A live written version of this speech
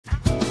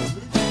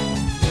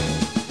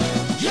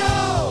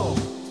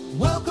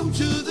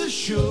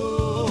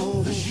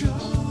Show.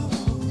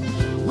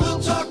 We'll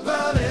talk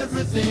about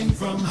everything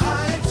from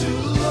high to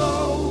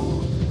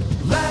low.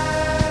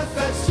 Laugh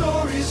at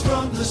stories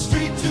from the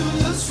street to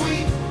the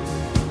suite.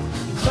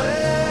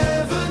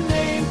 Clever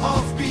name,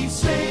 offbeat,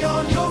 stay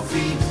on your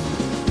feet.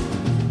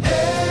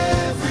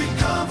 Every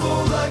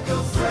convo like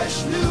a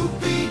fresh new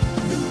beat.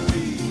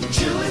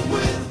 Chilling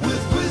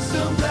with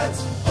wisdom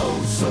that's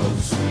oh so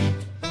sweet.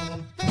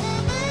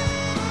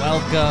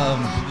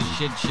 Welcome to the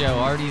shit show.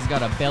 Artie's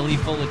got a belly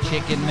full of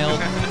chicken milk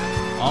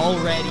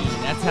already.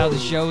 That's how the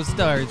show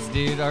starts,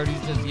 dude.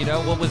 Artie's just, you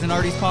know, what was in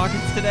Artie's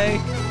pockets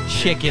today?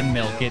 Chicken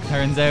milk. It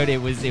turns out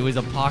it was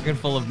a pocket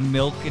full of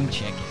milk and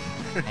chicken.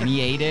 And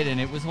he ate it,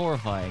 and it was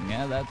horrifying.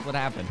 Yeah, that's what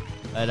happened.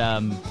 But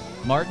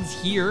Martin's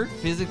here,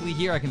 physically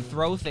here. I can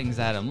throw things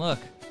at him. Look.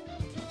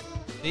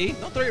 See?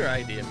 Don't throw your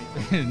ID at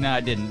me. No, I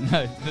didn't.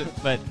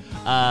 But,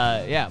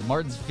 yeah,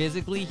 Martin's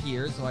physically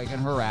here, so I can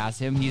harass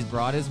him. He's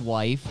brought his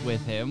wife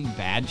with him.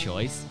 Bad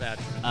choice. Bad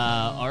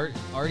choice.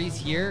 Artie's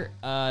here.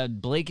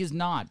 Blake is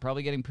not.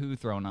 Probably getting poo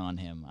thrown on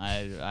him.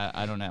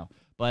 I don't know.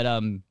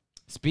 But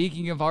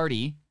speaking of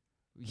Artie,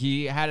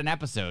 he had an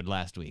episode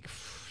last week.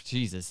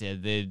 Jesus,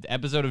 the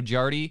episode of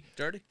Jardy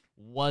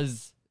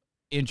was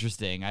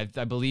interesting. I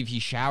believe he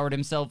showered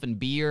himself in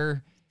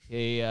beer.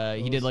 He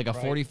did like a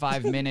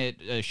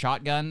 45-minute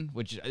shotgun,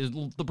 which is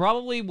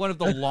probably one of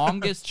the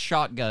longest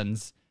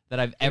shotguns that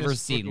I've ever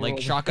seen. Like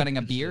shotgunning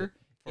a beer.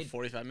 For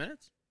 45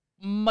 minutes?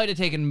 Might have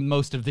taken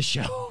most of the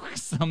show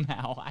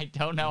somehow. I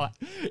don't know.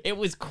 It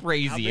was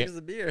crazy. How big is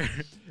the beer?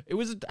 It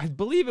was, I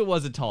believe it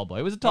was a tall boy.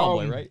 It was a tall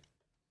boy, right?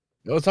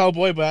 It was a tall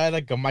boy, but I had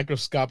like a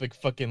microscopic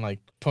fucking like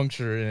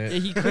puncture in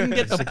it. He couldn't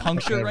get the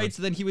puncture right,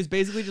 so then he was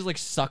basically just like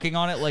sucking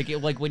on it,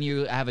 like when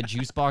you have a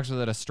juice box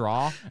without a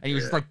straw, and he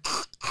was just like,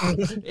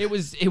 it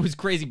was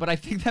crazy. But I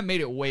think that made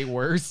it way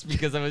worse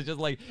because I was just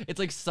like, it's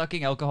like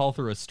sucking alcohol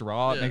through a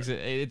straw. It makes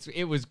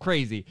it was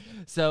crazy.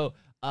 So,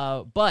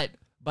 but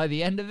by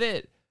the end of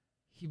it,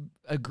 he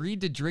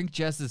agreed to drink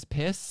Jess's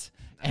piss,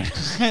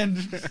 and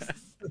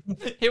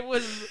it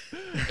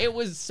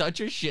was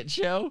such a shit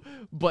show,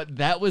 but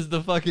that was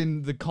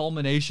the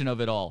culmination of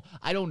it all.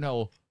 I don't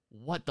know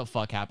what the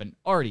fuck happened.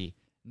 Artie,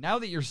 now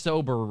that you're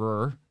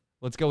soberer,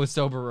 let's go with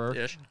soberer.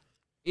 Ish.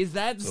 Is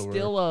that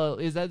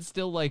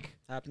still like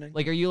happening?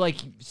 Like, are you like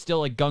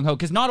still like gung ho?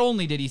 Because not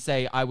only did he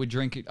say I would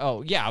drink it,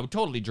 oh yeah, I would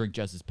totally drink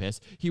Jess's piss.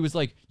 He was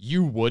like,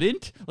 you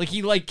wouldn't? Like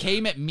he like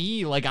came at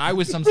me like I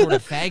was some sort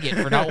of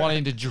faggot for not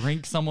wanting to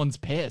drink someone's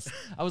piss.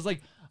 I was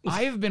like,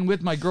 I have been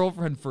with my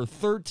girlfriend for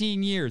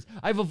 13 years.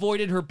 I've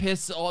avoided her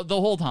piss the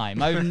whole time.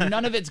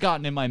 None of it's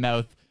gotten in my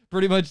mouth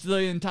pretty much the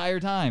entire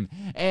time.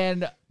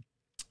 And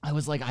I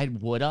was like, I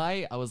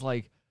was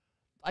like,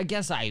 I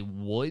guess I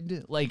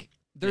would. Like,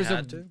 there's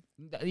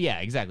yeah,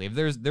 exactly. If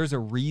there's a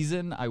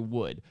reason, I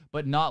would,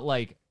 but not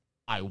like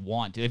I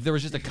want to. If there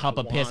was just a cup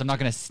of piss, I'm not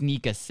gonna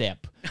sneak a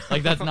sip.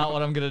 Like that's not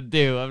what I'm gonna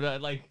do. I'm not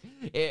like,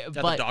 at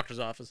the doctor's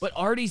office. But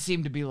Artie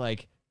seemed to be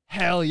like,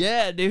 hell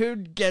yeah,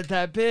 dude, get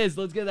that piss.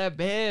 Let's get that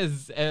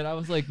piss. And I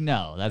was like,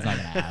 no, that's not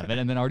gonna happen.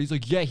 And then Artie's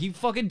like, yeah, he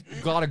fucking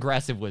got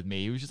aggressive with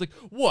me. He was just like,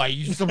 what?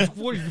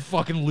 What are you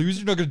fucking loser?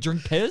 You're not gonna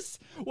drink piss?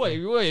 Wait,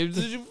 you fucking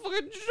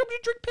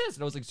drink piss?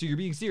 And I was like, so you're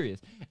being serious?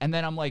 And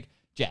then I'm like,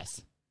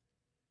 Jess,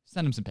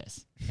 send him some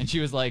piss. And she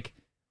was like,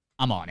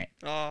 I'm on it.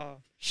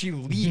 She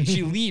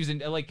leaves, and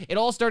like it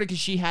all started because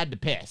she had to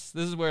piss.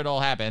 This is where it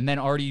all happened. And then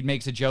Artie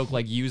makes a joke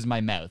like, use my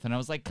mouth. And I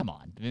was like, come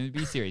on,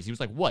 be serious. He was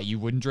like, what, you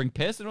wouldn't drink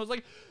piss? And I was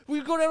like, we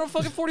go down a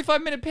fucking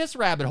 45-minute piss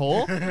rabbit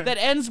hole that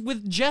ends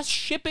with Jess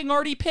shipping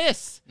Artie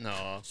piss.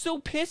 No. So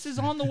piss is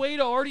on the way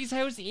to Artie's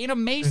house in a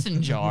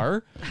mason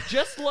jar,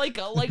 just like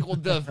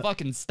the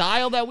fucking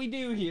style that we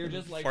do here.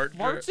 Just like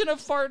farts in a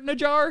fart in a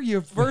jar.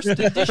 Your first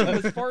edition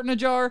was fart in a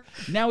jar.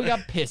 Now we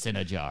got piss in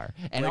a jar.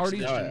 And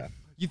Artie's...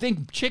 You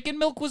think chicken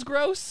milk was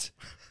gross?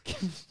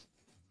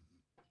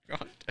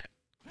 God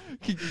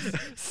damn.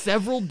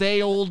 Several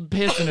day old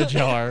piss in a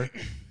jar,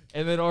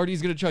 and then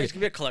Artie's gonna chug it. It's gonna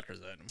be a collector's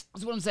item.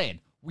 That's what I'm saying.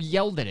 We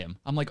yelled at him.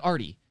 I'm like,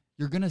 Artie,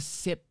 you're gonna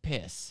sip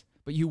piss,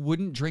 but you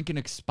wouldn't drink an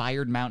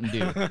expired Mountain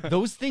Dew.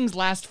 Those things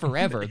last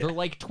forever. They're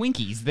like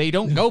Twinkies. They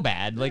don't go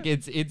bad. Like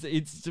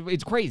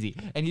it's crazy.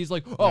 And he's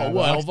like, oh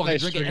well, I'll fucking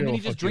drink it. And then he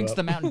just drinks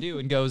the Mountain Dew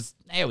and goes,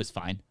 hey, it was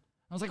fine.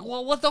 I was like,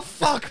 well, what the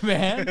fuck,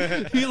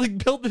 man? He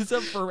like built this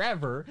up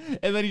forever,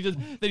 and then he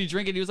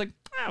drank it. And he was like,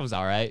 that was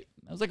all right.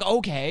 I was like,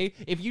 okay,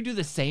 if you do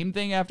the same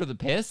thing after the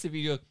piss, if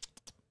you go,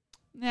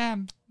 nah,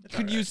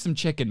 could use some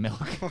chicken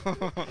milk,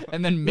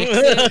 and then mix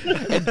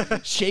it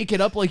and shake it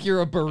up like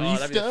you're a barista. Oh,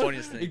 that'd be the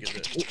funniest thing.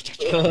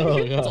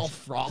 It's all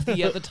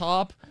frothy at the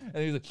top,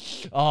 and he's like,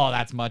 oh,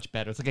 that's much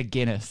better. It's like a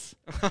Guinness.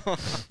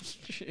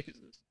 Jesus.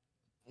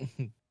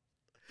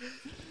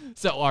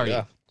 So, Artie.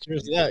 Yeah.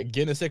 Cheers to that.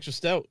 Guinness extra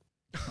stout.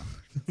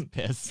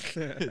 Piss.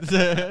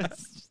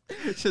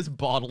 It's just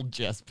bottled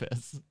Jess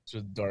piss. It's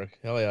just dark.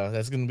 Hell yeah.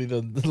 That's going to be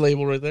the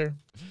label right there.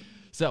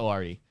 So,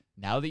 Artie,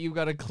 now that you've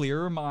got a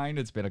clearer mind,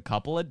 it's been a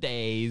couple of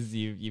days.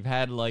 You've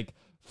had like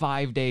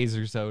 5 days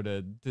or so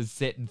to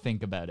sit and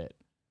think about it.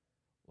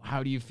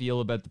 How do you feel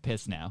about the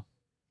piss now?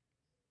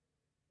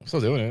 I'm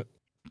still doing it.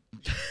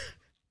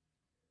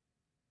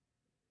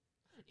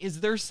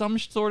 Is there some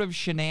sort of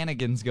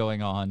shenanigans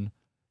going on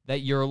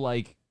that you're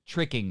like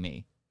tricking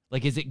me?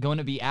 Like, is it going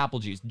to be apple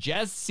juice?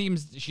 Jess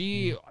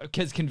she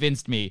has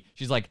convinced me.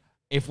 She's like,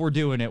 if we're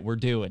doing it, we're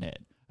doing it.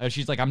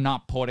 She's like, I'm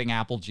not putting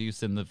apple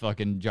juice in the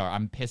fucking jar.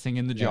 I'm pissing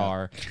in the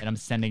jar and I'm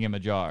sending him a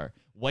jar.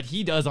 What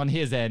he does on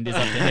his end is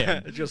up to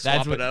him. Just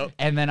swap it out.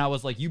 And then I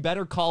was like, you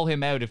better call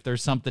him out if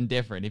there's something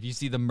different. If you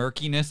see the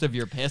murkiness of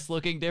your piss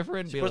looking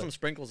different, Put some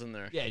sprinkles in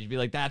there. yeah, you'd be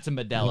like, that's a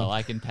Modelo.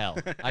 I can tell.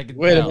 I can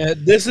Wait tell. a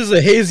minute. This is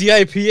a hazy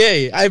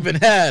IPA. I've been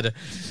had.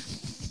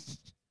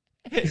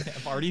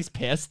 If Artie's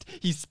pissed,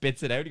 he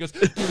spits it out. He goes,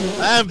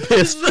 I'm this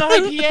pissed. is an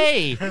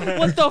IPA.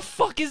 What the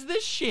fuck is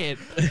this shit?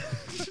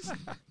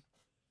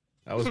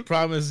 I was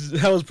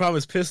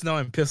promised piss. Now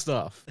I'm pissed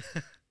off.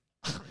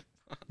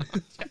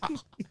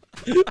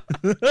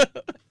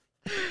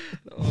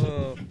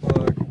 Oh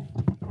fuck.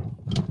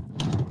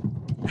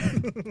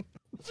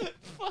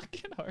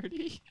 Fucking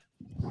Artie.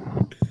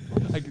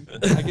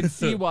 I can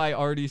see why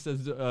Artie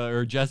says,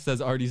 or Jess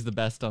says Artie's the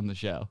best on the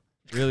show.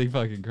 Really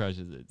fucking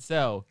crushes it.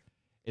 So,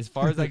 as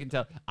far as I can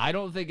tell, I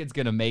don't think it's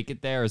gonna make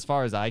it there. As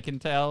far as I can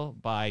tell,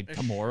 by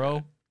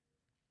tomorrow,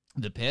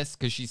 the piss,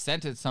 because she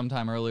sent it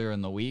sometime earlier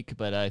in the week,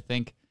 but I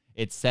think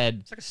it said,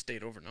 It's like a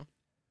state over, no?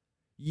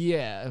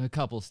 yeah, a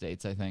couple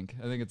states. I think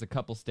it's a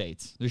couple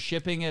states. They're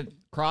shipping it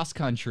cross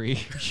country.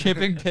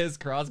 Shipping piss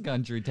cross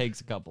country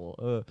takes a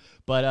couple.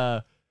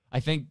 But I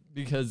think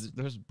because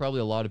there's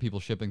probably a lot of people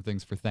shipping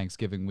things for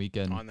Thanksgiving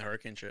weekend. On the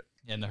hurricane shit.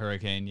 And the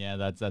hurricane, yeah,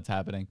 that's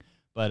happening.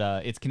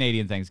 But it's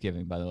Canadian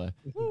Thanksgiving, by the way.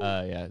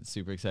 Yeah, it's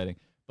super exciting.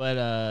 But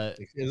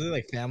Is it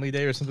like Family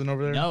Day or something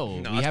over there? no,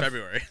 No, we it's have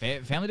February.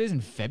 Family Day's in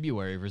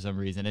February for some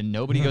reason, and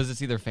nobody goes to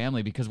see their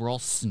family because we're all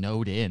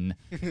snowed in.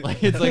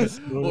 Like it's like,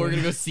 well, we're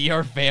gonna go see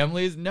our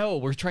families. No,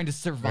 we're trying to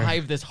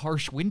survive this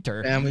harsh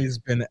winter. Family's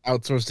been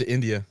outsourced to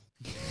India.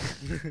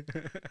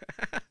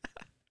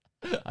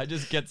 I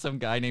just get some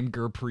guy named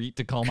Gurpreet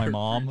to call my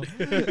mom.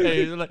 And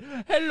he's like,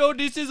 hello,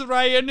 this is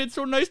Ryan. It's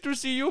so nice to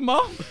see you,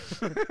 Mom.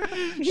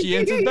 She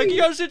answers back,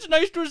 yes, it's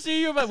nice to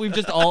see you. But we've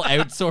just all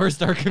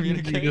outsourced our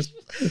communication.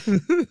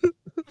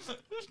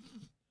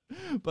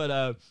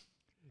 But,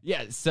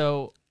 yeah,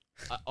 so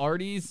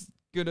Artie's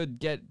going to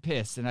get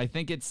pissed. And I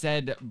think it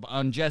said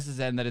on Jess's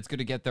end that it's going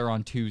to get there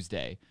on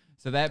Tuesday.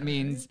 So that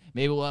means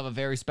maybe we'll have a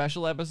very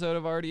special episode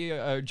of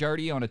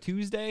Jardy on a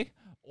Tuesday.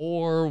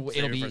 Or Save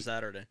it'll it be for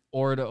Saturday.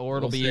 or it'll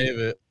We'll be. save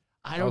it.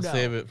 I don't know. I'll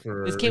save it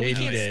for This can't, we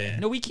rainy can't, day.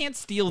 no, we can't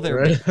steal their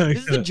Right? bit. This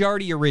is the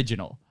Jardy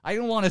original. I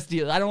don't want to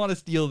steal. I don't want to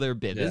steal their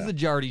bit. This is Yeah. the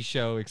Jardy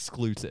show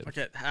exclusive.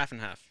 Okay, half and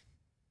half.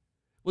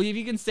 Well, if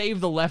you can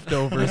save the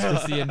leftovers for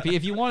CNP,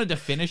 if you wanted to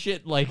finish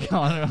it like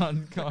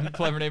on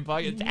Clever Name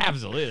Podcast,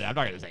 absolutely. I'm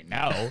not gonna say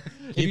no.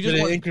 If you Keep just it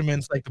in want,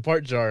 increments like the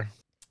part jar.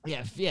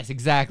 yeah, yes,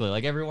 exactly.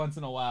 Like every once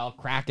in a while,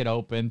 crack it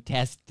open,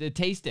 taste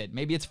it.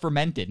 Maybe it's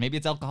fermented. Maybe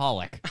it's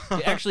alcoholic.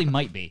 It actually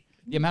might be.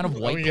 The amount of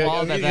White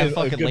Claw that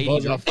fucking lady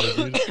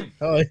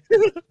drank.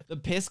 The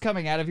piss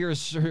coming out of here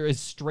is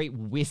straight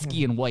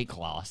whiskey and White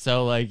Claw.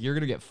 So like you're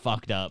gonna get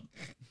fucked up.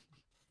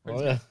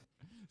 Oh, yeah.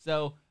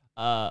 So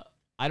I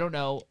don't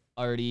know,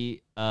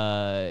 Artie.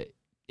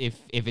 If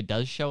it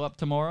does show up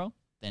tomorrow,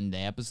 then the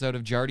episode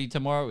of Jardy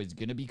tomorrow is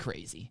gonna be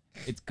crazy.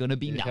 It's gonna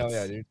be nuts. Hell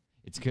yeah, dude.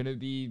 It's gonna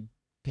be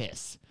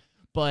piss.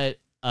 But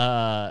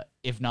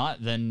if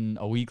not, then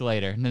a week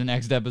later, in the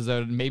next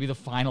episode, maybe the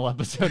final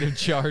episode of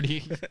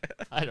Jardy.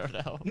 I don't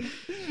know.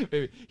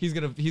 Maybe he's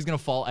gonna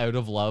fall out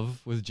of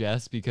love with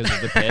Jess because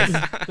of the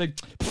piss. Like,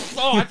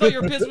 oh, I thought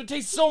your piss would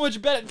taste so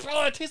much better.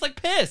 Oh, it tastes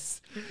like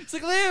piss. It's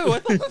like, ew.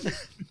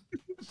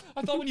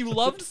 I thought when you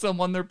loved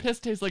someone, their piss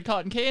tastes like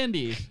cotton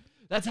candy.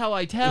 That's how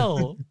I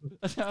tell.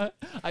 That's how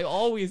I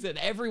always, and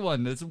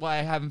everyone. This is why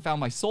I haven't found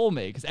my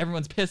soulmate, because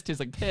everyone's piss tastes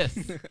like piss.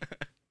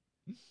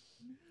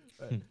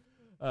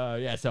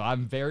 Yeah, so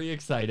I'm very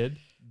excited.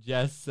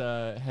 Jess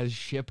has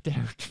shipped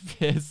out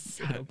piss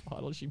in a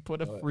bottle. She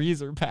put a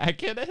freezer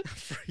pack in it.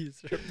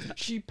 Freezer.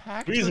 She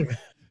packed Freezer.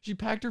 she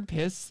packed her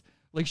piss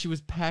like she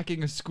was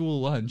packing a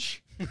school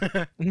lunch.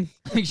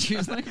 Like she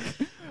was like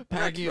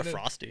packing Keep it it.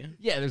 frosty.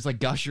 Yeah, there's like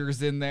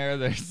gushers in there.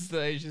 There's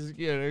she's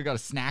got a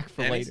snack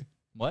for Panties? later.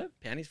 What?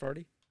 Panties for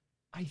Artie?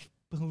 I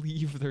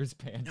believe there's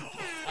panties.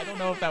 I don't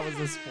know if that was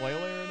a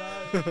spoiler or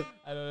not.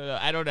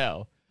 I don't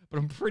know. But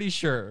I'm pretty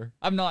sure.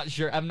 I'm not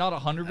sure. I'm not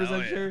 100% Oh,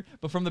 yeah. sure.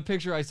 But from the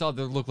picture I saw,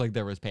 there looked like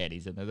there was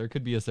panties in there. There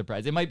could be a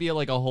surprise. It might be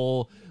like a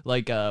whole,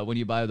 like when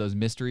you buy those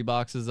mystery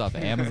boxes off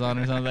Amazon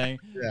or something.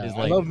 Yeah, It's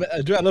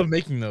I love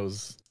making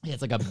those. Yeah,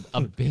 it's like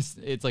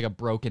it's like a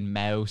broken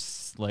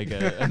mouse, like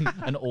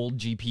an old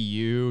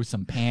GPU,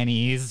 some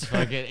panties.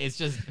 Fucking, it's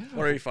just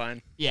What are you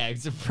fine? yeah,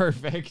 it's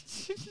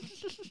perfect.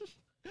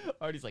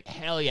 Artie's like,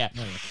 hell yeah.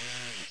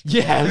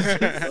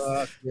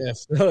 Yes.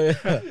 Yes. Oh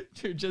yeah.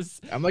 Dude,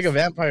 just I'm like a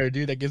vampire,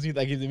 dude. That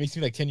it makes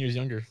me like 10 years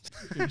younger.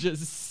 you're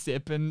just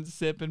sipping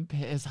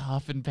piss,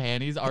 huffing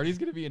panties. Artie's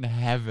gonna be in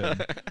heaven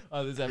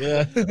on this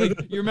episode. Yeah.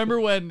 Like, you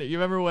remember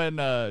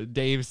when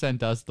Dave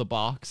sent us the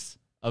box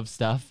of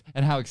stuff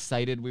and how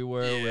excited we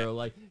were. We were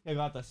like, I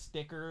got the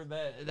sticker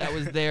that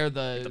was there,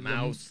 the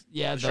mouse,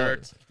 the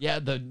shirt,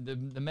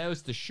 the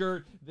mouse, the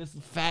shirt, this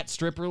fat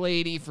stripper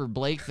lady for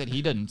Blake that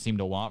he didn't seem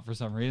to want for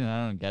some reason.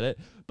 I don't get it.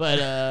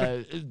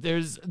 But there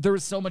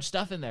was so much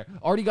stuff in there.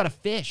 Already got a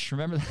fish.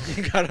 Remember that?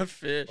 You got a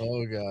fish.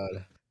 Oh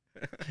god.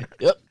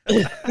 Yep.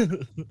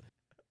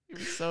 He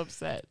was so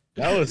upset.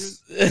 That was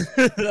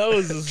that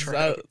was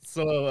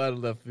so out of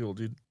left field,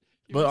 dude.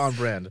 But on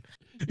brand.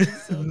 He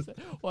was so upset.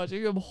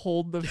 Watching him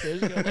hold the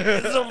fish. Like,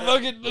 it's a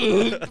fucking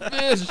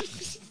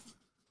fish.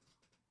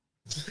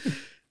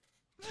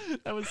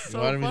 That was so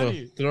funny. funny.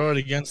 Me to throw it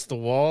against the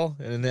wall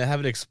and then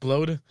have it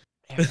explode.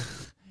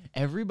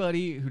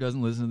 Everybody who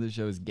doesn't listen to this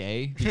show is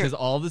gay because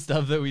all the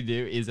stuff that we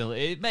do is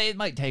it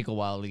might take a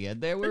while to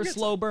get there. We're a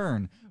slow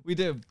burn. We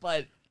do,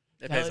 but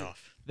it pays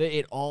off.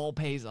 It all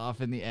pays off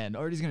in the end.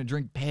 Artie's gonna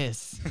drink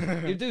piss,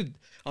 dude.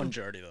 On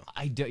Jardy though.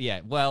 I do. Yeah.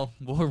 Well,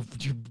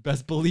 you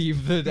best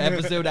believe the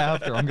episode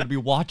after I'm gonna be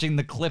watching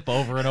the clip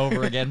over and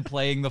over again,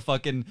 playing the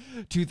fucking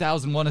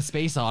 2001: A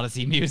Space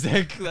Odyssey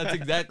music. That's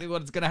exactly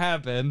what's gonna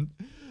happen.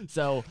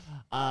 So,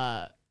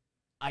 I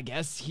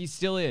guess he's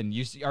still in.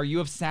 Are you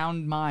of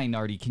sound mind,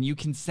 Artie? Can you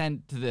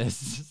consent to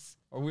this?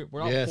 We're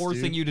not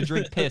forcing you to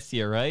drink piss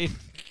here, right?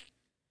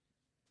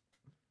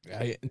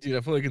 Dude,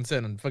 I fully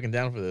consent. I'm fucking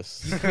down for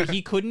this.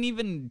 He couldn't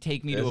even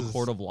take me to a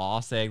court of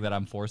law saying that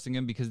I'm forcing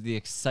him because of the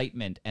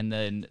excitement and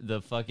then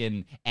the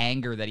fucking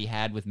anger that he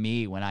had with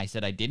me when I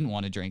said I didn't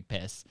want to drink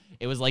piss.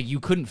 It was like, you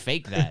couldn't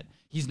fake that.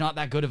 He's not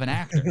that good of an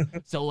actor.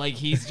 So, like,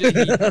 he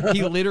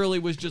literally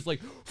was just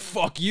like,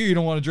 fuck you, you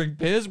don't want to drink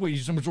piss? What, you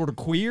some sort of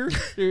queer?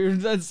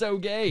 Dude, that's so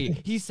gay.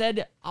 He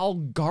said, I'll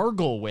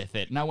gargle with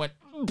it. And I went,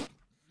 oh.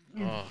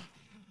 I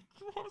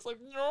was like,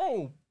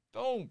 no,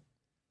 don't.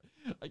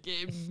 I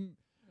can't.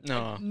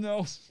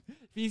 No.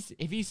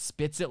 If he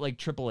spits it like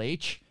Triple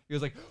H, he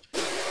was like,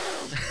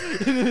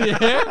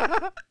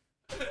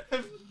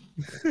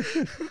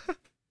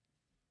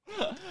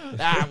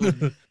 that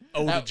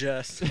would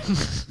Jess.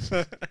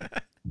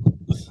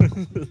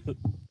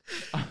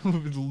 I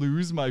would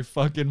lose my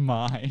fucking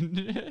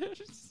mind.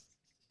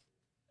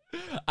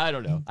 I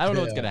don't know. I don't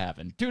know what's gonna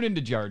happen. Tune into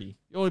Jardy.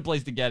 The only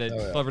place to get it,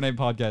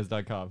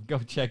 clevernamepodcast.com. Go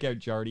check out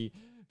Jardy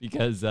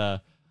because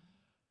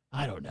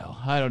I don't know.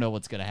 I don't know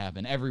what's going to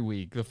happen every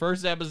week. The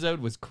first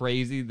episode was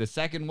crazy. The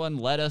second one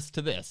led us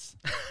to this.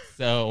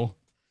 So,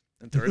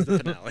 and there's the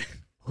finale.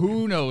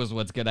 Who knows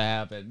what's going to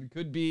happen?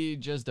 Could be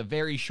just a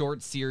very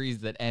short series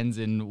that ends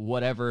in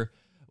whatever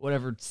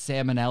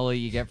salmonella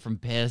you get from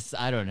piss.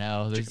 I don't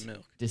know. There's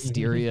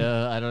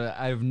Dysteria.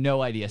 I have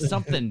no idea.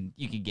 Something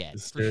you could get.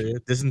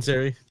 Dysteria.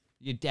 Dysentery.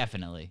 You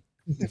definitely.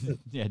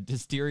 Yeah,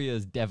 Dysteria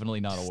is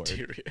definitely not a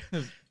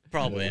word.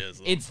 Probably is.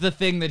 It's the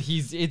thing that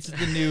it's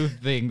the new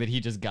thing that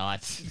he just got.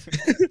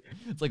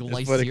 It's like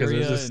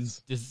listeria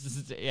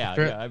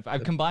and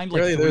I've combined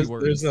like three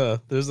words.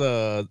 There's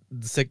a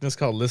sickness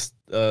called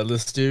listeria or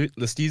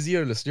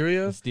listeria.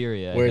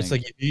 Listeria, where it's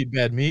like you eat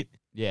bad meat.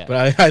 Yeah.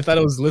 But I thought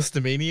it was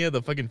Listomania,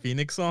 the fucking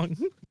Phoenix song.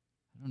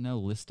 I don't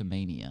know,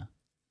 Listomania.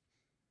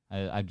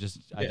 I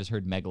just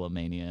heard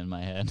megalomania in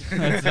my head.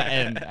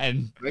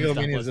 and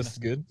megalomania is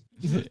just good.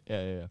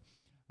 Yeah.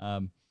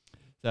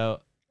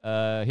 So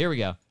here we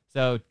go.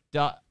 So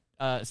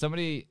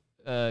somebody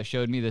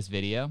showed me this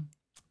video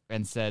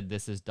and said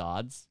this is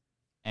Dodds.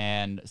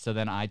 And so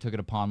then I took it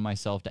upon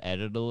myself to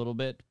edit a little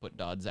bit, to put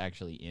Dodds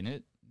actually in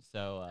it.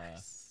 So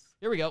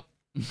here we go.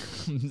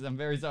 I'm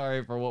very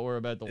sorry for what we're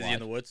about to watch. Is he in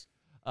the woods?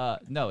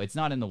 No, it's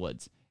not in the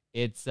woods.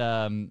 It's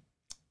a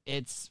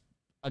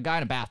guy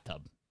in a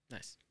bathtub.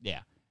 Nice.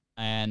 Yeah.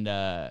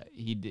 And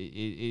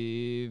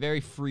he very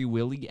Free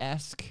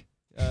Willy-esque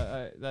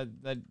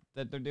that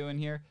they're doing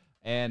here.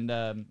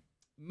 And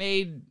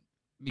made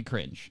me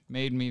cringe.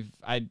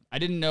 I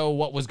didn't know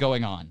what was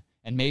going on.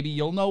 And maybe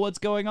you'll know what's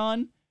going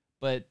on,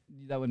 but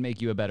that would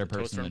make you a better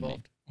person than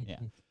me. Yeah.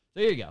 So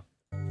here you go.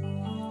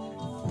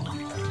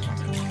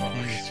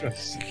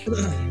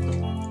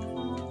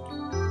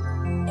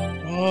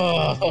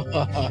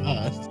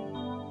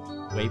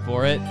 Wait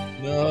for it.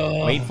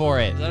 No. Wait for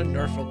it. Is that a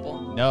Nerf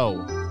football?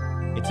 No.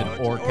 It's an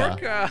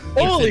orca.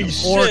 Holy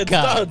it's an shit, orca.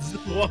 Dodds.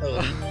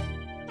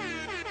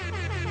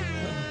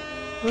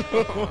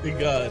 Oh my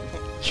god.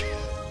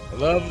 I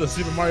love the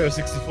Super Mario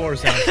 64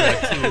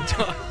 soundtrack too.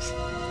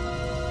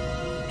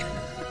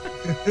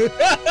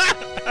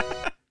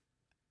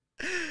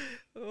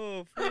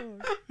 Oh, fuck.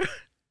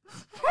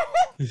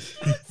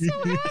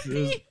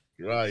 Jesus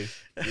Christ,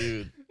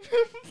 dude.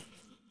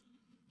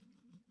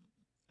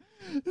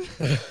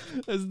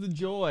 That's the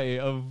joy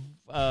of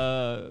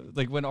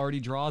like when Artie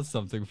draws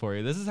something for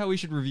you. This is how we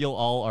should reveal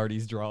all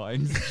Artie's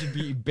drawings. It should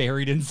be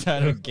buried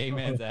inside a gay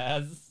man's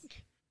ass.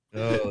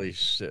 Holy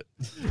shit.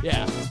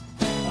 Yeah.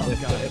 Oh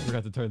god, I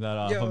forgot to turn that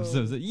off. Yo. I'm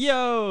so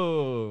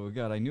yo.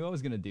 God, I knew I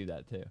was gonna do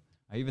that too.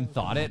 I even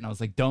thought it and I was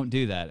like, don't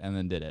do that, and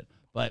then did it.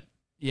 But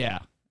yeah.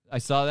 I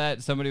saw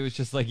that. Somebody was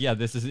just like, yeah,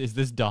 is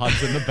this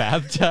Dodds in the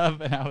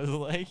bathtub? And I was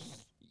like,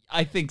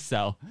 I think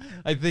so.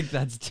 I think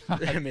that's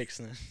Dodds. That makes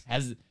sense.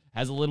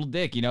 has a little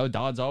dick. You know,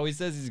 Dodds always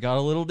says he's got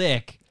a little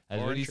dick. That's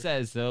Four what he incher.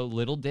 says. So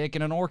little dick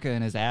and an orca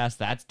in his ass.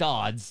 That's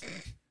Dodds.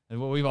 That's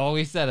what we've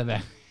always said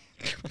about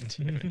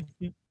him.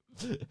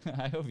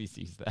 I hope he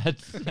sees that.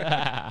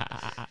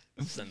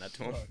 Send that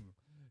to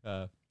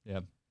him.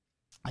 Yeah.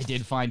 I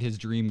did find his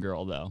dream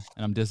girl though,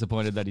 and I'm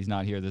disappointed that he's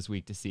not here this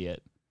week to see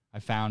it. I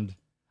found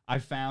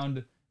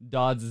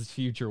Dodds'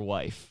 future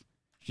wife.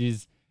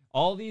 She's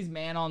all these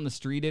man on the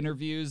street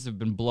interviews have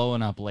been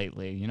blowing up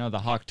lately. You know, the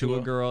Hawk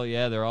Tua girl,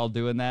 yeah, they're all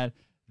doing that.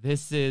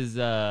 This is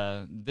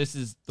the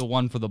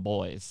one for the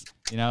boys.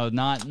 You know,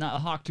 not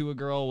Hawk Tua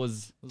girl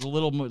was a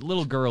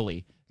little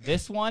girly.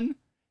 This one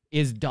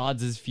is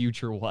Dodds'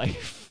 future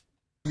wife.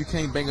 You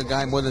can't bang a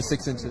guy more than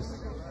 6 inches.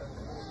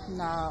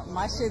 No,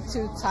 my shit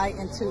too tight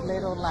and too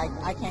little. Like,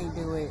 I can't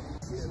do it.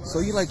 So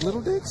you like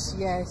little dicks?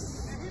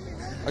 Yes.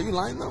 Are you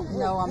lying though?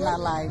 No, I'm not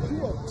lying.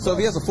 So if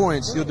he has a 4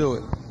 inch, you'll do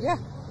it. Yeah.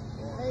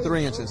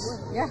 3 inches.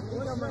 Yeah.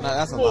 No,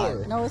 that's a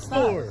lie. No, it's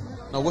not.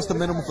 No, what's the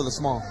minimum for the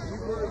small?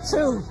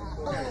 2.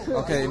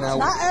 Okay, now.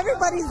 Not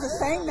everybody's the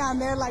same down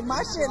there. Like,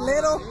 my shit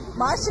little,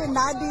 my shit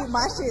not deep,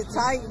 my shit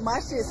tight, my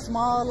shit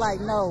small. Like,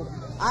 no.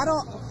 I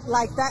don't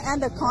like that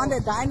anaconda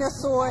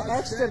dinosaur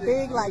extra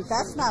big. Like,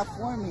 that's not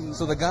for me.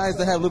 So the guys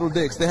that have little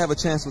dicks, they have a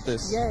chance with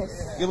this.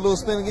 Yes. Give a little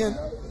spin again.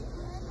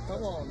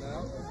 Come on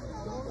now.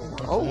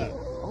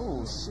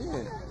 Oh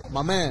shit,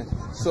 my man.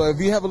 So if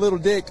you have a little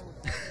dick,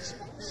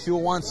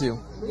 she'll want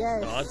you.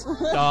 Yes.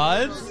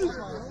 Dodds?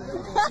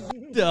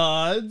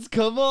 Dodds,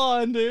 come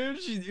on,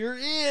 dude. You're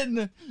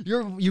in.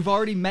 You've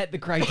already met the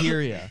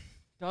criteria.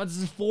 Dodds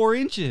is 4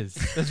 inches.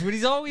 That's what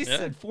he's always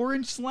said.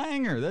 4-inch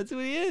slanger. That's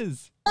what he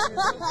is.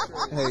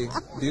 Hey,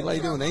 do you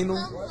like doing anal?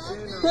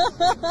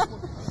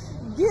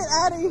 Get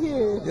out of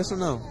here. Yes or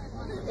no?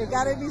 It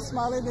gotta be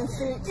smaller than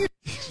 6.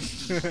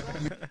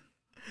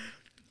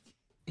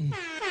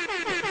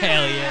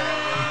 Hell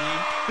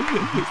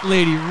yeah,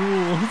 lady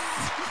rules.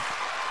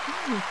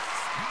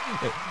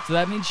 So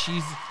that means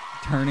she's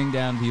turning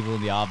down people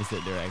in the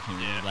opposite direction.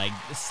 Yeah. Like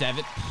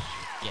 7.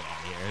 Get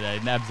out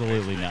of here.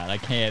 Absolutely not. I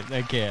can't.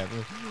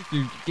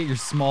 Dude, get your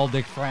small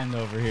dick friend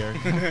over here.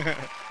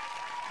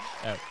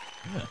 Oh,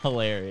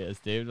 hilarious,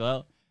 dude.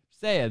 Well,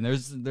 saying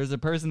there's a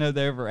person out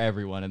there for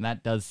everyone, and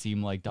that does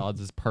seem like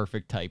Dodds'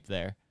 perfect type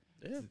there.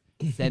 Yeah.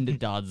 Send it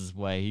Dodds'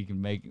 way. He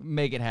can make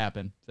it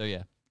happen. So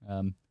yeah,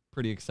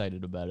 pretty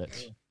excited about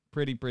it.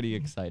 Pretty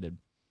excited.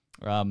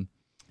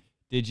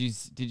 Did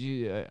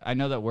you? I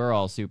know that we're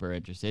all super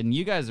interested, and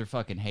you guys are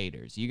fucking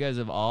haters. You guys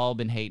have all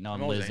been hating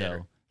on I'm always a Lizzo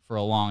hater. for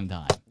a long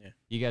time. Yeah.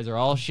 You guys are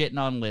all shitting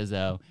on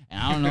Lizzo, and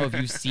I don't know if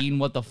you've seen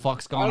what the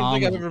fuck's I going don't on.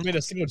 think I've with- ever made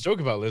a single joke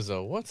about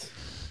Lizzo. What?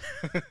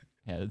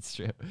 Yeah, that's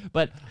true.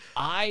 But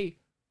I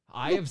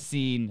have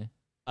seen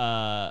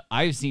a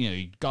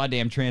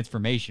goddamn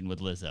transformation with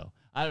Lizzo.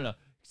 I don't know.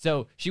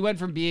 So she went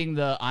from being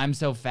the I'm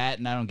so fat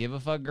and I don't give a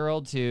fuck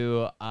girl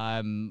to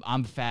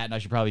I'm fat and I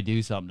should probably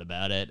do something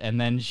about it. And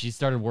then she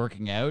started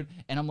working out,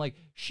 and I'm like,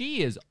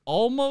 she is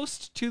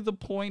almost to the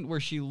point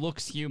where she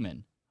looks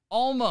human.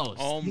 Almost.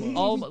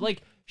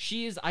 Like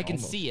she is. I can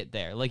see it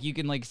there. Like you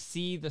can like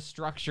see the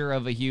structure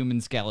of a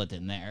human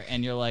skeleton there,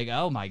 and you're like,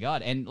 oh my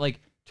god. And like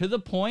to the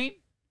point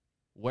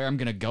where I'm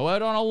gonna go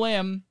out on a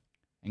limb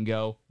and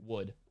go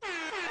wood.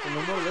 No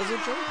more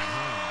Lizzo joke?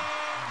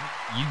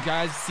 You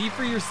guys see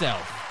for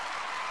yourself.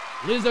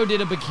 Lizzo did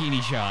a bikini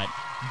shot.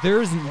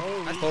 There's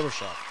That's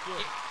Photoshop.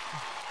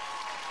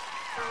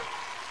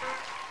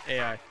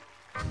 AI.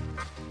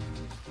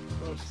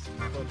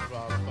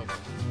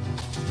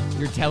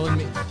 You're telling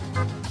me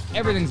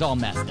everything's all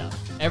messed up.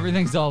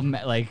 Everything's all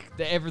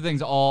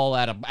everything's all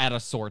out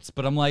of sorts.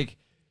 But I'm like,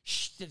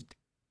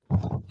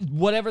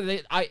 whatever.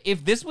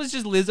 If this was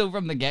just Lizzo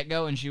from the get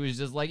go and she was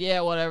just like,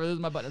 yeah, whatever, this is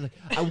my butt, like,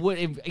 I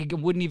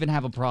wouldn't even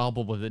have a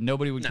problem with it.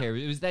 Nobody would care.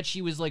 It was that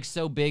she was like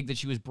so big that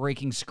she was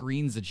breaking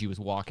screens that she was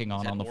walking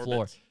on the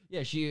floor.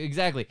 Yeah,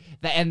 exactly.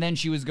 And then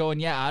she was going,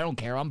 yeah, I don't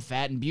care. I'm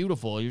fat and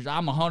beautiful.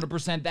 I'm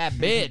 100% that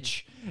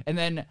bitch. and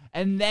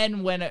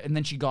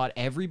then she got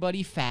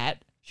everybody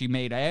fat. She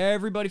made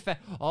everybody fat.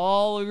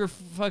 All of your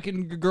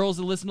fucking girls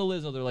that listen to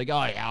Lizzo, they're like,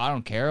 oh, yeah, I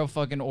don't care. I'll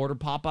fucking order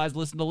Popeyes,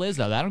 listen to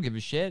Lizzo. I don't give a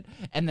shit.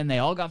 And then they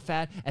all got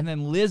fat. And then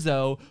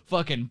Lizzo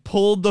fucking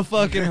pulled the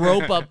fucking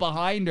rope up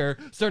behind her,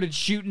 started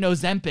shooting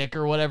Ozempic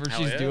or whatever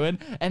she's doing.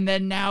 And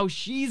then now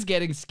she's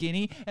getting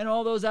skinny. And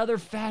all those other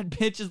fat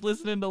bitches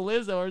listening to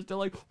Lizzo are still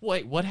like,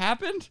 wait, what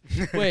happened?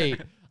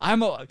 Wait,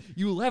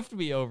 you left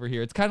me over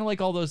here. It's kind of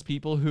like all those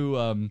people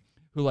who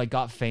like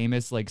got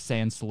famous like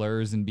saying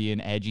slurs and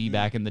being edgy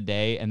back in the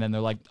day, and then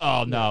they're like,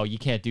 oh no, you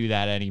can't do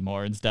that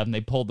anymore and stuff, and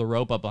they pulled the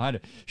rope up behind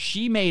her.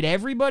 She made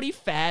everybody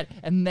fat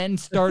and then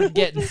started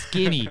getting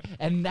skinny,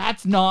 and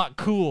that's not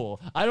cool.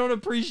 I don't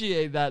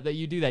appreciate that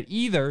you do that.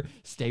 Either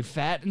stay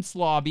fat and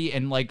slobby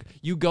and like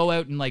you go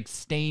out in like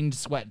stained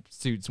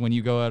sweatsuits when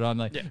you go out on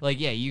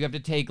you have to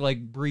take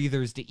like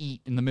breathers to eat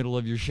in the middle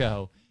of your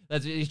show.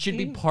 It should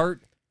be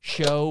part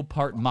show,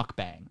 part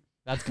mukbang.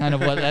 That's kind of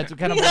what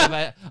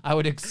I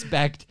would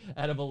expect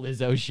out of a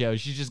Lizzo show.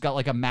 She's just got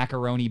like a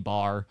macaroni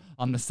bar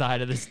on the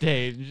side of the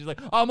stage. And she's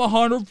like, I'm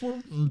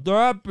 100%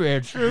 that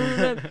bitch.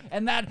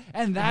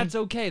 and that's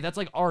okay. That's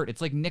like art. It's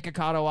like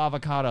Nikocado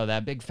Avocado,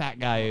 that big fat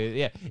guy.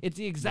 Yeah. It's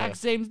the exact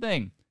same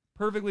thing.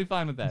 Perfectly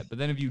fine with that. But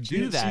then if you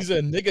do that. She's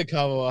a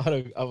Nikocado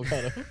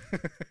Avocado.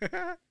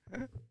 That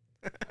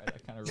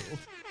kind of ruled.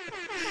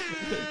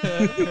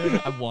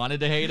 I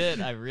wanted to hate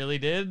it. I really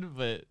did,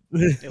 but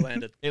It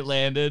landed. it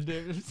landed.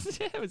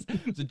 It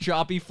was a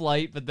choppy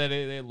flight, but then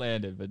it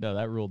landed. But no,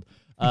 that ruled.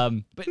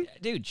 But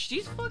dude,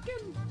 she's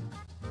fucking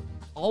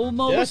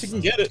almost. Yeah, she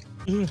can get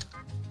it.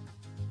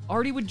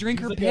 Artie would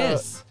drink her like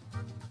piss.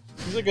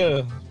 She's like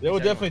a. That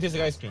would definitely taste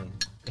like ice cream.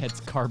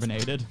 It's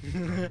carbonated.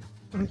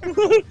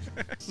 Really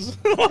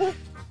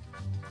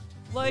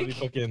Like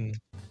fucking.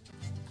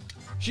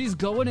 she's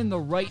going in the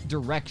right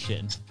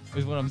direction.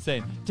 Is what I'm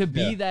saying. To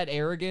be that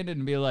arrogant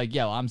and be like,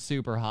 yo, I'm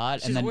super hot.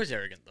 She's and then, always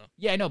arrogant, though.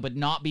 yeah, I know, but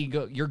not be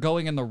you're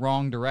going in the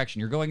wrong direction.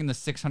 You're going in the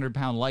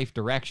 600-pound life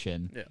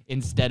direction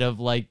instead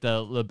of like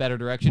the better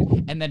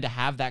direction. And then to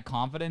have that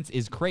confidence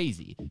is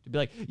crazy. To be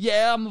like,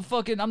 yeah, I'm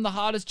the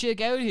hottest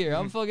chick out here.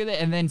 I'm fucking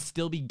it. And then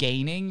still be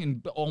gaining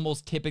and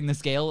almost tipping the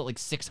scale at like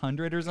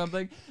 600 or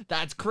something.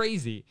 That's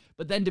crazy.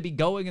 But then to be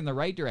going in the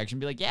right direction,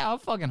 be like, yeah, I'm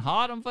fucking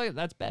hot.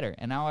 That's better.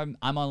 And now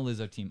I'm on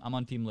Lizzo team. I'm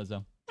on Team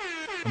Lizzo.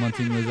 I'm on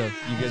Team Lizzo.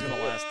 You guys Gonna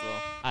last though.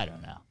 I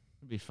don't know.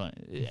 It'd be fun.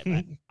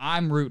 Yeah,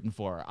 I'm rooting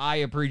for her. I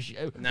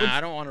appreciate. Nah,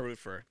 I don't want to root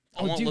for her.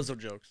 I want dude, Lizzo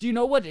jokes. Do you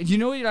know what? Do you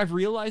know what I've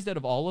realized out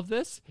of all of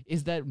this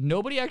is that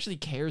nobody actually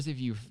cares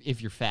if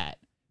you're fat.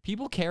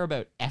 People care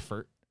about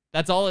effort.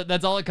 That's all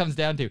it comes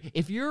down to.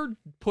 If you're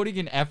putting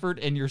in effort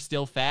and you're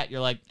still fat, you're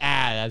like,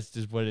 that's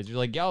just what it is. You're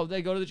like, yo,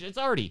 they go to the gym. It's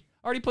Artie.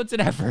 Artie puts in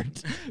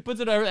effort. Puts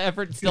in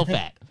effort, still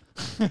fat.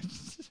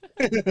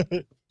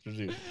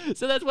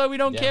 So that's why we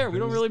don't care. We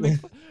don't really make.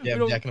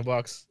 Jack in the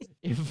Box.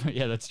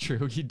 Yeah, that's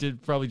true. He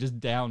did probably just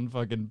down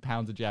fucking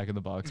pounds of Jack in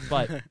the Box,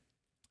 but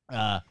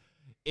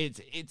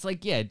it's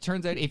like, yeah, it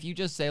turns out if you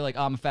just say like,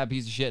 I'm a fat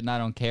piece of shit and I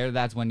don't care,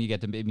 that's when you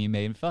get to be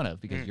made fun of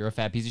because you're a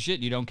fat piece of shit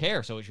and you don't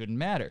care, so it shouldn't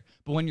matter.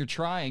 But when you're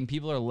trying,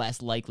 people are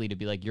less likely to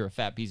be like, you're a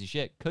fat piece of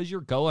shit because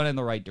you're going in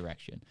the right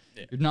direction.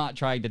 Yeah. You're not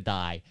trying to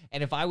die.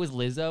 And if I was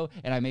Lizzo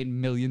and I made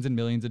millions and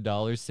millions of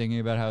dollars singing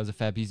about how I was a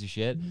fat piece of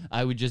shit,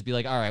 I would just be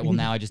like, all right, well,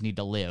 now I just need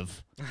to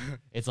live.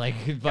 It's like,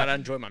 Gotta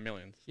enjoy my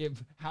millions.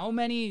 How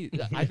many,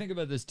 I think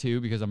about this too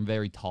because I'm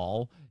very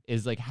tall,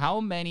 is like how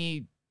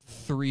many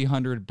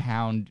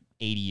 300-pound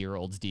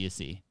 80-year-olds do you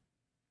see?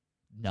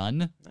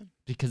 None,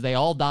 because they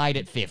all died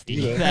at 50.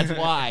 Yeah. That's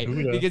why.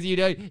 Yeah. Because you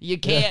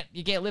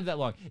can't live that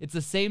long. It's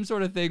the same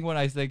sort of thing when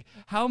I think,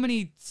 how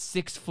many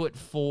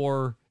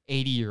 6'4"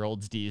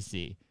 80-year-olds do you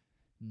see?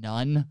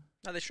 None.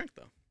 No, they shrink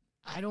though.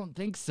 I don't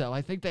think so.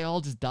 I think they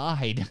all just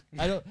died.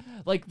 I don't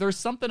like. There's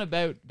something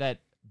about that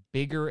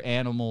bigger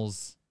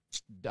animals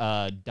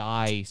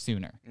die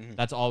sooner.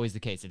 That's always the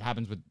case. It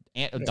happens with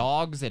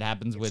dogs. It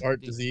happens with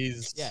heart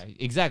disease. Yeah,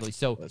 exactly.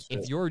 So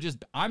if you're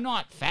I'm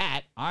not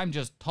fat, I'm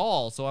just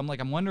tall. So I'm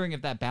wondering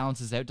if that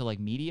balances out to like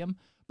medium.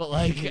 But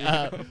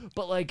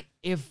like,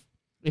 if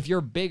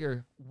you're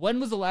bigger, when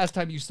was the last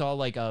time you saw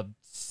like a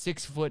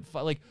 6 foot?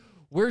 Like,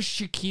 where's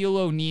Shaquille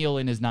O'Neal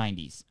in his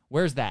 90s?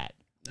 Where's that?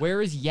 Where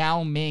is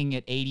Yao Ming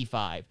at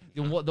 85?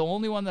 The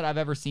only one that I've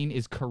ever seen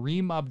is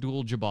Kareem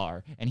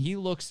Abdul-Jabbar, and he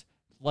looks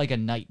like a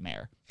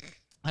nightmare.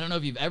 I don't know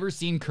if you've ever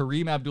seen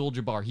Kareem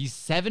Abdul-Jabbar. He's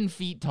 7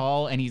 feet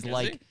tall, and he's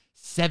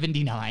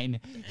 79.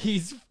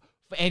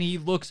 He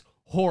looks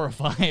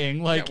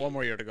horrifying. Like, got one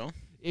more year to go.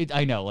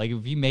 I know, like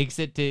if he makes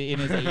it to in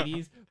his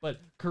 80s, but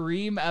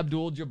Kareem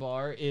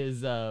Abdul-Jabbar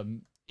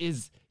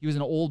he was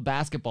an old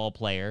basketball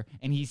player,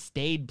 and he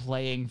stayed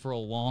playing for a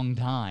long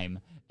time.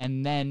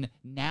 And then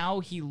now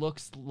he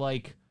looks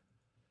like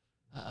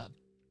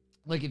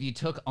if you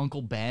took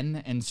Uncle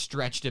Ben and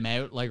stretched him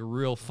out like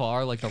real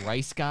far, like the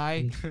rice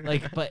guy.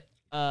 But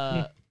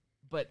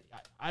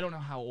I don't know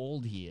how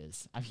old he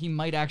is. He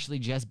might actually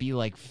just be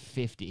like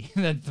 50.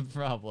 That's the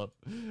problem.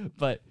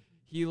 But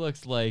he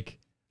looks like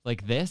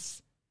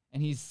this,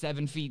 and he's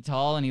 7 feet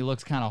tall, and he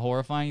looks kind of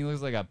horrifying. He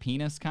looks like a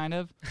penis, kind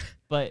of.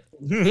 But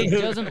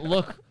it doesn't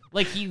look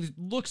like he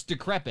looks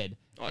decrepit.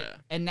 Oh, yeah.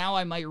 And now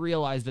I might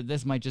realize that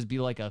this might just be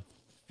like a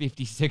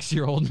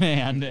 56-year-old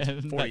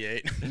man.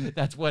 48.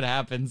 That's what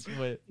happens.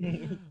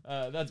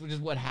 That's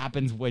just what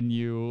happens when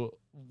you're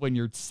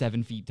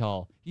 7 feet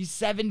tall. He's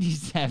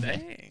 77.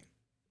 Dang.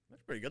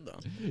 That's pretty good, though.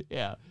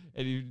 Yeah.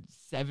 And he's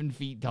 7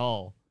 feet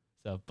tall.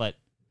 So, but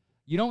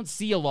you don't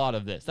see a lot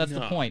of this. That's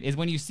the point, is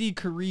when you see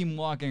Kareem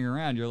walking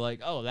around, you're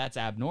like, oh, that's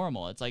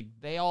abnormal. It's like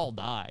they all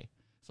die.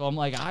 So I'm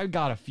like, I've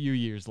got a few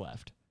years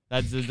left. I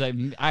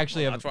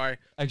actually have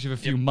a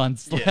few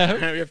months left.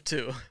 Yeah, we have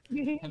 2.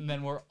 And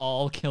then we're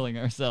all killing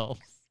ourselves.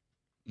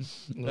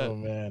 Oh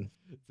man,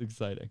 it's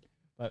exciting.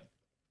 But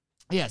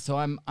yeah, so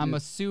I'm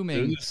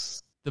assuming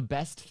the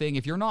best thing,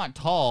 if you're not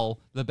tall,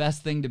 the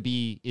best thing to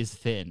be is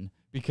thin,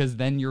 because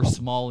then you're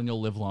small and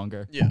you'll live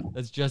longer. Yeah,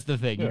 that's just the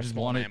thing. You just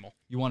want to mammal.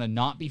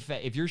 not be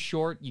fat. If you're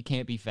short, you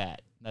can't be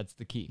fat. That's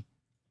the key.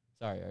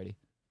 Sorry, Artie.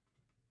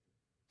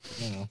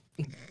 I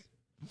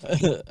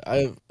don't know.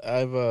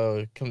 I've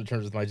come to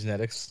terms with my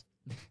genetics.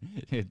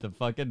 The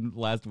fucking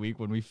last week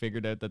when we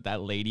figured out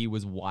that lady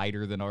was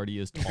wider than Artty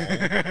is tall,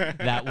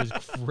 that was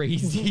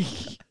crazy.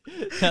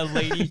 That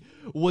lady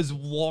was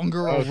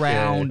longer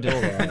around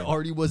and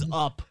Artty was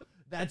up.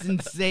 That's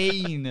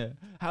insane.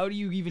 How do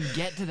you even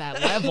get to that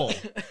level?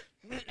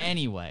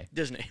 Anyway,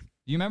 Disney.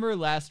 you remember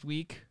last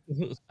week?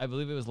 I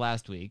believe it was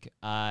last week.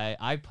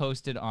 I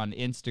posted on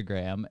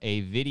Instagram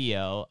a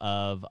video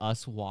of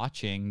us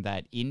watching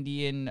that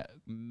Indian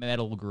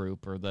metal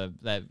group, or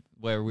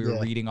where we were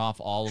reading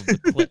off all of the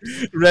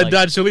clips. Red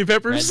Dot Chili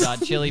Peppers. Red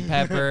Dot Chili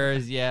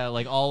Peppers, yeah,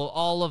 like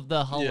all of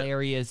the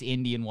hilarious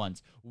Indian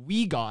ones.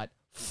 We got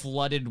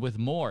flooded with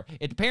more.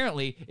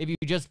 Apparently, if you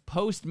just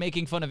post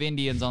making fun of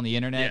Indians on the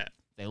internet,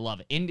 they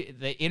love it.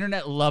 The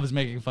internet loves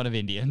making fun of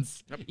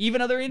Indians. Yep. Even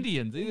other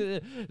Indians.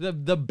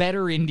 The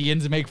better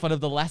Indians make fun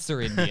of the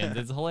lesser Indians.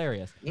 It's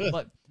hilarious.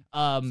 But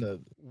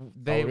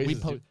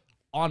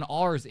on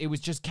ours, it was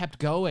just kept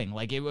going.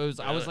 Like it was,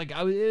 I was like,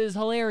 it was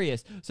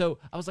hilarious. So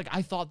I was like,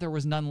 I thought there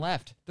was none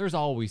left. There's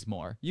always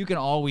more. You can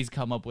always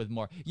come up with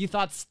more. You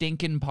thought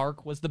Stinkin'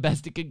 Park was the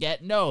best it could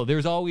get? No,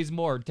 there's always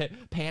more.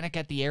 Panic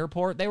at the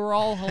Airport, they were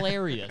all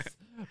hilarious.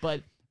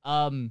 But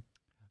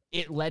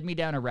it led me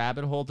down a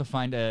rabbit hole to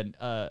find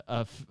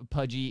a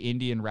pudgy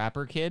Indian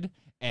rapper kid,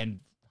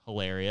 and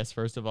hilarious.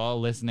 First of all,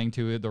 listening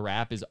to the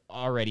rap is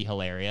already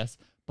hilarious.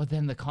 But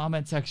then the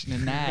comment section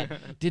in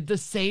that did the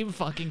same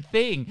fucking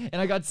thing. And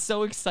I got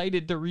so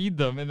excited to read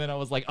them. And then I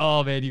was like,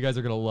 oh, man, you guys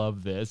are going to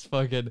love this.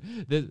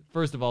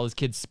 First of all, this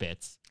kid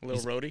spits. Lil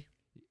Roti.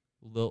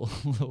 Lil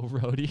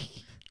Roti.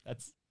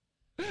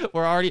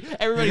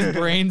 Everybody's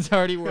brain's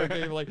already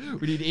working. Like,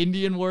 we need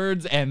Indian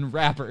words and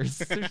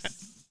rappers.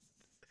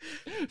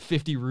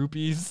 50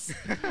 rupees.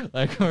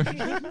 Like, we'll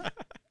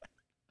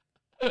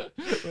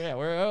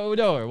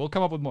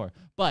come up with more.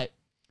 But,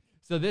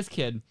 so this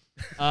kid...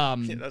 yeah,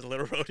 that's a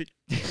little Roti.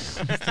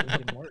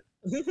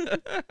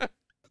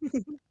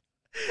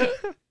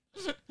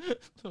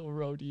 Little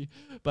Roti.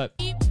 But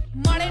he's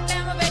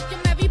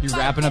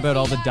rapping about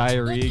all the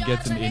diarrhea he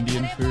gets in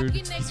Indian food.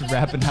 He's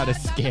rapping how to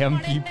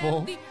scam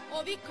people.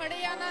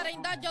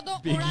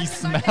 Biggie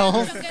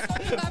smells.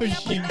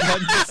 Machine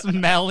Gun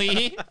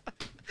Smelly.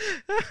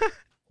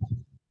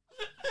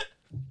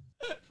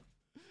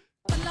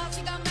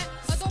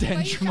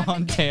 Stench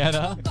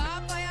Montana.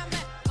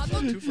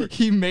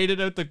 He made it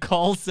out the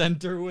call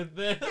center with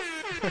this.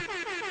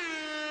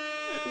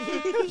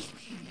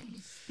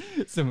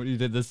 Somebody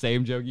did the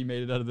same joke. He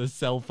made it out of the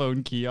cell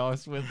phone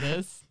kiosk with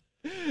this.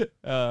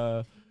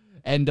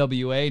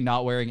 NWA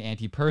not wearing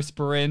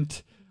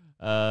antiperspirant.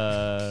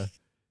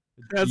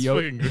 That's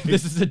fucking great.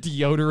 This is a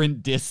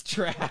deodorant diss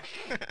track.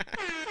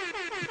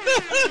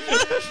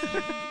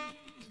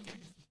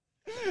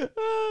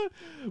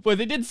 But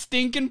they did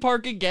Stinkin'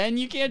 Park again.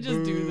 You can't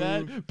just do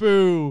that.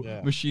 Boo.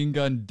 Yeah. Machine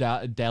Gun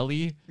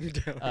Deli.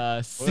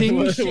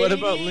 Sing Shady. What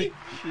about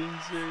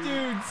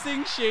Dude,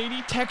 Sing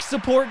Shady. Tech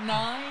Support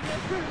 9.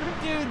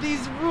 Dude,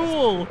 these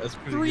rule. That's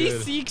pretty 3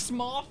 good. Seeks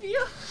Mafia.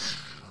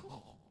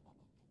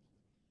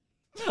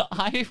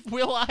 I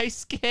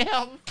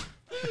scam.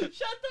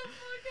 Shut the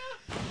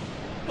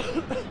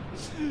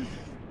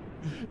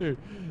fuck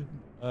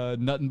up.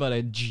 Nothing but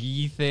a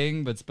G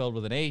thing, but spelled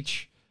with an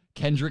H.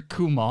 Kendrick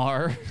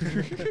Kumar.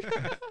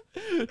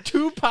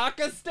 To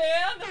Pakistan?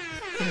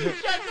 Shut the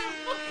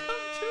fuck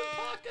up, to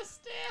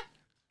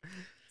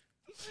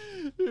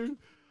Pakistan.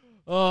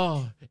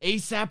 Oh,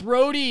 ASAP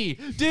Roady.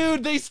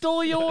 Dude, they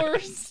stole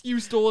yours. You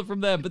stole it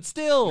from them, but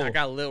still. I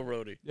got Lil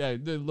Roti. Yeah,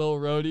 the Lil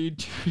Roti.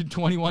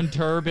 21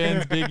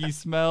 turbans. Biggie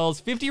Smells.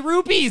 50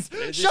 rupees.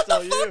 Shut the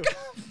fuck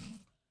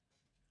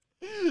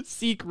up.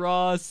 Seek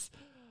Ross.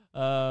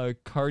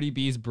 Cardi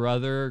B's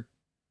brother.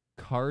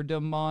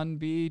 Cardamon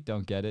B?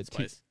 Don't get it.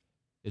 Spice.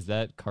 Is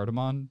that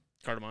cardamom?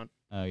 Cardamom.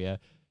 Oh, yeah.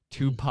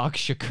 Tupac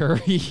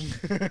Shakuri.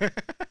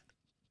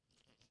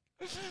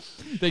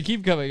 They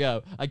keep coming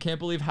up. I can't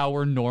believe how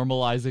we're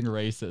normalizing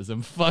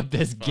racism. Fuck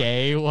this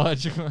gay.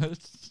 Watch.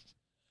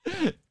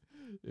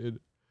 Dude,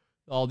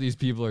 all these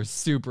people are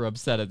super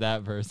upset at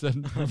that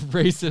person.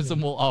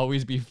 Racism will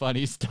always be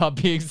funny.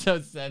 Stop being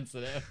so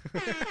sensitive.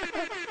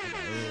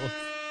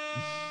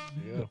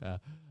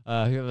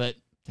 But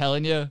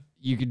telling you,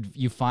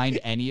 you find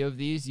any of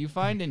these, you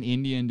find an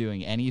Indian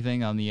doing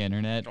anything on the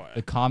internet,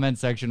 the comment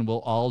section will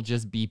all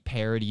just be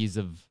parodies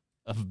of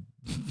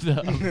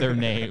their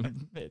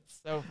name.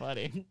 It's so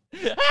funny.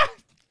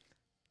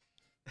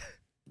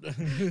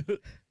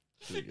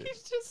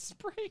 He's just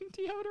spraying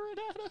deodorant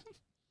at him.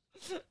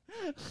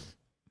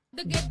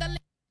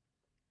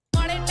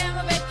 ਮਾੜੇ time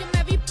ਵਿੱਚ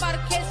ਮੈਂ ਵੀ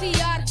ਪਰਖੇ ਸੀ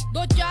ਯਾਰ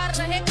ਦੋ ਚਾਰ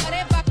ਰਹੇ ਖਰੇ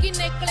ਬਾਕੀ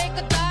ਨਿਕਲੇ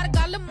ਗਦਾਰ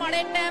ਗੱਲ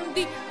ਮਾੜੇ ਟਾਈਮ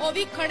ਦੀ ਉਹ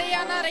ਵੀ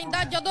ਖੜਿਆ ਨਾ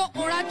ਰਹਿੰਦਾ ਜਦੋਂ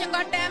ਆਉਣਾ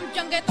ਚੰਗਾ ਟਾਈਮ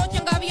ਚੰਗੇ ਤੋਂ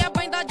ਚੰਗਾ ਵੀ ਆ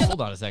ਪੈਂਦਾ ਜਦੋਂ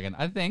Hold on a second.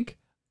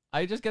 I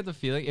just get the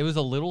feeling it was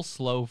a little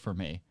slow for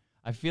me.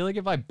 I feel like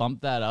if I bump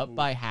that up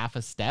by half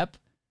a step,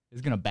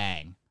 it's gonna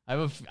bang. I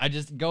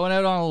just going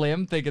out on a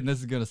limb thinking this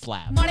is gonna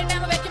slap. ਮਾੜੇ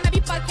time ਵਿੱਚ ਮੈਂ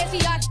ਵੀ ਪਰਖੇ ਸੀ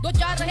ਯਾਰ ਦੋ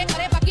ਚਾਰ ਰਹੇ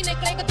ਖਰੇ ਬਾਕੀ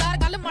ਨਿਕਲੇ ਗਦਾਰ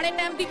ਗੱਲ ਮਾੜੇ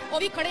ਟਾਈਮ ਦੀ ਉਹ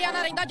ਵੀ ਖੜਿਆ ਨਾ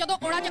ਰਹਿੰਦਾ ਜਦੋਂ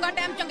ਆਉਣਾ ਚੰਗਾ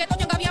ਟਾਈਮ ਚੰਗੇ ਤੋਂ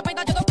ਚੰਗਾ ਵੀ ਆ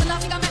ਪੈਂਦਾ ਜਦੋਂ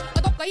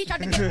ਗਲੀ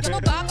ਛੱਡ ਕੇ ਜਦੋਂ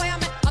ਗਾਹ ਪਾਇਆ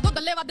ਮੈਂ ਅਦੋਂ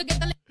ਗੱਲੇ ਵੱਧ ਗਏ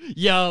ਗੱਲੇ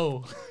Yo.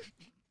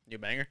 You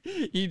banger.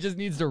 He just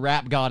needs to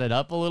rap God it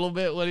up a little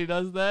bit when he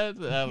does that.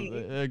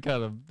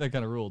 That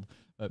kind of ruled.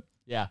 But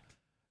yeah,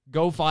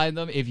 go find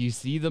them. If you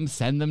see them,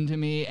 send them to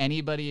me.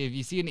 Anybody, if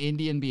you see an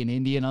Indian be an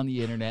Indian on the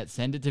internet,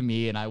 send it to me,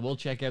 and I will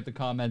check out the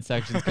comment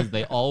sections because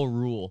they all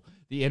rule.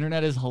 The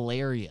internet is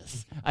hilarious.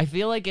 I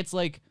feel like it's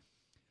like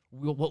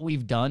what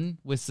we've done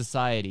with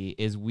society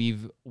is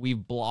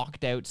we've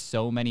blocked out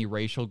so many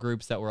racial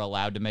groups that we're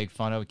allowed to make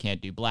fun of.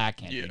 Can't do black,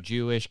 can't do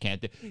Jewish,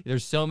 can't do.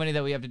 There's so many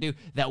that we have to do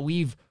that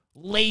we've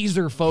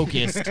laser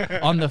focused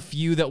on the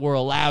few that we're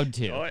allowed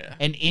to. Oh, yeah.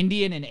 And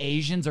Indian and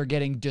Asians are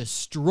getting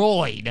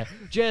destroyed.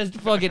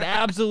 Just fucking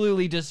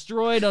absolutely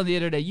destroyed on the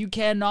internet. You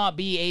cannot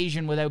be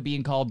Asian without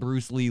being called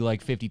Bruce Lee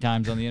like 50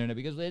 times on the internet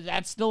because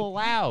that's still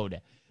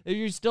allowed.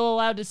 You're still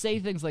allowed to say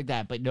things like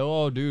that. But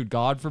no, dude,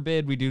 God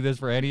forbid we do this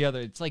for any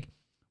other. It's like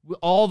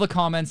all the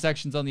comment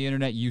sections on the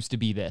internet used to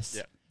be this.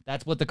 Yeah.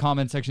 That's what the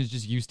comment sections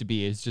just used to be.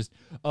 It's just,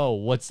 oh,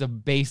 what's the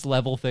base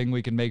level thing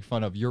we can make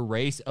fun of? Your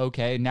race?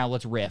 Okay, now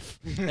let's riff.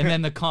 And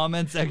then the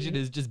comment section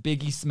is just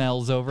Biggie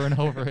Smells over and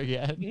over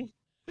again.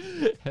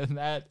 And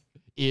that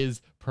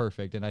is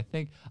perfect. And I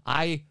think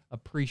I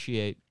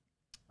appreciate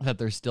that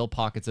there's still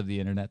pockets of the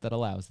internet that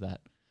allows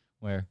that,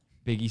 where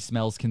Biggie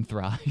Smells can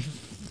thrive.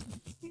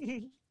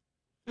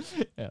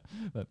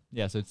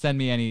 Yeah, so send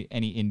me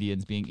any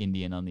Indians being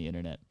Indian on the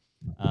internet.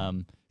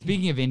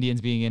 Speaking of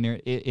Indians being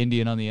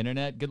Indian on the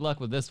internet, good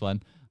luck with this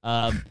one.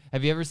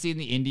 Have you ever seen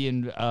the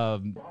Indian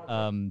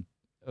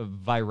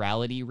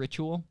virality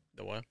ritual?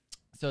 The what?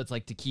 So it's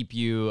like to keep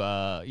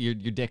your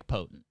dick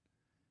potent.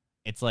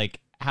 It's like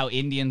how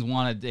Indians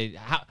wanted.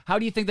 How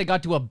do you think they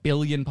got to 1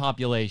 billion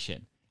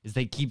population? Is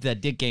they keep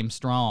that dick game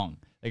strong.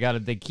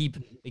 They keep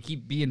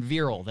being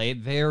virile. They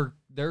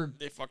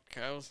fuck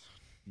cows.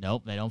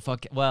 Nope, they don't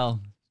fuck. Well,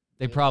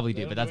 they probably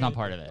do, but that's not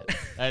part of it.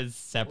 That's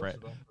separate.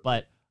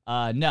 But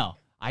no,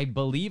 I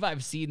believe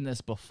I've seen this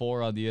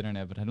before on the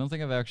internet, but I don't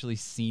think I've actually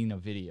seen a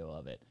video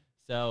of it.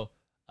 So,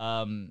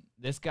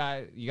 this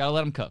guy, you gotta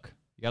let him cook.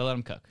 You gotta let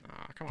him cook.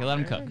 Come on, let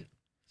him cook.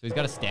 So he's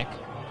got a stick,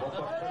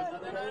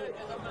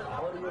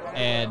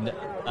 and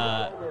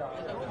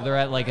they're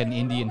at like an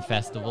Indian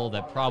festival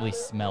that probably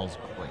smells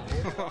great.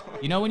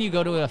 You know when you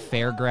go to a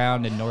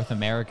fairground in North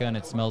America and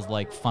it smells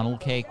like funnel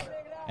cake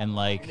and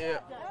like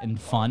and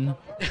fun?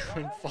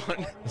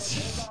 Fun.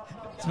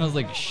 It smells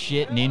like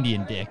shit and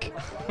Indian dick.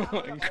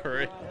 And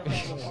curry.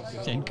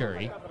 And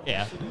curry,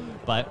 yeah.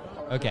 But,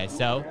 okay,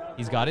 so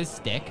he's got his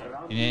stick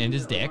and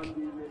his dick.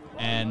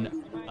 And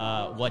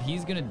what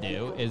he's going to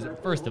do is,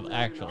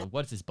 actually,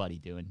 what's this buddy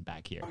doing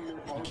back here?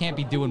 He can't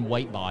be doing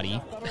white body.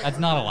 That's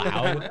not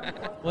allowed.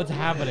 What's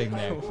happening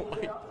there?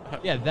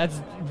 Yeah,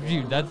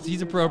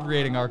 he's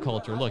appropriating our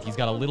culture. Look, he's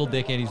got a little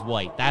dick and he's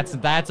white. That's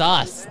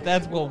us.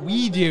 That's what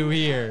we do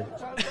here.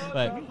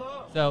 But...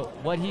 so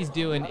what he's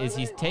doing is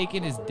he's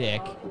taking his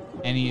dick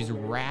and he's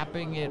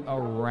wrapping it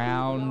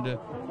around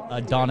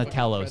a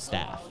Donatello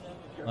staff,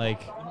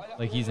 like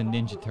he's a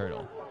Ninja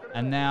Turtle.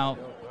 And now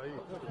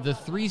the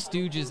Three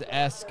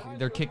Stooges-esque,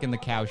 they're kicking the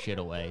cow shit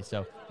away.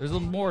 So there's a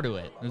little more to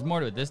it. There's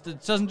more to it. This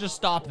doesn't just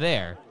stop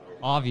there,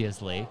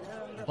 obviously.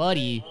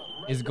 Buddy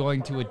is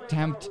going to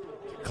attempt to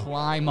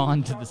climb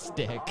onto the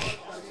stick.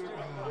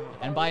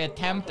 And by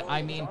attempt,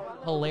 I mean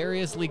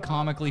hilariously,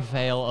 comically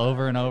fail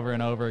over and over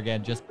and over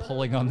again, just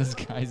pulling on this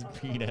guy's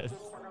penis.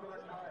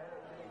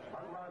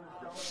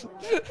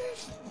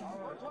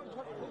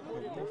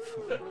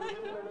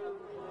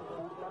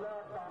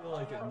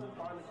 Like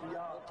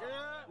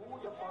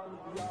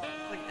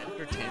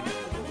entertainment.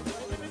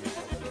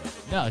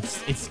 No,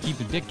 it's to keep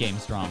the dick game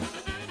strong.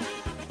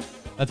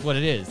 That's what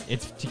it is.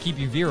 It's to keep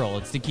you virile.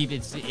 It's to keep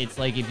it's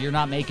like if you're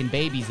not making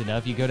babies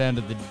enough, you go down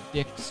to the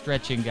dick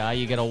stretching guy.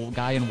 You get a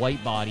guy in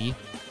white body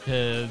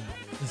to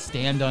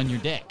stand on your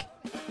dick.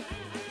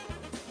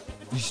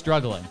 You're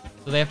struggling,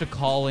 so they have to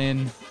call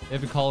in. They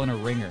have to call in a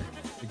ringer.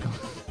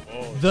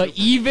 The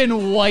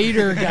even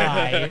whiter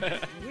guy.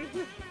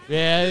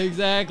 Yeah,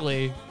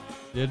 exactly.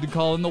 You had to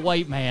call in the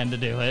white man to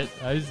do it.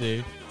 I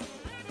see.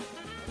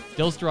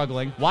 Still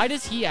struggling. Why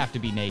does he have to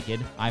be naked?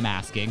 I'm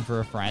asking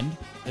for a friend.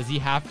 Does he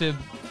have to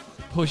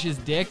push his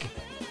dick?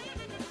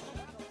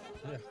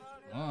 Yeah.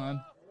 Come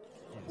on.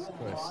 Jesus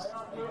Christ.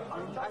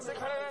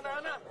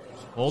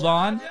 Hold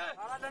on.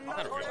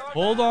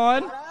 Hold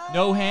on.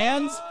 No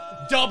hands?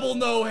 Double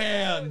no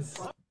hands.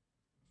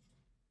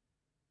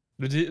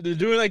 They're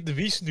doing like the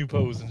Vishnu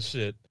pose and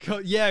shit.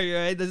 Yeah, you're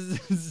right.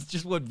 This is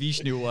just what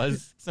Vishnu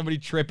was. Somebody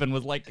tripping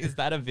was like, is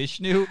that a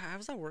Vishnu?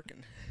 How's that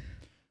working?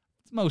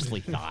 It's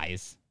mostly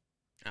thighs.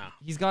 Oh.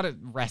 He's got it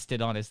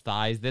rested on his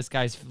thighs. This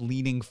guy's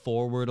leaning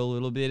forward a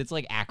little bit. It's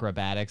like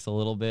acrobatics a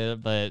little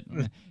bit, but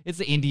it's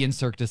the Indian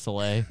Cirque du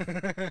Soleil.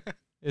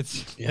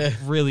 It's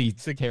really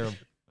terrible.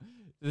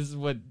 This is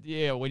what,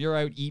 when you're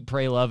out Eat,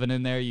 Pray, Lovin'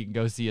 in there, you can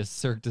go see a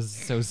Cirque du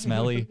So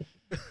Smelly.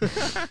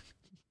 That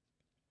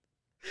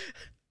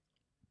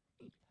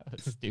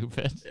was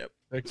stupid. Yep.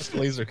 They're just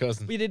laser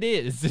cousins. But it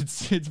is.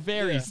 It's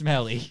very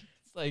smelly.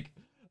 It's like,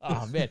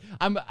 Oh man,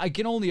 I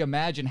can only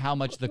imagine how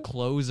much the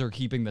clothes are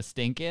keeping the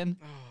stink in,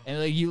 and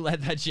like you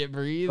let that shit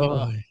breathe.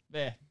 Oh,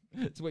 man,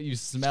 it's what you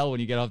smell when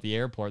you get off the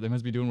airport. They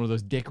must be doing one of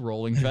those dick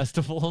rolling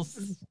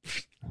festivals.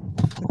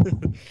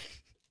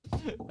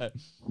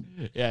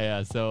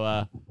 Yeah.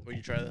 So, Would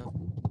you try that?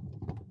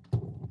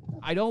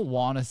 I don't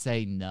want to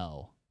say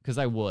no because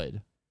I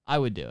would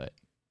do it.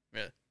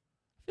 Yeah.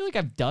 I feel like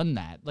I've done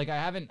that. Like I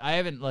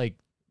haven't like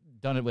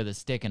done it with a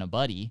stick and a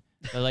buddy,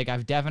 but like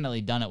I've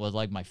definitely done it with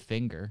like my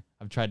finger.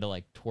 I've tried to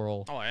like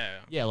twirl. Oh yeah.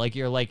 Yeah, like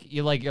you're like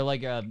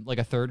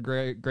a third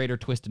grader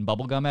twisting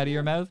bubble gum out of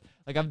your mouth.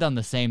 Like I've done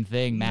the same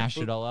thing, mashed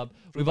it all up.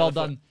 We've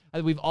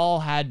all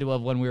had to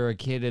have when we were a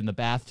kid in the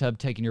bathtub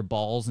taken your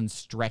balls and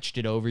stretched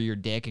it over your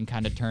dick and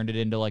kind of turned it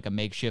into like a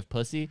makeshift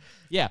pussy.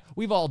 Yeah,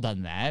 we've all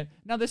done that.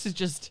 Now this is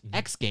just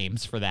X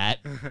Games for that.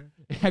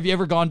 Have you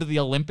ever gone to the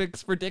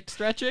Olympics for dick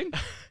stretching?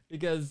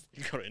 Because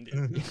You go to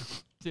India.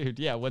 dude,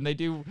 yeah, when they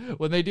do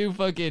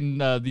fucking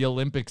the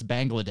Olympics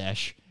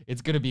Bangladesh,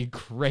 it's gonna be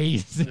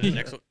crazy.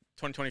 Next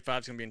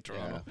 2025 is gonna be in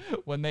Toronto.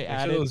 When they Make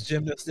added sure those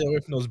gymnasts stay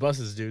away from those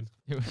buses, dude.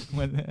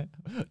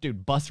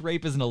 dude, bus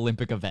rape is an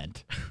Olympic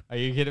event. Are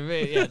you kidding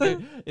me? Yeah,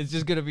 dude, it's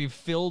just gonna be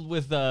filled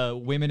with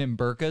women in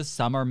burqas.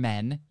 Some are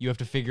men. You have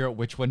to figure out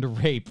which one to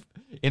rape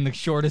in the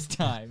shortest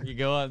time. You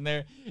go on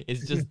there.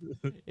 It's just,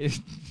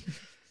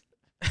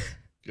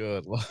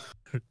 Good lord.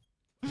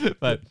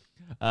 but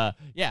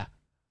yeah,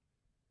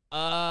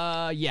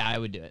 I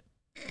would do it.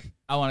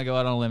 I want to go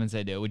out on a limb and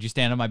say do it. Would you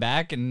stand on my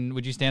back and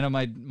would you stand on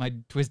my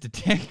twisted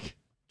dick?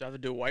 Do I have to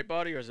do a white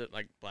body or is it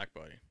like black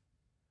body?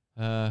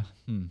 To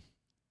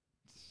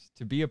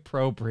be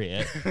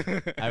appropriate,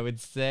 I would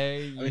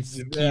say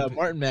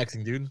Martin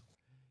Maxing, dude.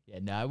 Yeah,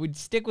 no, I would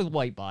stick with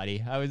white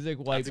body. I would stick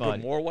white Go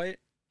body. more white?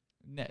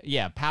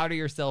 Yeah, powder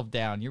yourself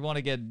down. You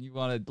want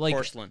to like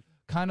Porcelain.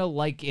 kind of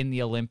like in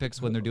the Olympics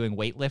when they're doing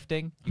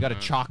weightlifting. You got to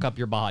chalk up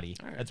your body.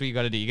 Right. That's what you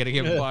got to do. You got to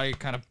give your body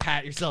kind of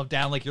pat yourself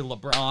down like you're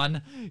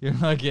LeBron. You're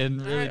fucking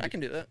really. Alright, I can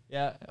do that.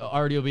 Yeah,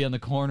 Artty will be on the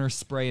corner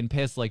spraying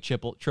piss like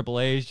Triple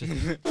A's.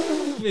 Just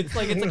it's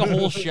like a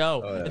whole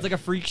show. Oh, yeah. It's like a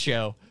freak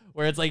show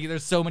where it's like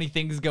there's so many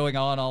things going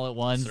on all at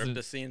once. Cirque du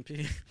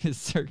CNP.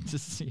 Cirque du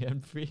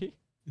CNP.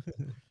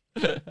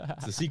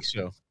 It's a Sikh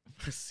show.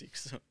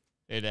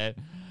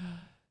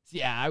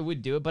 Yeah, I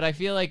would do it, but I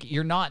feel like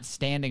you're not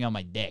standing on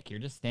my dick.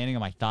 You're just standing on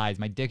my thighs.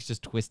 My dick's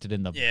just twisted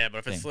in the. Yeah, but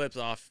if thing. it slips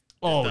off.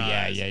 Oh it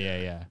dies.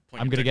 yeah.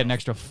 Point I'm your gonna dick get an off.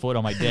 extra foot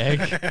on my dick.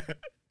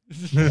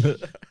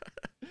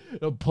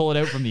 It'll pull it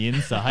out from the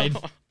inside.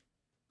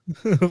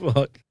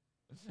 Fuck.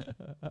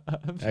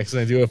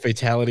 Accidentally do a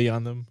fatality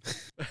on them.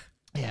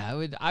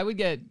 Yeah, I would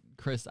get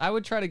Chris. I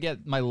would try to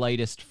get my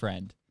lightest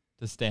friend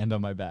to stand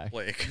on my back.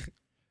 Blake.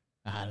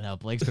 I don't know.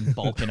 Blake's been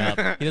bulking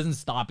up. He doesn't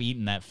stop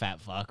eating that fat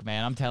fuck,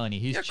 man. I'm telling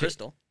you, he's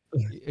Crystal.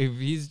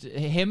 If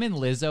him and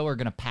Lizzo are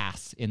gonna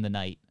pass in the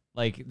night.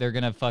 Like they're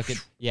gonna fucking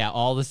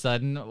all of a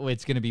sudden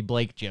it's gonna be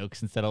Blake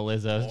jokes instead of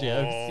Lizzo's jokes.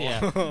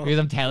 Yeah, because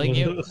I'm telling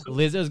you,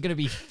 Lizzo's gonna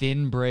be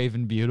thin, brave,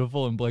 and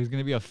beautiful, and Blake's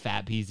gonna be a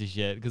fat piece of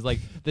shit. Because like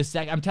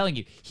I'm telling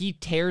you, he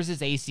tears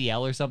his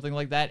ACL or something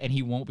like that, and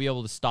he won't be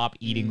able to stop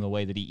eating the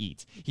way that he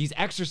eats. He's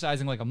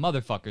exercising like a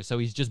motherfucker, so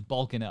he's just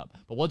bulking up.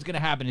 But what's gonna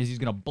happen is he's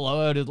gonna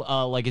blow out his,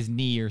 like his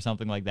knee or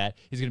something like that.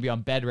 He's gonna be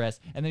on bed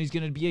rest, and then he's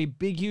gonna be a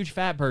big, huge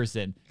fat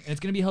person, and it's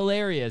gonna be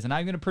hilarious. And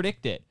I'm gonna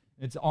predict it.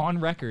 It's on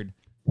record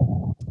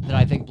that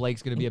I think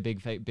Blake's gonna be a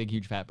big,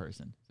 huge fat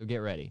person. So get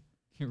ready.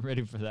 Get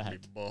ready for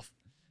that. Buff.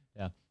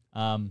 Yeah.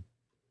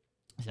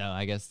 So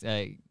I guess.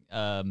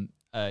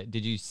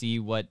 Did you see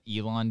what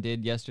Elon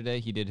did yesterday?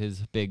 He did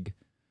his big.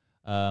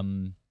 I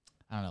don't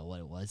know what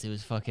it was. It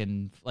was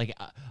fucking like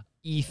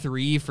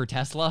E3 for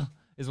Tesla.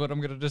 Is what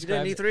I'm gonna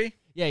describe. You did an E3?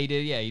 Yeah, he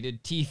did. Yeah, he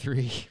did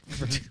T3.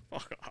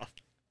 Fuck off.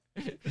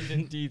 He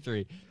did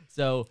T3.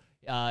 So.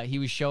 He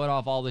was showing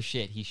off all the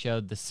shit. He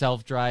showed the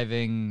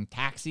self-driving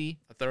taxi.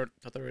 I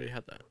thought they already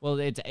had that. Well,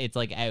 it's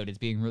like out. It's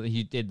being really.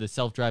 He did the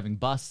self-driving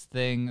bus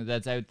thing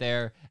that's out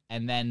there,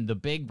 and then the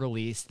big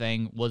release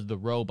thing was the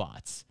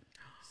robots.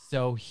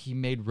 So he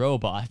made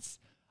robots,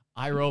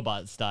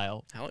 iRobot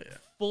style. Hell yeah.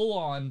 Full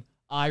on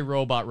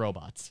iRobot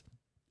robots,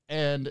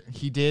 and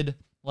he did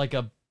like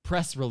a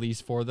press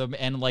release for them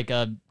and like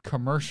a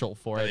commercial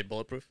for Are it. they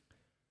bulletproof?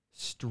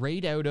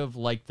 Straight out of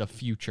like the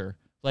future,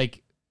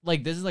 like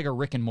this is like a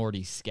Rick and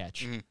Morty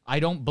sketch. I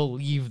don't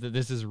believe that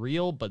this is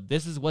real, but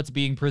this is what's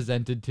being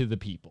presented to the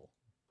people.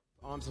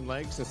 Arms and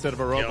legs instead of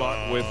a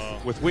robot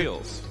with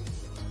wheels.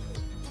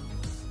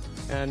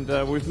 And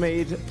we've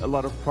made a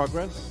lot of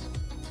progress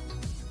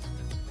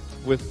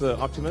with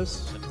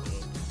Optimus.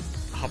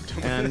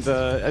 Optimus. And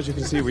as you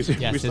can see, we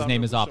Yes, his started name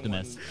with is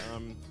Optimus.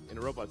 someone, in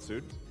a robot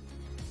suit,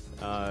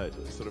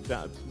 sort of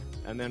down,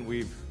 and then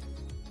we've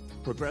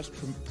progressed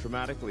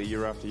dramatically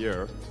year after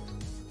year.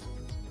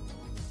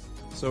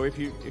 So if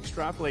you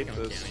extrapolate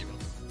this,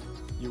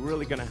 you're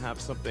really going to have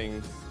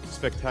something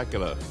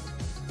spectacular,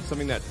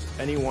 something that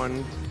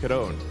anyone could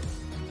own.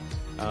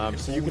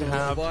 So you can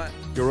have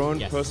your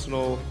own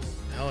personal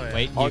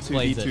Wait, he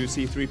explains it.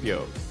 R2-D2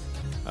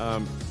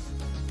 C3PO.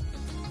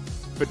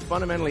 But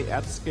fundamentally,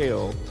 at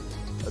scale,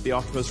 the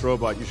Optimus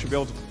robot, you should be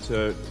able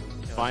to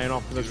buy an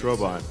Optimus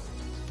robot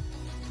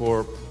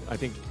for, I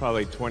think,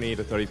 probably $20,000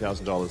 to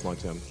 $30,000 long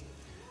term.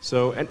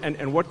 So,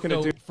 and what can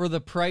it do? For the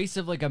price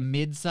of like a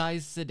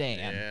mid-sized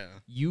sedan,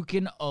 you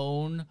can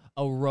own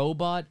a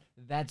robot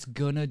that's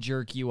gonna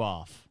jerk you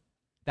off.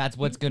 That's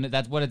what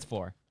it's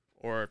for.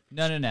 Or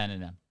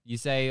no. You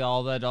say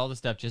all the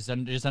stuff. Just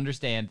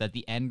understand that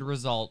the end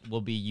result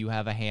will be you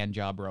have a hand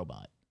job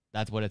robot.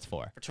 That's what it's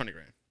for. For 20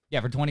 grand.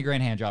 Yeah, for 20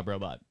 grand hand job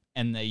robot,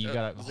 and you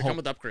got. Does it come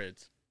with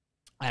upgrades?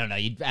 I don't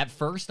know. At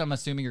first, I'm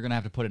assuming you're gonna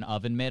have to put an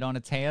oven mitt on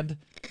its hand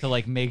to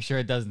like make sure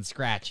it doesn't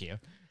scratch you,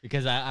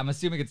 because I'm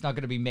assuming it's not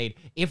gonna be made.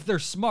 If they're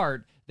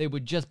smart, they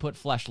would just put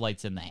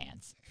fleshlights in the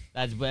hands.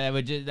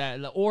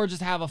 Or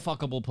just have a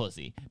fuckable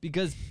pussy,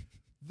 because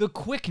the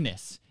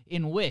quickness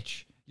in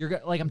which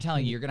I'm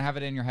telling you, you're gonna have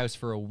it in your house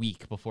for a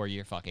week before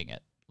you're fucking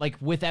it. Like,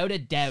 without a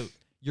doubt,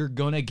 you're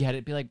gonna get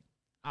it. Be like,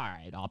 all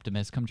right,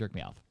 Optimus, come jerk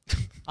me off.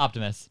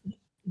 Optimus.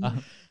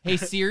 Hey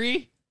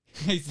Siri.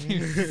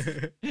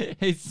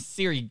 Hey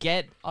Siri,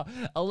 get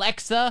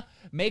Alexa,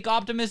 make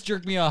Optimus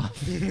jerk me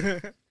off.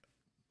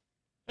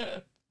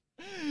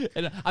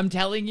 And I'm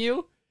telling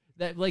you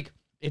that, like,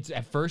 it's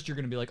at first you're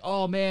gonna be like,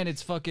 oh man,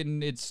 it's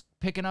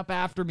picking up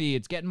after me,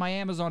 it's getting my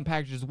Amazon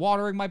packages,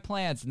 watering my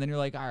plants, and then you're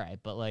like, all right,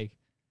 but like,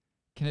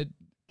 can it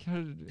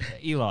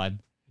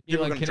Elon,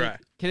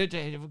 can it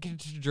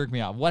jerk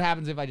me off? What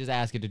happens if I just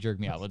ask it to jerk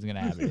me off? What's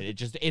gonna happen?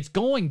 It's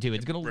going to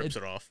rips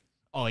it off.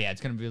 Oh yeah,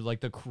 it's gonna be like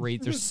the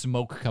crates. There's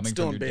smoke coming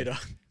Still from your in beta.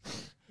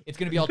 It's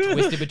gonna be all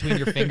twisted between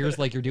your fingers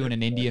like you're doing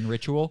an Indian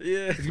ritual.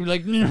 Yeah. It's gonna be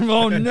like,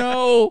 oh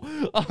no,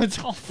 oh, it's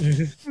all.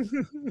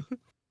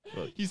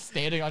 He's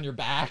standing on your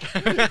back.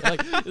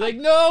 like,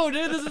 no,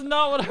 dude, this is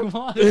not what I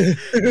want.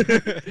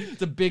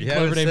 It's a big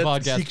Clever Name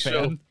podcast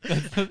fan.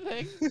 That's the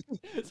thing.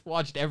 It's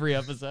watched every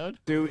episode.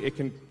 It'll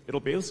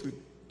be able to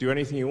do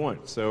anything you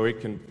want. So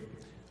it can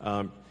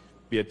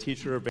be a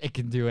teacher. It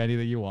can do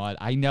anything you want.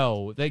 I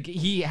know. Like,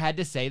 he had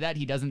to say that.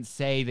 He doesn't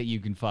say that you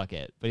can fuck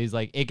it, but he's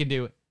like, it can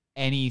do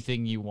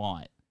anything you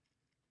want.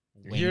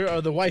 Wink. Here are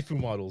the waifu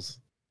models.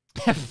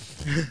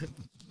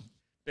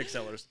 Big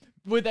sellers.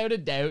 Without a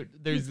doubt,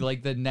 there's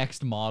like the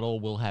next model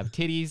will have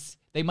titties.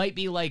 They might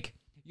be like,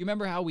 you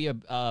remember how we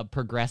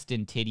progressed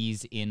in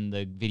titties in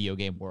the video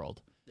game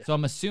world? Yeah. So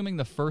I'm assuming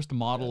the first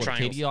model of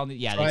titty on the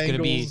it's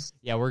gonna be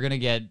we're gonna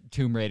get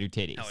Tomb Raider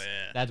titties. Oh,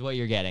 yeah. That's what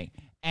you're getting.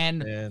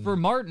 And for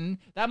Martin,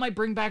 that might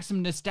bring back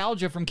some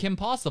nostalgia from Kim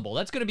Possible.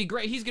 That's gonna be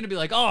great. He's gonna be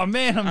like, oh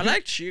man, I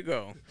like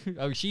Chigo.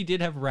 Oh, she did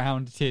have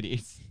round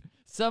titties.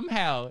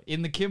 Somehow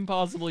in the Kim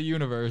Possible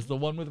universe, the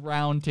one with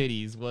round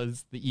titties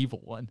was the evil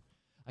one.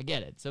 I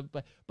get it. So,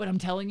 but I'm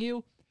telling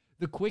you,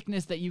 the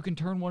quickness that you can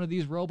turn one of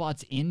these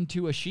robots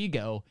into a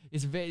Shigo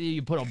is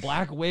you put a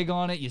black wig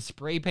on it, you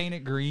spray paint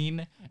it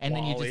green, and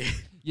then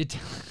you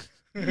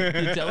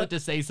tell it to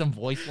say some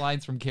voice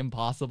lines from Kim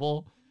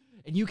Possible,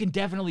 and you can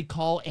definitely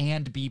call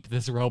and beep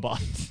this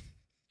robot.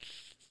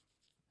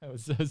 That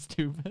was so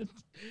stupid.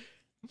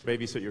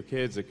 Babysit your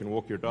kids. It can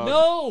walk your dog.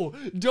 No!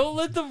 Don't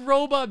let the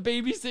robot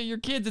babysit your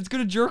kids. It's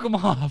gonna jerk them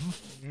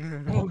off.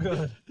 Oh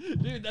god,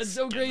 dude, that's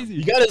so crazy.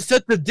 You gotta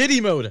set the Diddy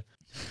mode.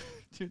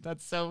 Dude,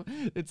 that's so.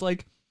 It's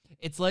like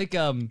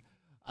the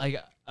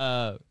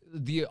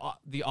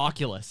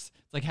Oculus.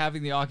 It's like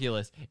having the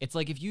Oculus. It's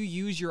like if you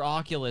use your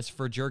Oculus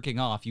for jerking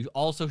off, you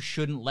also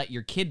shouldn't let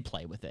your kid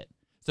play with it.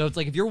 So it's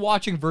like if you're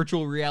watching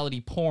virtual reality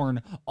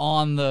porn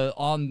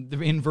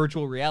in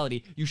virtual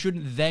reality, you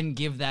shouldn't then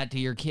give that to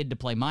your kid to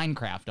play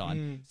Minecraft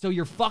on. So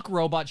your fuck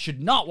robot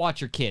should not watch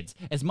your kids.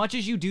 As much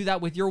as you do that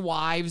with your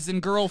wives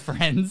and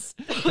girlfriends,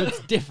 that's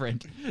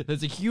different.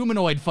 There's a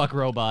humanoid fuck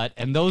robot,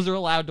 and those are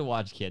allowed to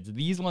watch kids.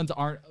 These ones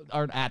aren't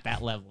at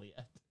that level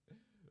yet.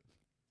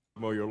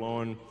 Mow your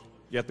lawn,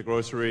 get the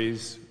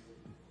groceries,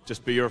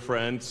 just be your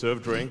friend,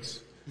 serve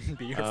drinks.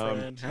 Be your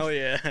friend. Hell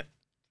yeah.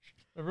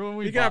 Remember when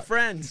we got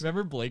friends?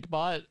 Remember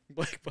BlakeBot?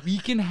 We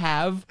can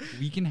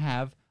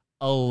have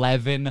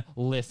 11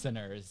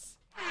 listeners.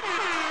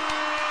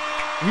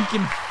 We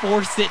can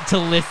force it to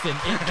listen.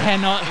 It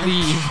cannot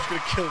leave. Could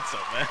have killed some,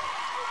 man.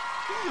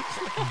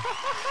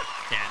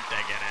 Can't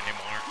take it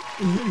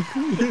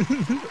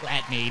anymore.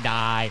 Let me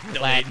die.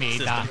 Let me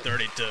die.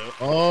 32.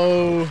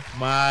 Oh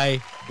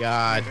my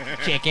god.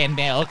 Chicken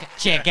milk.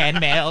 Chicken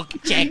milk.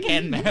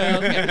 Chicken milk.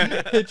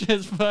 It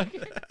just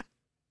fucking.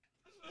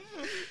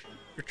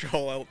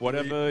 Control Alt.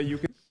 Whatever you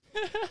can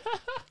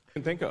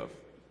think of,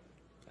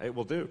 it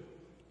will do.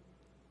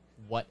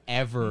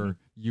 Whatever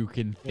you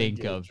can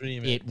think of,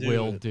 it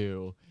will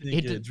do.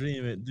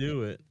 Dream it,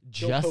 do it.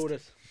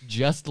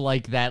 Just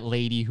like that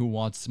lady who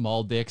wants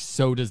small dicks,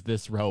 so does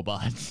this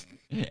robot.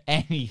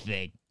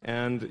 Anything.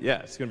 And yeah,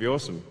 it's gonna be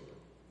awesome.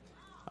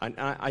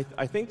 I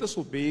think this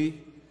will be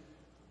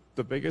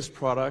the biggest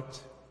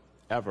product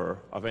ever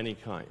of any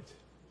kind.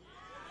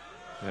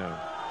 Yeah.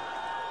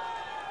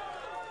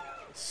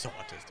 So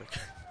autistic.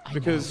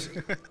 Because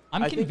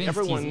I'm convinced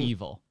he's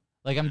evil.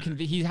 Like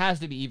he has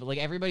to be evil. Like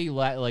everybody,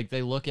 like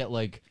they look at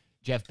like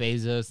Jeff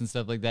Bezos and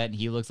stuff like that, and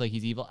he looks like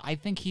he's evil. I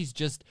think he's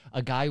just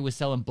a guy who was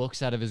selling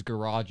books out of his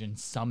garage and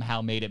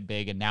somehow made it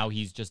big, and now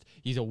he's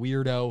a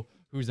weirdo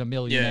who's a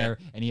millionaire,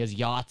 and he has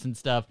yachts and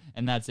stuff,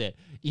 and that's it.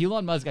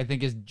 Elon Musk, I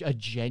think, is a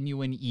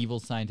genuine evil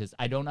scientist.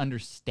 I don't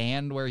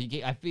understand where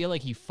I feel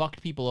like he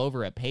fucked people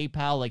over at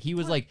PayPal. Like, he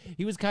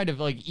was kind of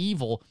like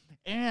evil.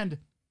 And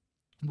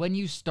when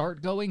you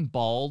start going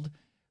bald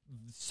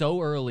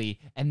so early,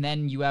 and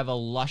then you have a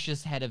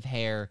luscious head of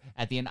hair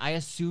at the end, I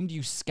assumed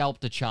you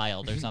scalped a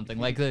child or something.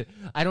 Like,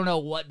 I don't know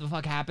what the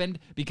fuck happened,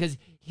 because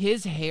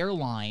his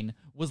hairline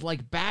was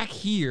like back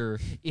here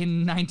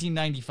in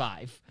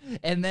 1995,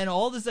 and then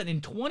all of a sudden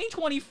in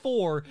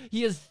 2024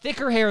 he has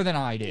thicker hair than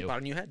I do. You bought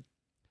a new head.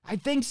 I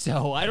think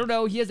so. I don't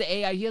know. He has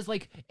AI. He has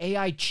like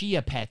AI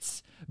chia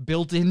pets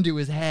built into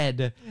his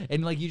head,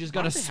 and like you just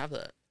gotta have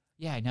that.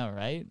 Yeah, I know,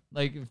 right?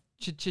 Like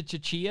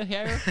chia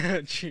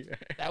hair. Chia.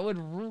 That would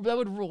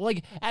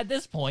like at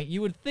this point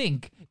you would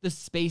think the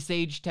space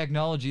age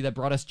technology that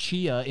brought us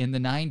chia in the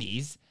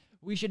 90s.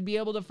 We should be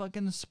able to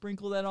fucking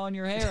sprinkle that on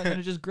your hair, and then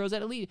it just grows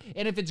out at least.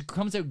 And if it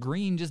comes out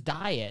green, just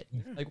dye it.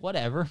 Like,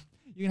 whatever.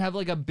 You can have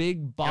like a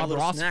big Bob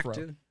Ross fro.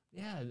 Too.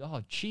 Yeah.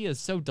 Oh, chia is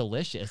so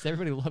delicious.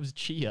 Everybody loves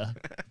chia.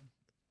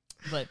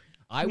 But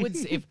I would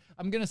say,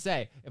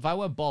 if I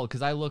went bald,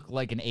 because I look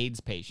like an AIDS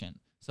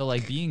patient, so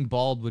like being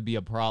bald would be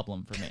a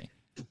problem for me.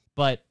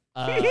 But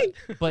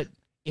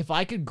if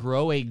I could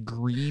grow a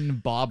green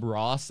Bob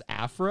Ross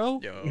afro,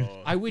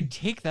 I would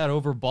take that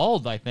over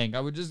bald, I think. I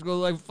would just go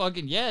like,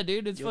 fucking, yeah,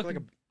 dude, it's fucking...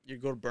 Like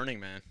you'd go to Burning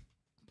Man.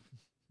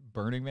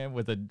 Burning Man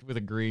with a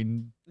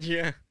green...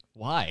 Yeah.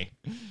 Why?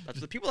 That's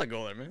the people that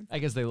go there, man. I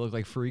guess they look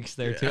like freaks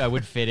there, too. I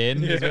would fit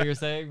in, is what you're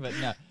saying. But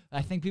no,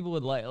 I think people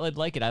would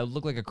like it. I would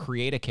look like a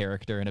create a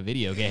character in a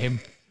video game.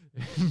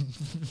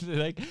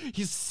 Like,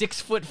 he's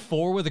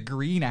 6'4" with a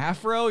green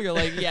afro. You're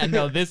like, yeah,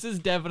 no, this is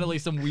definitely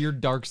some weird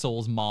Dark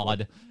Souls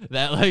mod.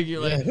 That like you're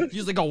like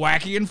he's like a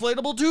wacky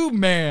inflatable tube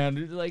man.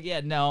 You're like,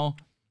 yeah, no,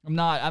 I'm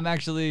not. I'm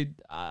actually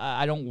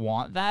I don't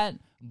want that.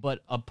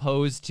 But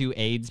opposed to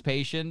AIDS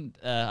patient,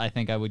 I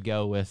think I would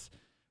go with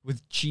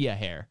chia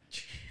hair.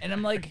 And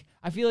I'm like,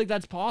 I feel like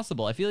that's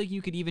possible. I feel like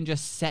you could even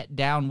just set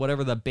down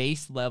whatever the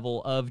base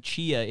level of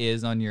chia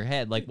is on your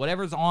head. Like,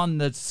 whatever's on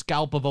the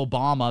scalp of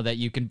Obama that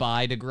you can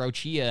buy to grow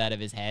chia out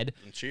of his head.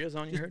 And chia's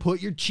on your head?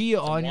 Put your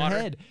chia on your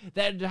head.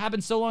 That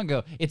happened so long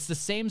ago. It's the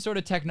same sort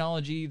of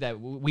technology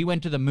that we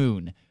went to the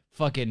moon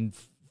fucking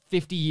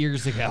 50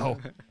 years ago.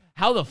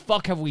 How the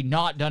fuck have we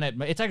not done it?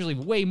 It's actually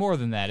way more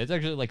than that. It's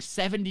actually like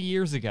 70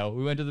 years ago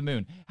we went to the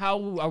moon.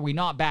 How are we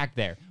not back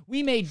there?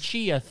 We made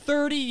chia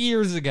 30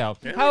 years ago.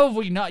 Really? How have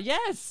we not?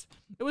 Yes.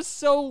 It was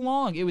so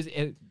long. It was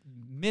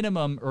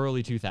minimum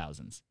early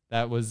 2000s.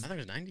 That was... I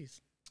think it was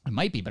 90s. It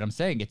might be, but I'm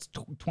saying it's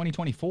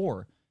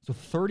 2024. So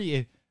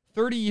 30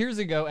 years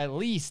ago at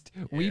least,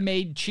 we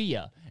made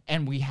chia.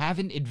 And we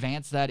havenent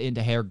advanced that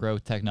into hair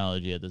growth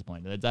technology at this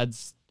point.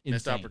 That's insane.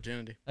 Missed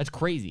opportunity. That's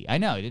crazy. I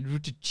know.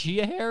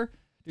 Chia hair?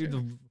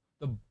 Dude,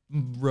 the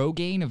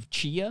Rogaine of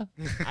chia?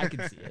 I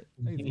can see it.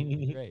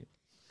 Great.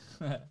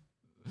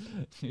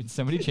 Dude,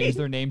 somebody changed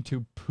their name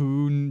to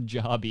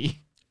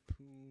Punjabi.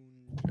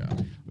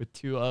 With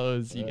 2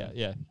 O's. You got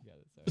it.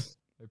 Sorry.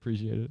 I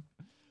appreciate it.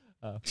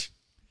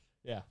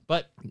 Yeah.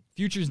 But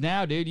futures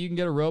now, dude. You can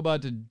get a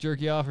robot to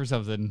jerk you off or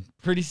something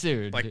pretty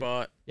soon. Like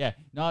bot. Yeah.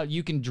 No,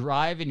 you can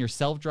drive in your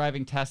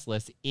self-driving Tesla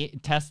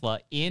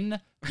in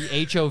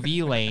the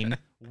HOV lane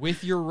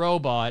with your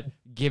robot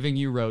giving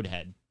you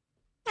roadhead.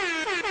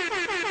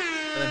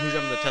 And then who's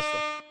driving the Tesla?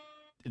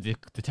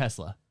 The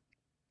Tesla.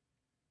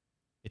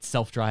 It's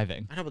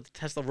self-driving. I know, but the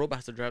Tesla robot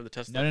has to drive the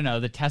Tesla. No.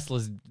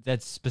 The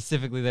that's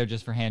specifically there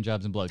just for hand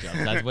jobs and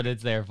blowjobs. That's what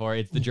it's there for.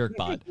 It's the jerk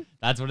bot.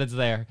 That's what it's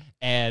there.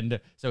 And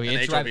so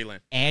it's HOV lane.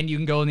 And you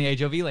can go in the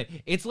HOV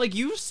lane. It's like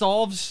you've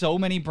solved so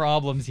many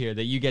problems here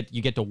that you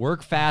get to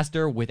work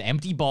faster with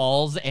empty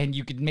balls, and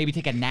you could maybe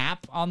take a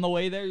nap on the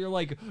way there.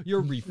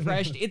 You're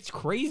refreshed. It's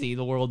crazy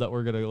the world that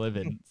we're gonna live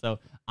in. So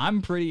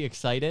I'm pretty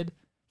excited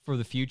for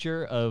the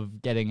future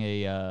of getting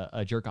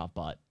a jerk off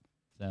bot.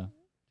 So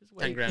just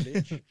wait. 10 grand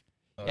each.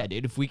 Yeah,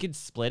 dude, if we could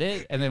split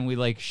it and then we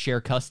like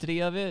share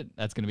custody of it,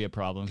 that's gonna be a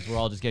problem. We're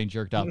all just getting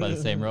jerked off by the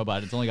same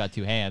robot. It's only got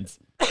 2 hands.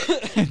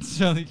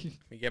 So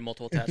we get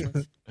multiple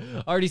attachments.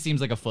 Artty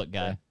seems like a foot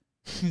guy.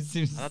 I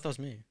thought that was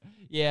me.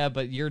 Yeah,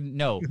 but you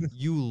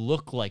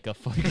look like a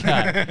foot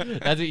guy.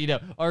 That's what you know.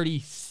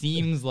 Artty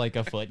seems like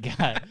a foot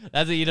guy.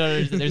 That's what you don't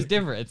understand. There's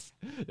difference.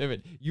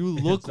 You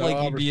look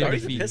like you'd be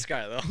Artty's a piss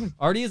guy, though.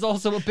 Artty is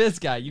also a piss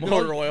guy.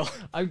 Motor oil.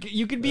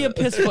 You could be a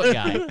piss foot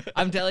guy.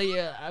 I'm telling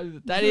you,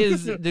 that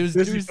is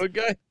foot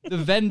guy? The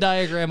Venn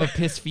diagram of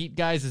piss feet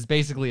guys is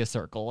basically a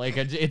circle. Like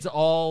it's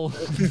all.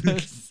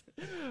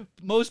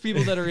 Most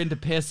people that are into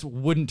piss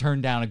wouldn't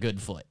turn down a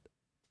good foot.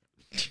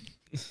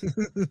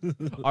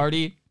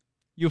 Artty,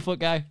 you a foot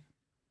guy?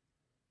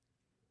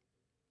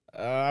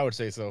 I would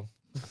say so.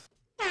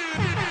 I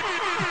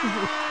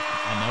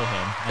know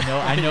him.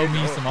 I know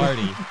me some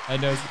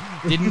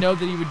Artty. Didn't know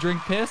that he would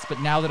drink piss, but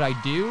now that I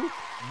do,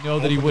 know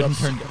that he wouldn't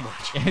turn down.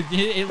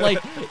 It like,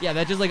 yeah,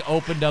 that just like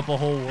opened up a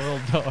whole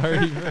world to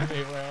Artty for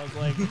me, where I was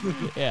like,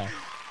 yeah.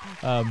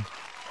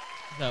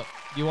 So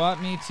you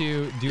want me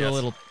to do a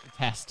little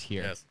test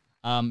here? Yes.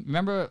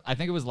 Remember, I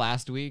think it was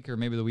last week or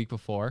maybe the week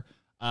before.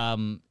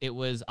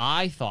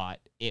 I thought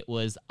it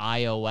was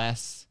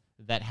iOS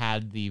that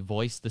had the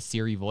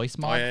Siri voice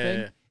mod thing.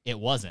 Yeah. It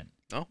wasn't.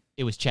 Oh.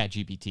 It was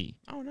ChatGPT.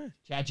 Oh, nice.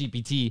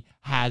 ChatGPT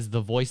has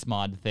the voice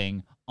mod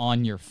thing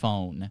on your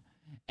phone.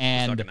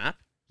 And it's like an app?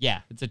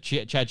 Yeah, it's a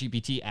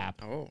ChatGPT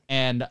app. Oh.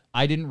 And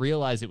I didn't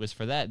realize it was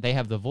for that. They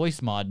have the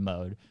voice mod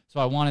mode. So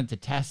I wanted to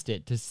test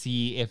it to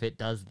see if it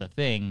does the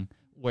thing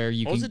where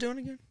you What was it doing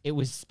again? It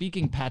was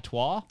speaking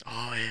patois.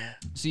 Oh, yeah.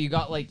 So you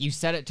got like, you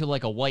set it to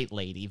like a white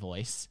lady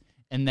voice,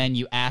 and then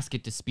you ask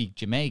it to speak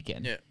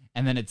Jamaican. Yeah.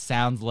 And then it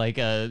sounds like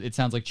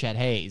Chet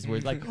Hayes, where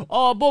it's like,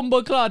 oh,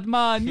 bomba clot,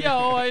 man,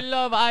 yo, I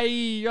love,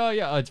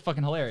 yo. Oh, it's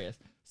fucking hilarious.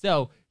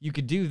 So you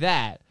could do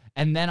that,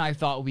 and then I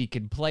thought we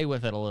could play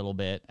with it a little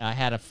bit. I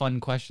had a fun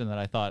question that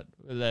I thought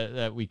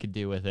that we could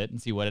do with it and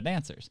see what it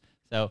answers.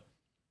 So,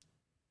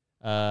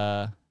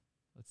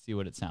 let's see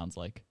what it sounds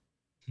like.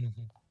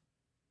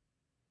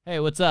 Hey,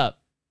 what's up?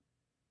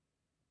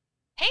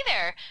 Hey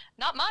there.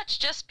 Not much,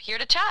 just here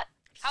to chat.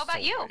 How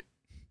about you? White.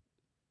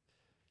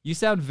 You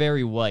sound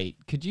very white.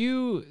 Could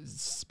you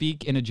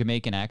speak in a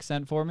Jamaican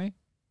accent for me?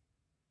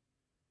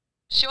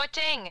 Sure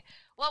thing.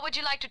 What would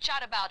you like to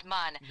chat about,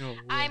 man? No way.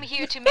 I'm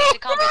here to make the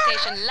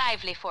conversation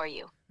lively for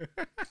you.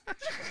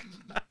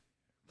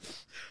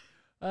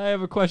 I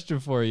have a question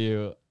for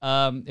you.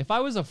 If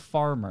I was a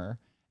farmer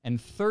and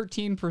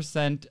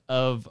 13%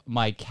 of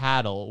my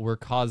cattle were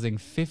causing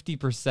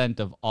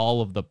 50% of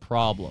all of the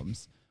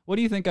problems, what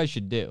do you think I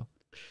should do?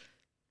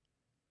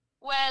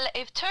 Well,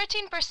 if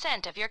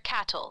 13% of your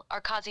cattle are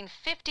causing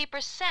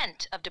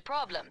 50% of the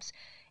problems,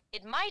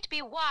 it might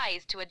be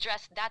wise to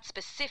address that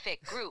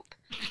specific group.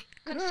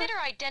 Consider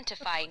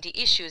identifying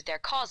the issues they're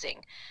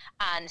causing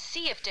and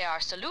see if there are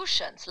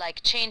solutions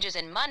like changes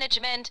in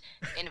management,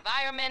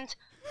 environment,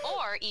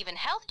 or even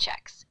health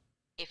checks.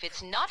 If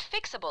it's not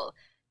fixable,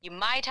 you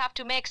might have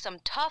to make some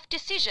tough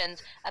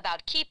decisions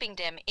about keeping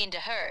them in the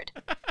herd.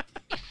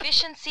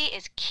 Efficiency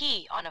is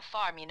key on a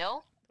farm, you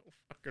know?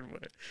 Fucking way.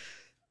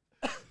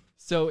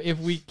 So if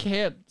we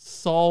can't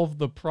solve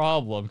the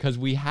problem, because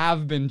we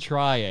have been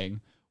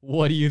trying,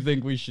 what do you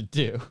think we should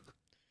do?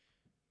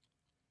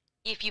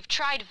 If you've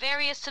tried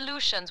various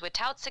solutions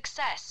without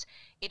success,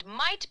 it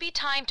might be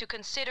time to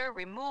consider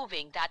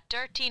removing that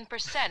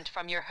 13%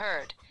 from your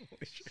herd.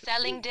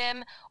 Selling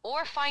them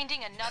or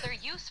finding another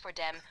use for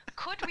them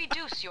could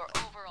reduce your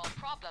overall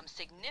problem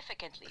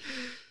significantly.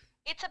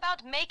 It's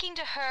about making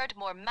the herd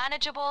more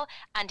manageable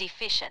and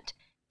efficient,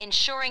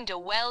 ensuring the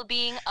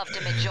well-being of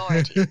the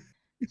majority.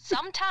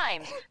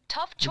 Sometimes,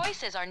 tough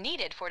choices are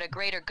needed for the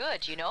greater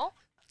good, you know?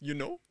 You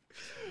know?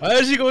 Why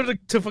does he go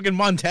to fucking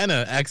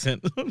Montana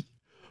accent?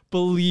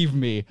 Believe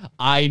me,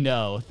 I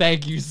know.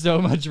 Thank you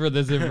so much for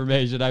this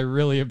information. I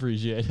really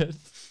appreciate it.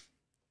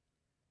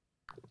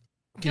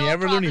 Can you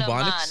ever learn any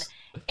bonnets?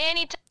 Man.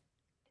 Anytime.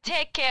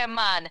 Take care,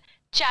 man.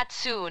 Chat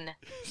soon.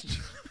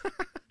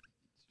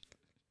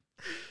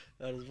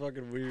 That is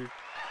fucking weird.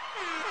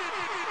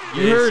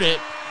 You heard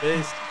it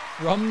Based.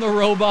 from the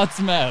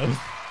robot's mouth.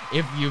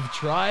 If you've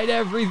tried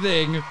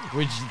everything,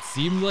 which it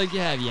seems like you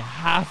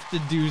have to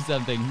do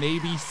something.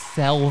 Maybe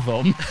sell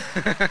them.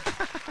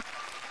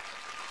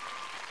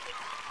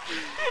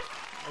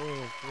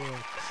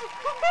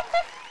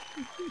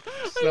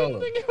 I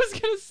didn't think it was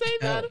gonna say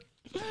that.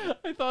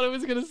 I thought it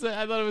was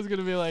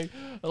gonna be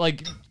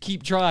like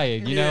keep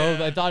trying, you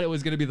know? I thought it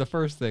was gonna be the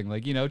first thing,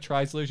 like, you know,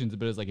 try solutions,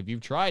 but it's like if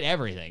you've tried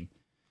everything,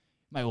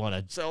 you might want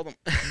to Sell them.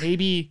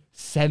 maybe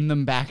send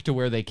them back to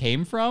where they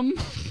came from.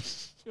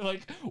 You're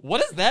like,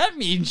 what does that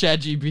mean,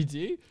 ChatGPT?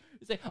 You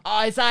say,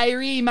 oh, it's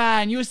Irie,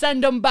 man. You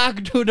send them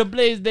back to the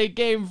place they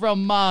came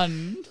from,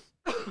 man.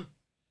 All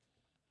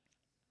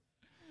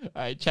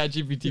right,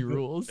 ChatGPT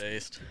rules.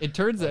 Based. It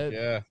turns out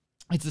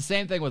it's the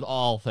same thing with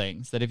all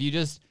things, that if you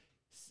just,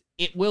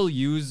 it will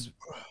use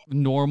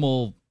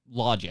normal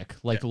logic,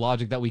 like the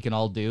logic that we can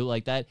all do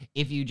like that,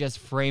 if you just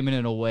frame it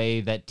in a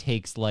way that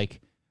takes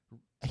like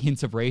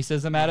hints of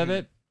racism out of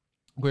it,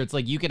 where it's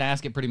like you can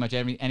ask it pretty much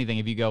anything.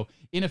 If you go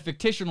in a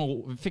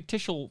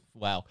fictional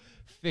world,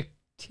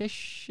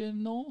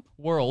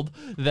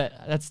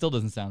 that still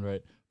doesn't sound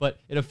right, but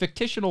in a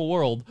fictional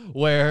world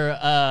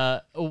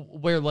where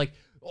like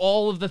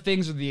all of the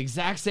things are the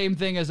exact same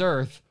thing as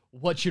Earth,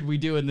 what should we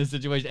do in this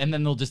situation? And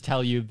then they'll just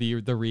tell you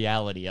the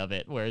reality of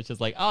it, where it's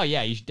just like, oh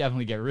yeah, you should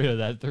definitely get rid of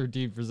that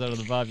 13% of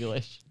the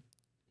population.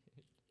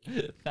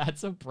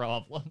 That's a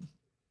problem.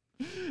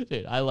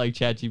 Dude, I like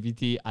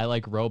ChatGPT. I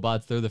like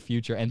robots. They're the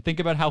future. And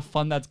think about how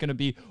fun that's going to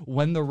be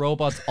when the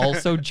robot's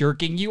also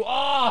jerking you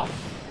off.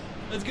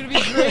 That's going to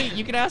be great.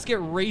 You can ask it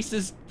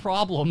racist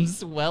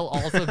problems while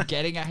also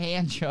getting a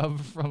hand job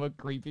from a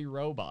creepy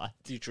robot.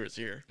 Future is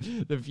here.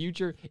 The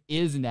future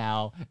is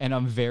now, and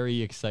I'm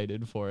very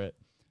excited for it.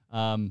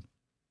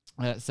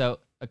 So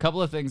a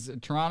couple of things.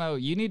 Toronto,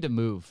 you need to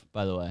move,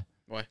 by the way.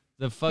 Why?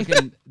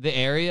 the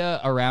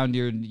area around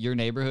your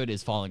neighborhood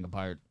is falling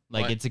apart.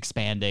 Like What? it's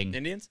expanding.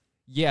 Indians?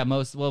 Yeah,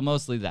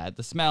 mostly that.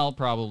 The smell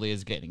probably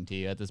is getting to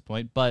you at this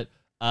point, but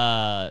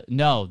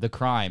no, the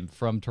crime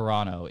from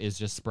Toronto is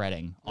just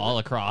spreading all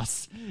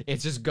across.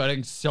 It's just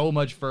getting so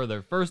much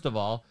further. First of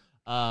all,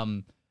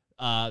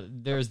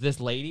 there's this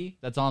lady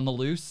that's on the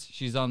loose.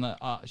 She's on the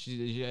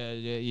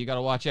you got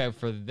to watch out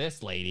for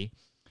this lady.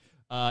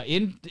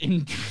 In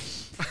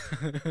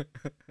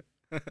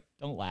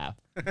Don't laugh.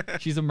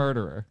 She's a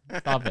murderer.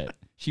 Stop it.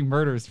 She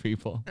murders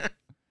people.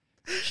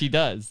 She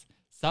does.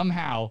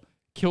 Somehow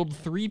killed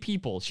 3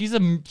 people. This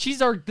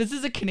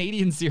is a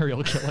Canadian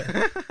serial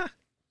killer.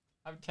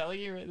 I'm telling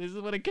you, this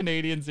is what a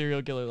Canadian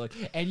serial killer like.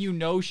 And you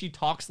know she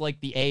talks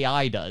like the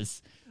AI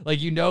does. Like,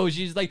 you know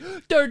she's like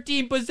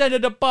 13%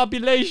 of the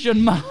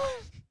population.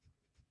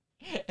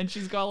 And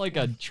she's got like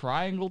a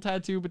triangle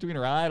tattoo between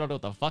her eye. I don't know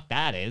what the fuck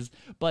that is.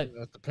 But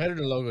that's the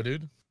Predator logo,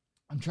 dude.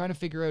 I'm trying to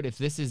figure out if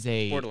this is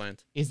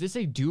Borderlands. Is this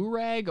a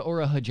do-rag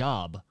or a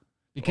hijab?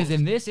 Because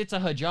in this, it's a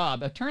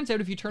hijab. It turns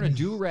out if you turn a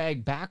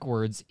do-rag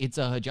backwards, it's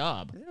a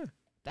hijab. Yeah.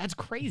 That's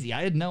crazy.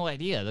 I had no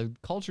idea. The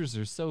cultures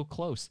are so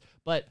close.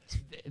 But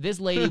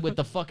this lady with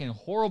the fucking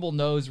horrible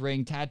nose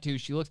ring tattoo,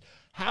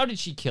 how did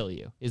she kill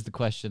you is the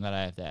question that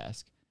I have to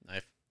ask.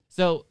 Knife.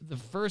 So the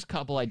first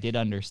couple I did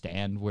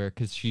understand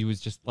because she was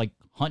just like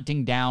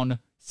hunting down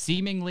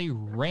seemingly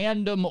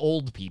random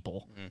old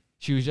people.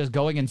 She was just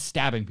going and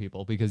stabbing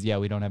people because, yeah,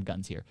 we don't have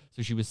guns here.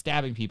 So she was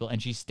stabbing people,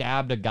 and she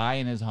stabbed a guy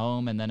in his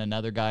home and then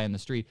another guy in the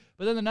street.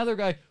 But then another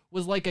guy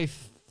was like a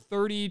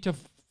 30 to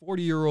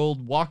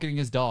 40-year-old walking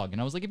his dog.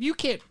 And I was like, if you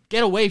can't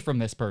get away from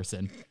this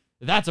person,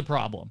 that's a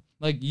problem.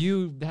 Like,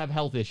 you have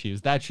health issues.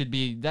 That's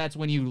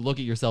when you look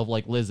at yourself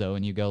like Lizzo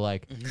and you go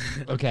like,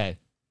 okay,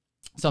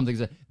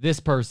 this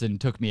person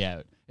took me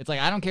out. It's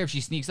like, I don't care if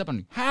she sneaks up on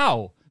me.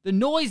 How? The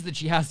noise that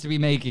she has to be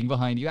making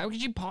behind you. How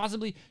could she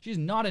possibly? She's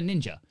not a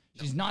ninja.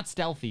 She's not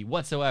stealthy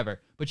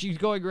whatsoever. But she's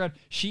going around.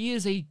 She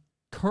is a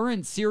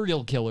current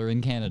serial killer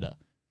in Canada.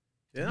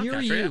 Near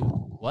you.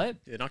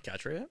 What? Did they not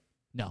catch her yet?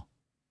 No.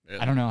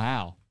 Yeah. I don't know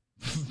how.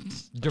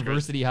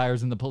 Diversity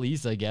hires in the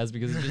police, I guess,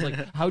 because it's just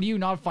like, how do you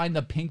not find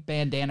the pink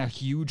bandana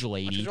huge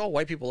lady? Because all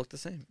white people look the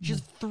same. She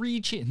has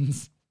 3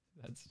 chins.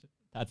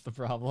 That's the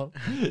problem.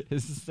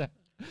 It's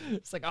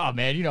like, oh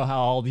man, you know how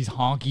all these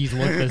honkies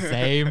look the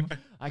same?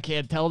 I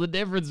can't tell the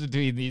difference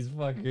between these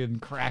fucking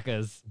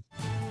crackers.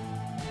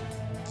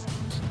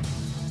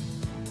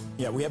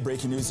 Yeah, we have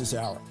breaking news this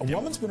hour. A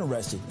woman's been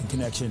arrested in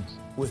connection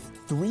with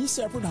 3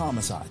 separate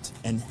homicides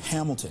in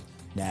Hamilton,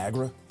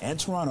 Niagara, and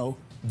Toronto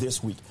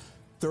this week.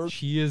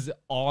 She is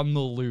on the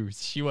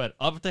loose. She went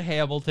up to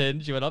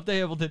Hamilton.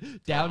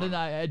 Down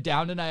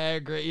to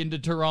Niagara, into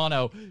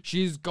Toronto.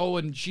 She's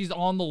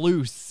on the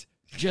loose,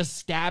 just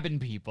stabbing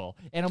people.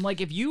 And I'm like,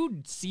 if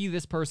you see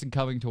this person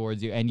coming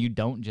towards you and you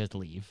don't just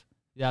leave,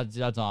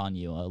 that's on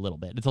you a little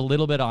bit. It's a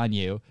little bit on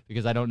you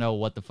because I don't know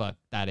what the fuck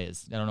that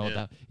is. I don't know what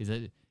that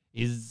is.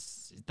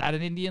 Is that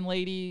an Indian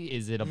lady?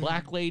 Is it a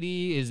black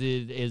lady? Is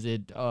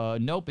it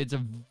nope, it's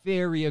a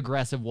very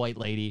aggressive white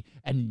lady,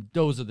 and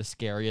those are the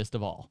scariest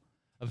of all.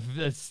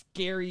 The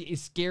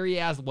scary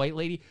ass white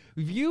lady.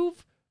 If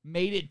you've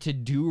made it to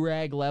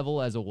do-rag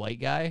level as a white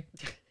guy,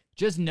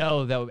 just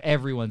know that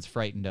everyone's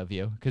frightened of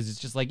you, because it's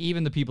just like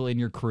even the people in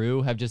your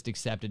crew have just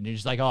accepted, and you're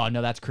just like, oh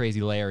no, that's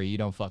Crazy Larry. You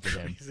don't fuck with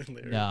him.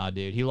 Nah,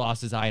 dude, he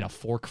lost his eye in a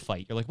fork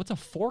fight. You're like, what's a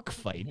fork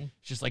fight?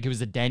 It's just like it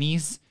was a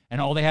Denny's, and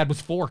all they had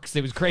was forks.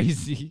 It was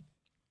crazy.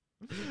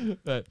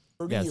 But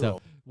yeah,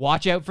 so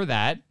watch out for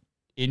that.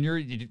 In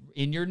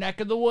your neck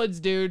of the woods,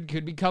 dude.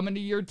 Could be coming to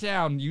your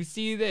town. You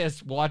see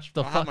this, watch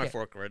the fuck. I have my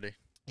fork ready.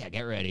 Yeah,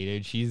 get ready,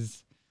 dude.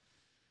 She's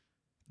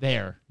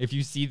there. If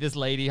you see this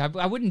lady, I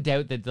wouldn't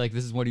doubt that like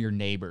this is one of your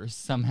neighbors.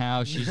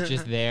 Somehow she's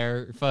just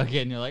there.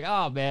 Fucking, you're like,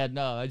 oh man,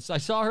 no. I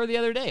saw her the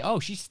other day. Oh,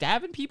 she's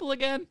stabbing people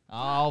again?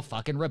 Oh,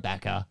 fucking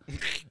Rebecca.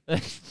 No,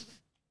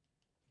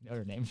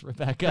 her name's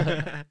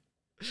Rebecca.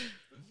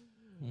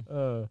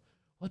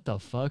 What the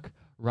fuck?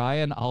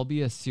 Ryan, I'll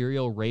be a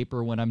serial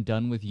raper when I'm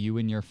done with you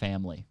and your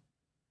family.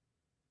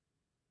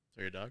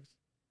 So your dogs?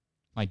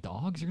 My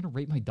dogs? You're gonna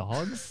rape my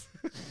dogs?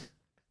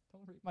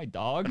 Don't rape my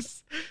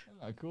dogs.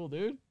 That's not cool,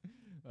 dude.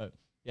 But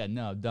yeah,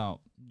 no, don't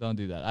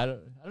do that. I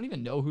don't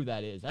even know who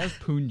that is. That is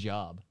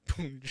Punjab.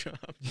 Punjab.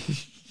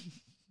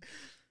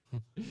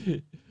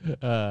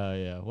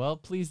 Yeah. Well,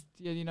 please,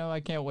 you know,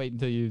 I can't wait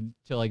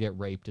until I get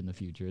raped in the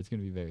future. It's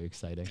gonna be very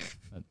exciting.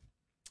 But,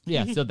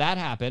 yeah. So that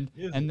happened,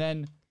 and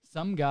then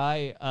some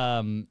guy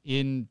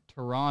in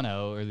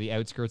Toronto or the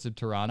outskirts of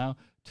Toronto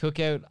took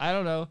out, I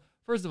don't know.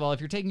 First of all, if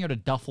you're taking out a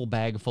duffel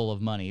bag full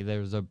of money,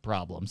 there's a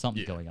problem.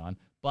 Something's going on.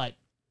 But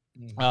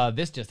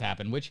this just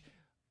happened, which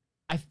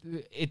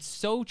it's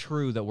so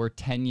true that we're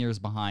 10 years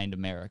behind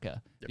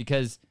America.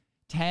 Because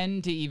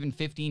 10 to even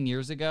 15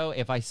 years ago,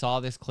 if I saw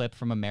this clip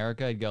from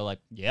America, I'd go like,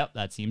 yep,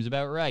 that seems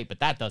about right.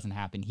 But that doesn't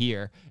happen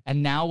here.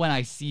 And now when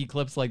I see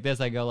clips like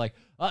this, I go like,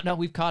 oh, no,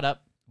 we've caught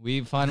up.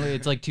 We finally,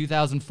 it's like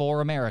 2004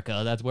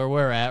 America. That's where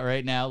we're at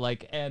right now.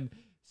 Like, and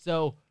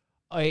so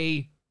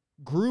a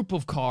group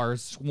of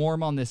cars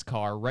swarm on this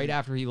car right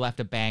after he left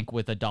a bank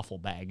with a duffel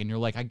bag. And you're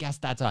like, I guess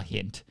that's a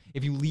hint.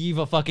 If you leave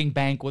a fucking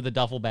bank with a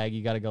duffel bag,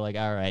 you got to go like,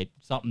 all right,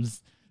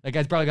 that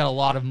guy's probably got a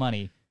lot of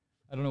money.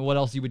 I don't know what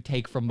else you would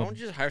take from. Why don't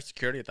you just hire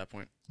security at that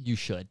point? You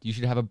should. You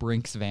should have a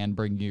Brinks van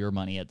bring you your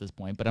money at this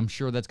point. But I'm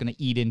sure that's going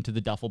to eat into the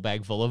duffel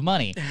bag full of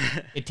money.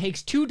 It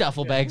takes 2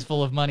 duffel bags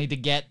full of money to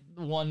get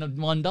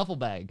one duffel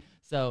bag.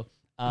 So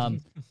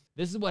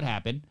this is what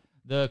happened.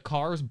 The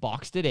cars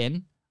boxed it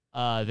in.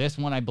 This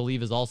one, I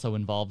believe, is also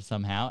involved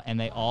somehow. And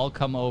they all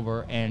come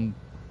over, and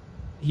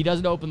he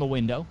doesn't open the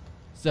window.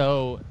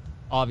 So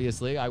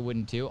obviously, I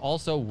wouldn't too.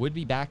 Also, would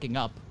be backing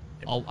up.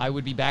 I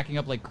would be backing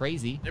up like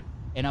crazy. Yep.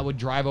 And I would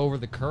drive over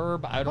the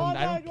curb. I'm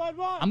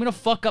gonna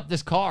fuck up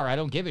this car. I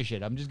don't give a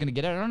shit. I'm just gonna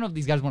get out. I don't know if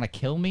these guys want to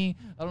kill me.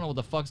 I don't know what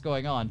the fuck's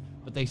going on.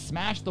 But they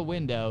smash the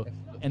window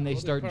and they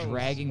start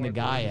dragging the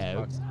guy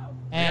out.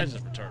 And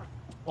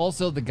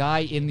also the guy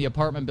in the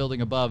apartment building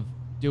above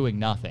doing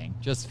nothing,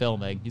 just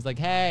filming. He's like,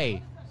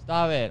 "Hey,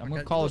 stop it! I'm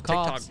gonna call the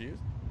cops."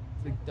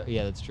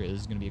 Yeah, that's true.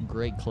 This is gonna be a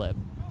great clip.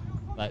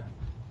 But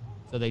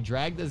so they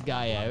drag this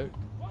guy out,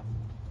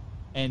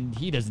 and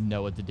he doesn't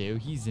know what to do.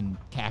 He's in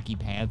khaki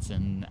pants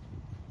and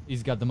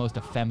he's got the most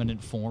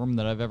effeminate form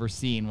that I've ever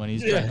seen when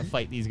he's trying to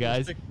fight these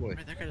guys. Why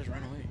did that guy just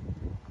run away?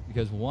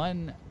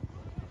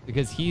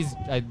 Because he's,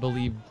 I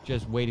believe,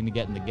 just waiting to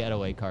get in the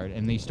getaway card,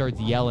 and he starts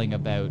yelling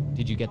about,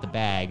 "Did you get the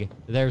bag?"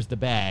 There's the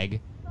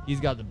bag. He's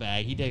got the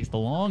bag. He takes the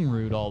long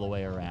route all the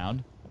way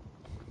around.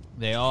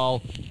 They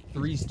all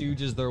Three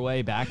Stooges their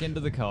way back into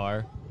the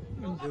car.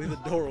 Leave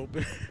the door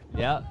open.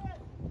 Yeah.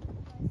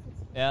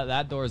 Yeah,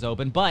 that door's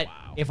open. But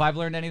if I've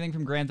learned anything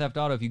from Grand Theft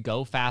Auto, if you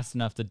go fast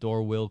enough, the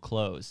door will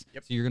close.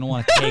 Yep. So you're going to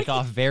want to take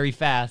off very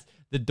fast.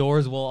 The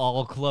doors will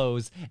all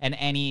close, and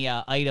any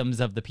items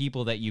of the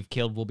people that you've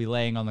killed will be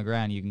laying on the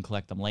ground. You can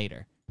collect them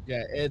later.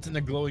 Yeah, it's in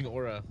a glowing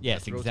aura.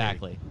 Yes,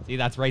 exactly. See,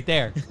 that's right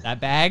there. That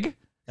bag,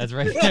 that's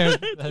right there.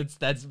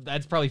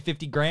 That's probably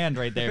 50 grand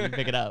right there if you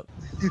pick it up.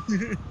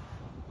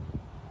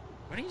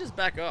 Why didn't you just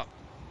back up?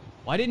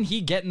 Why didn't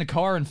he get in the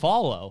car and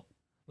follow?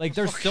 Like,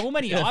 there's so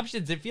many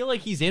options. I feel like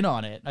he's in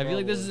on it. I feel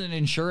like this is an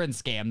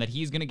insurance scam that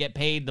he's going to get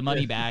paid the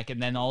money back,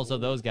 and then also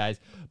those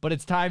guys. But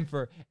it's time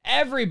for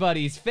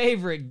everybody's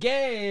favorite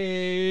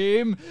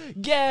game,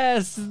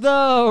 Guess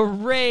the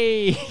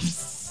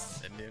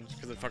Race. Indians,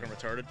 because they're fucking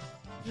retarded.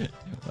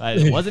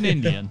 It wasn't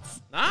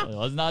Indians. Nah? It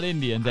was not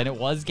Indians, and it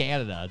was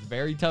Canada. It's a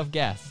very tough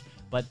guess.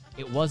 But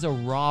it was a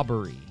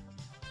robbery.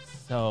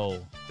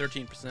 So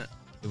 13%.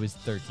 It was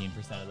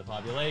 13% of the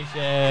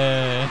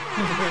population.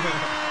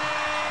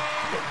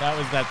 That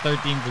was that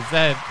 13%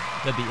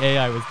 that the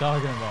AI was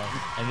talking about.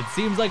 And it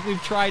seems like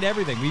we've tried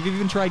everything. We've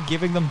even tried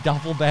giving them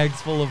duffel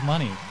bags full of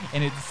money,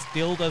 and it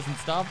still doesn't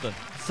stop them.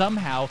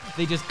 Somehow,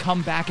 they just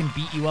come back and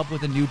beat you up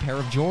with a new pair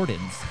of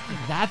Jordans.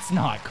 That's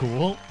not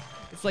cool.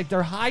 It's like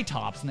they're high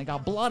tops, and they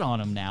got blood on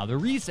them now. The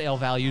resale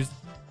value's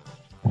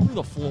through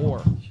the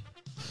floor.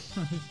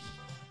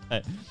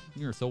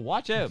 So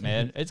watch out,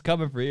 man. It's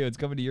coming for you. It's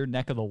coming to your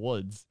neck of the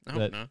woods. I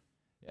hope not.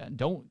 Yeah,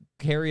 don't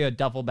carry a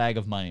duffel bag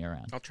of money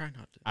around. I'll try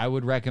not to. I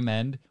would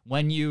recommend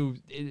when you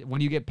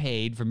get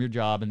paid from your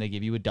job and they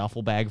give you a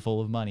duffel bag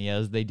full of money,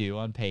 as they do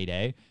on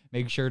payday,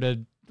 make sure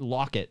to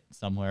lock it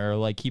somewhere, or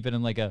like keep it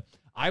in like a.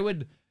 I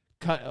would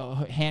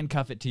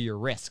handcuff it to your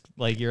wrist,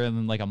 like you're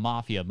in like a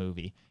mafia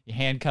movie. You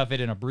handcuff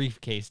it in a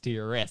briefcase to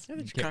your wrist. Yeah,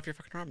 they just cut off your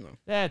fucking arm though.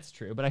 That's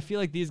true, but I feel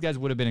like these guys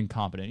would have been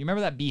incompetent. You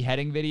remember that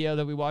beheading video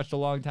that we watched a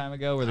long time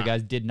ago, where the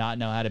guys did not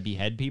know how to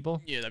behead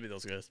people? Yeah, that'd be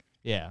those guys.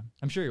 Yeah,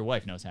 I'm sure your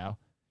wife knows how.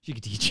 She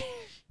could teach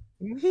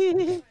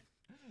you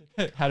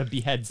how to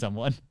behead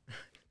someone.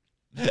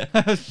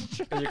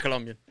 You're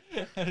Colombian.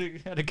 How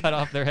to cut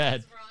off their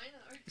head.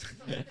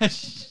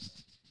 Yes,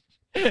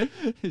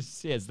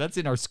 that's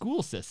in our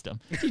school system.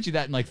 They teach you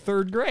that in like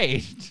 3rd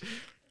grade.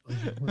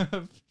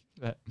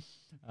 But,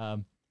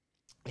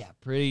 yeah,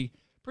 pretty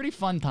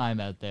fun time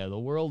out there. The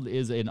world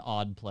is an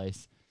odd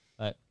place.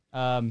 But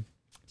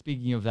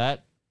speaking of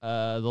that,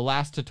 the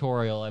last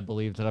tutorial I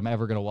believe that I'm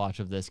ever gonna watch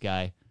of this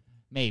guy.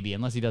 Maybe,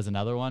 unless he does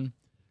another one.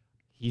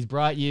 He's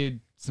brought you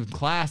some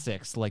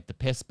classics like the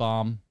piss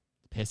bomb,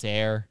 the piss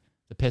air,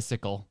 the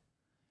pissicle.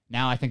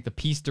 Now I think the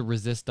piece de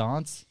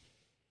resistance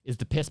is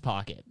the piss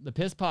pocket. The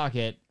piss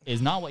pocket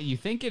is not what you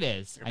think it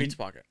is. Your pizza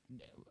pocket.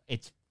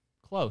 It's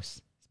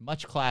close. It's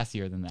much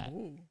classier than that.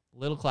 Ooh. A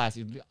little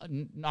classy.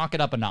 Knock it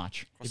up a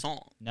notch.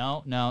 Croissant.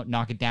 No,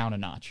 knock it down a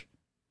notch.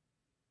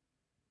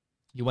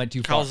 You went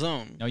too far.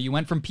 Calzone. No, you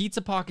went from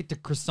pizza pocket to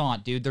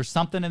croissant, dude. There's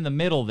something in the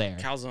middle there.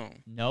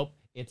 Calzone. Nope.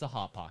 It's a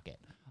hot pocket.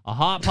 A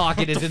hot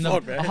pocket is in the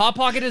fuck, man? a hot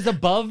pocket is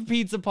above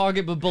pizza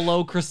pocket but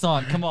below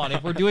croissant. Come on,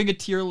 if we're doing a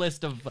tier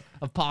list of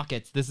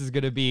pockets, this is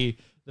gonna be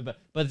the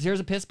but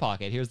here's a piss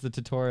pocket. Here's the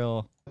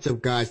tutorial. What's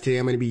up, guys? Today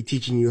I'm going to be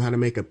teaching you how to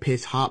make a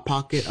piss hot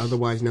pocket,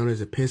 otherwise known as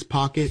a piss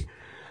pocket.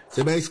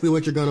 So basically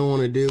what you're going to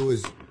want to do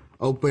is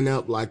open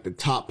up like the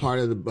top part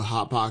of the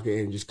hot pocket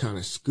and just kind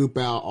of scoop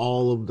out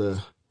all of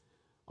the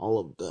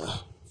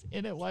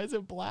in it. Why is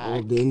it black? all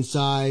of the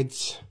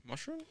insides.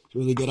 Mushroom?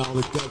 Really get all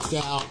the guts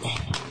out.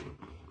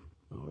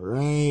 All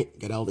right,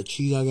 got all the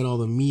cheese out, got all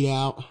the meat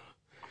out.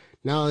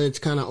 Now that it's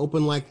kind of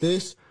open like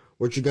this,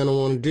 what you're gonna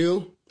want to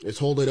do is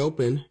hold it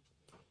open,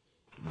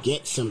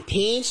 get some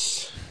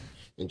piss,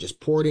 and just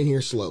pour it in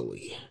here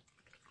slowly.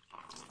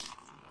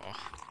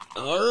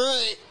 All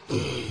right.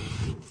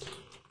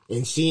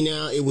 And see,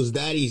 now it was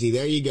that easy.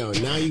 There you go.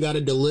 Now you got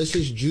a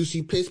delicious,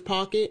 juicy piss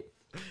pocket.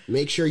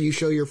 Make sure you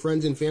show your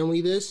friends and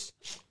family this.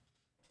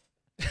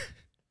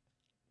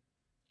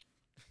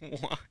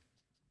 What?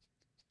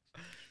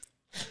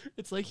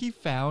 It's like he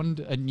found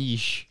a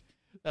niche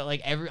that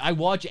like I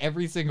watch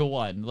every single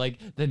one. Like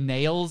the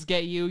nails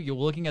get you. You're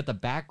looking at the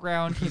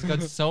background. He's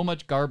got so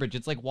much garbage.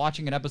 It's like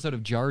watching an episode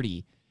of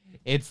Artty.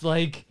 It's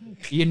like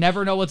you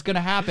never know what's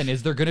gonna happen.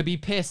 Is there gonna be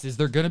piss? Is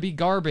there gonna be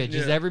garbage?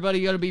 Is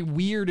everybody gonna be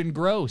weird and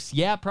gross?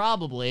 Yeah,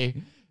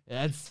 probably.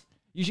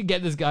 You should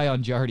get this guy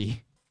on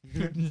Artty.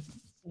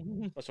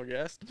 Special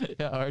guest.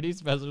 Yeah, Artty,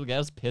 special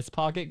guest, piss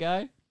pocket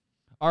guy.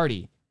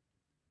 Artty,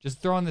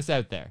 just throwing this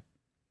out there.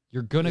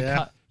 You're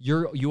gonna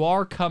you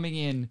are coming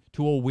in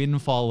to a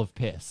windfall of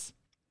piss.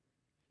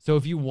 So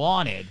if you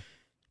wanted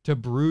to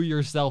brew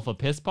yourself a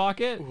piss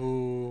pocket,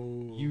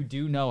 you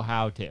do know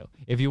how to.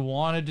 If you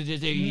wanted to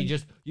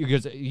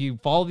you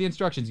follow the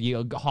instructions.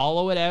 You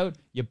hollow it out,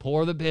 you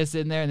pour the piss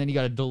in there, and then you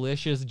got a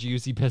delicious,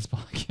 juicy piss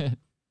pocket.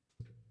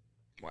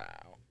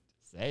 Wow.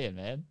 Say it,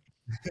 man.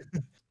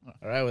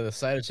 All right, with a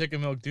side of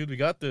chicken milk, dude, we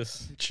got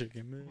this.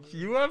 Chicken milk.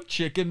 You have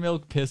chicken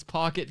milk piss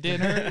pocket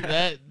dinner?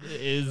 That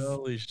is...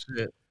 Holy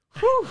shit.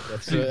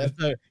 That's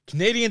a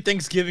Canadian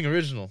Thanksgiving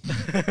original.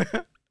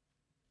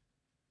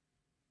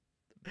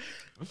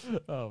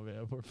 Oh,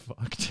 man, we're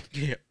fucked.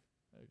 Yeah.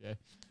 Okay.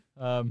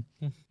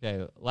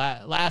 Okay,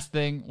 last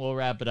thing, we'll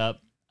wrap it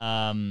up.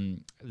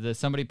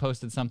 Somebody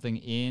posted something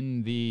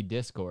in the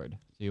Discord.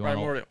 So you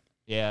Primordial.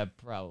 Yeah,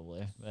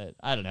 probably. But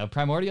I don't know.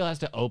 Primordial has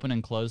to open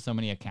and close so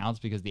many accounts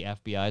because the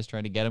FBI is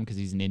trying to get him because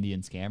he's an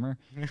Indian scammer.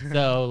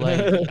 So,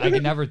 like, I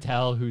can never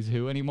tell who's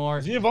who anymore.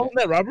 Is he involved in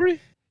that robbery?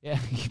 Yeah,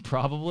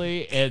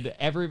 probably. And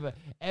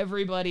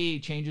everybody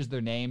changes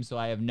their name, so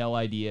I have no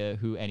idea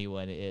who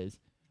anyone is.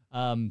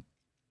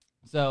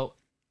 So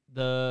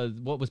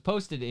what was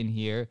posted in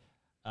here,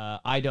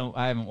 I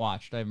haven't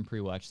watched. I haven't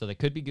pre-watched. So they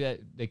could be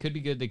good. They could be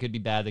good. They could be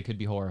bad. They could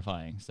be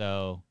horrifying.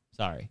 So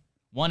sorry.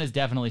 One is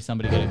definitely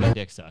somebody getting their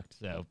dick sucked.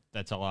 So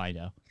that's all I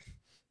know.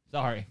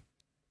 Sorry.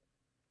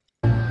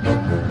 We're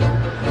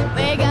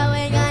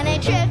going on a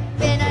trip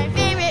in our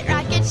favorite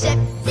rocket ship.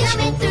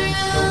 Zooming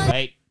through.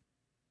 Wait.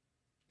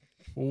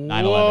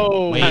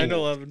 9/11. Wait.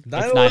 9/11.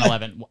 It's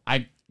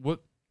 9/11.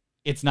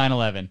 It's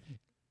 9/11.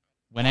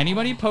 When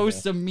anybody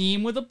posts a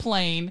meme with a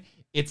plane,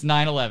 it's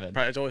 9/11.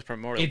 It's always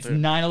Primordial. It's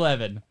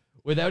 9/11,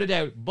 without a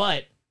doubt.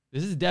 But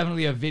this is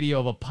definitely a video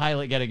of a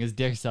pilot getting his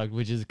dick sucked,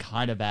 which is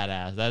kind of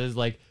badass. That is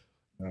like,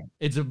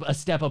 it's a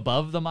step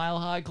above the Mile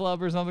High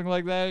Club or something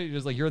like that. You're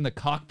just like, you're in the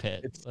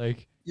cockpit. It's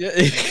like, yeah,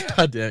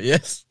 goddamn,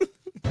 yes.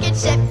 Rocket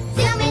ship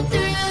zooming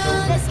through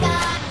the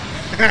sky.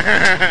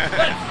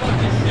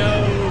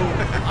 No,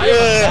 I'm a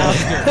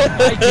bastard.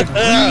 I can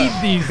read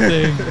these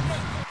things.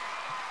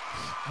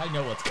 I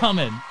know what's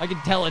coming. I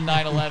can tell in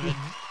 9/11.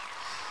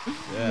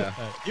 Yeah,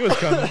 he was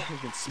coming. You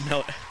can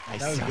smell it.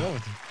 That was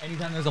going.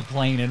 Anytime there's a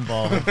plane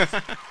involved.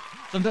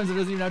 Sometimes it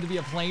doesn't even have to be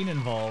a plane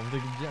involved.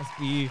 It can just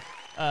be,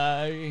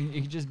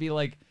 it could just be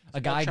like a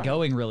guy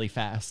going really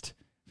fast.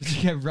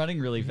 Running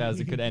really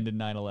fast. It could end in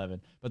 9/11.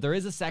 But there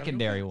is a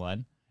secondary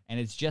one, and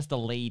it's just a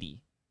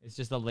lady. It's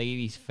just a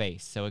lady's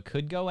face. So it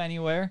could go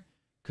anywhere.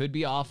 Could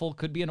be awful.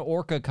 Could be an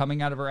orca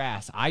coming out of her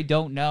ass. I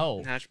don't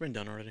know. Nah, it's been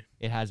done already.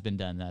 It has been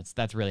done.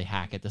 That's really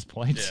hack at this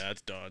point. Yeah,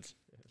 that's Dodds.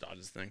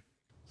 Dodds' thing.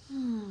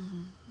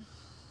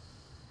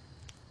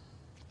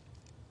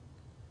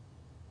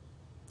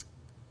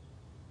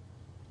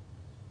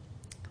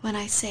 When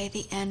I say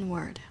the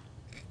N-word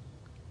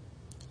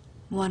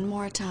one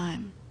more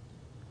time,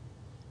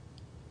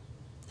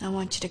 I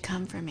want you to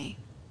come for me.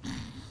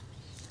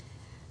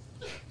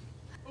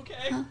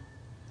 Okay. Huh?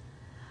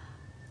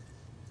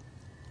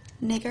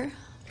 Nigger?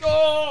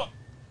 Oh!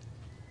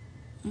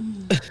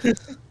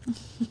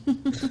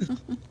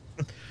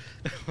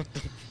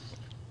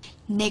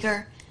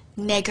 Nigger,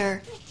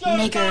 nigger, Shut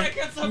nigger,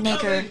 up, I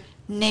nigger,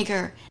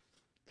 nigger.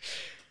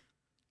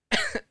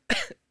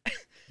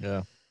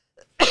 Yeah.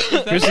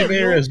 Chrissy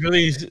Mayer has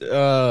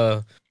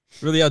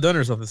really outdone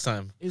herself this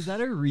time. Is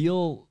that a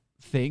real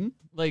thing?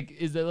 Like,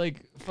 is that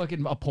like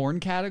fucking a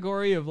porn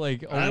category of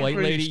like a I'm white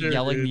pretty lady sure,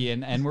 yelling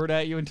dude. the N-word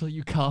at you until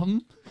you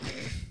come?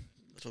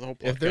 That's what the whole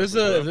If podcast there's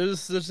was about. there's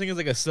such thing as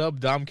like a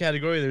sub-dom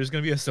category, there's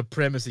gonna be a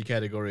supremacy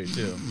category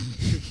too.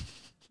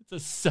 It's a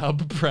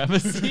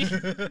sub-premacy.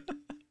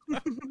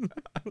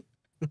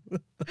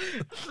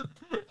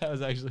 That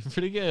was actually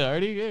pretty good.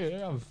 Already good.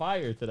 You're on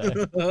fire today.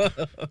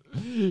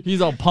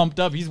 He's all pumped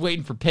up. He's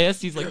waiting for piss.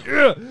 He's like,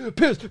 "Ugh,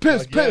 piss,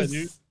 piss, Fuck yeah, piss.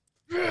 dude.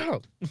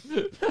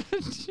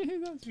 Gee,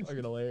 that's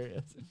fucking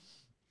hilarious.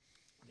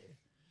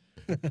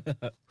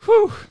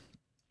 Whew.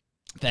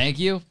 Thank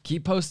you.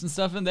 Keep posting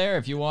stuff in there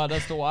if you want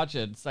us to watch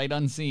it. Sight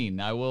unseen.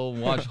 I will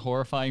watch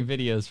horrifying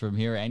videos from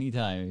here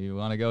anytime. If you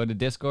want to go into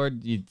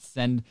Discord, you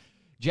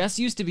Jess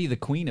used to be the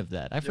queen of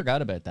that. I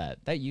forgot about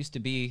that. That used to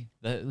be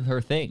her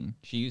thing.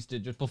 She used to,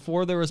 just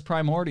before there was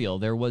Primordial,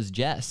 there was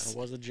Jess.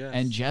 There was a Jess.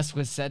 And Jess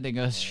was sending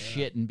us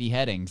shit and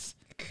beheadings.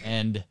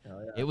 And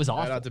it was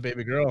awful. Shout out to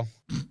baby girl.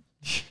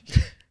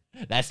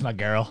 That's my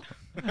girl.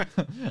 I'm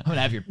going to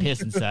have your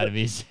piss inside of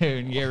me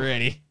soon. Get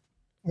ready.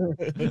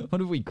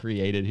 What have we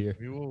created here?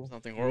 We will,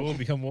 Something we horrible. will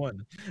become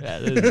one. Yeah,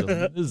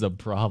 this is a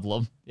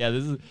problem. Yeah,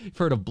 this is, you've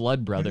heard of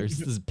blood brothers.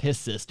 This is piss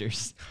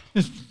sisters.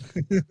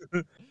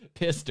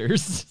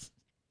 Pisters.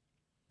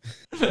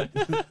 More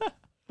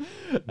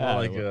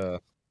like it's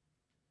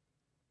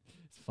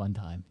a fun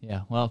time.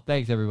 Yeah. Well,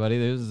 thanks everybody.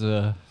 This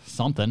was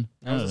something.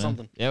 That was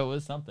something. Yeah, it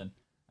was something.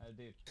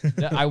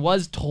 I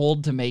was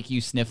told to make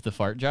you sniff the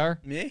fart jar.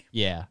 Me?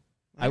 Yeah.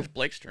 That was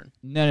Blake's turn.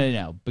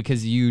 No,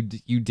 because you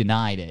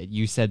denied it.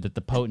 You said that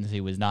the potency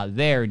was not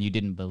there and you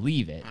didn't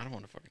believe it. I don't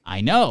want to fucking.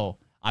 I know.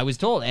 I was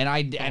told, and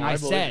I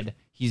said it.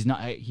 he's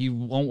not. He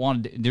won't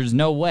want to. There's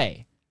no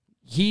way.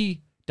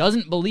 He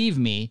doesn't believe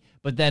me,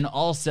 but then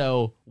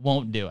also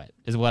won't do it.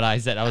 Is what I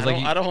said. I was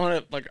I don't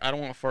want to I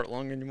don't want to fart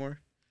long anymore.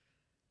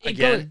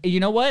 You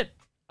know what?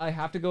 I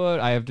have to go out.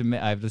 I have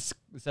to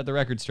set the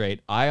record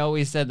straight. I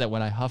always said that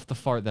when I huffed the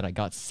fart that I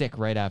got sick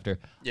right after.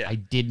 Yeah. I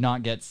did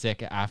not get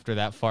sick after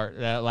that fart.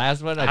 That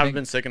last one. I haven't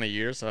been sick in a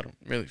year, so I don't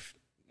really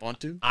want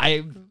to.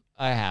 I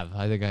have.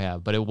 I think I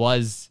have. But it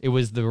was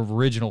the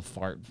original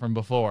fart from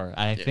before.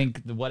 I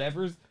think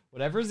whatever's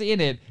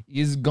in it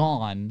is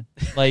gone.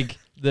 Like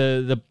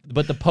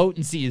but the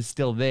potency is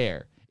still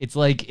there. It's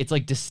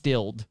like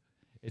distilled.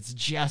 It's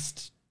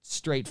just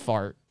straight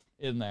fart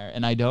in there,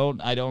 and I don't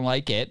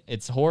like it.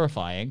 It's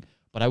horrifying.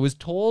 But I was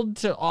told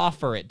to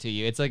offer it to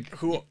you. It's like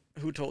who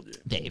told you?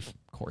 Dave,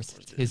 of course.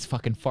 His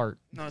fucking fart.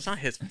 No, it's not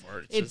his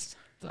fart. It's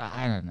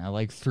I don't know,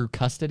 like through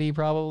custody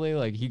probably.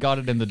 Like he got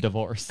it in the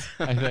divorce,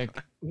 I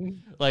think.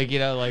 Like, you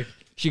know, like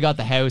she got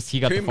the house, he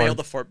got Can the we fart. mail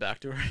the fart back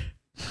to her?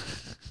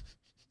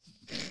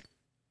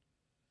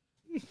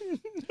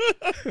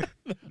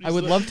 I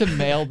would love to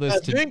mail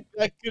this to. I think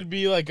that could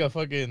be like a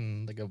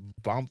fucking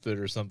bomb fit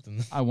or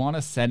something. I want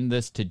to send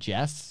this to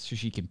Jess so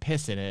she can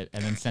piss in it,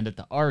 and then send it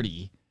to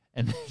Artie,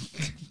 and then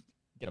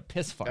get a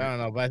piss fart. I don't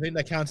know, but I think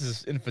that counts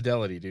as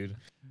infidelity, dude.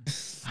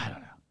 I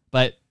don't know,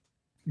 but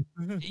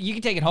you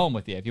can take it home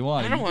with you if you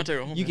want. I don't want to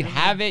take it home. You can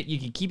have it. You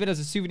can keep it as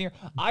a souvenir.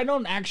 I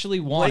don't actually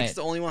want Blake's it.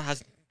 the only one who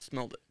hasn't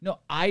smelled it. No,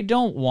 I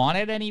don't want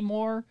it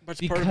anymore. But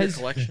it's part of your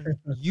collection.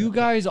 You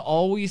guys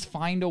always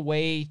find a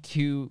way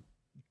to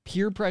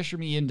peer pressure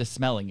me into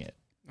smelling it.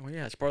 Oh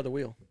yeah, it's part of the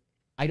wheel.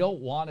 I don't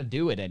want to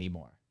do it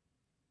anymore.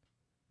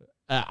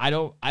 I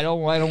don't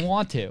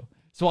want to.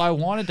 So I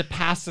wanted to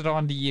pass it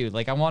on to you.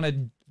 Like I want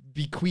to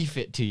bequeath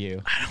it to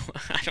you.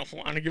 I don't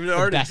want to give it to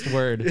Artie. Best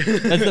word.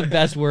 That's the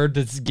best word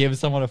to give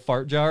someone a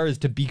fart jar is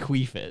to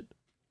bequeath it.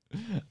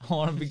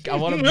 I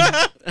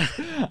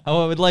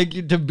would like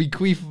you to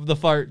bequeath the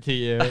fart to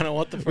you. I don't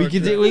want the fart.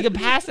 We can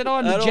pass it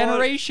on to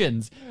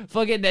generations.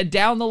 Fucking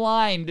down the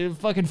line, to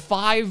fucking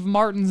 5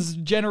 Martins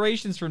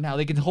generations from now,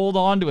 they can hold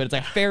on to it. It's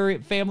like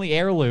family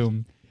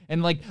heirloom.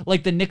 And like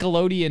the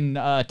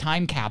Nickelodeon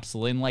time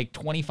capsule, in like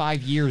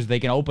 25 years,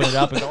 they can open it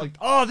up and go like,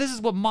 oh, this is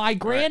what my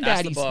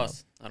granddaddy Ask the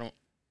boss. I don't.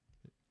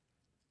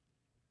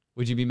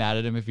 Would you be mad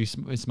at him if you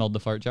smelled the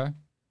fart jar?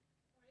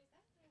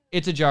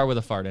 It's a jar with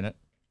a fart in it.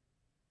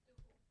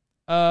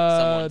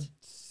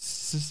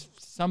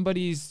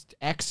 Somebody's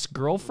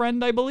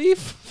ex-girlfriend, I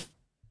believe.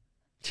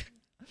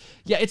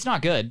 Yeah, it's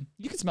not good.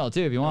 You can smell it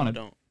too if you want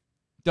it.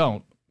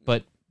 Don't,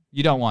 but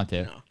you don't want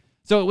to. No.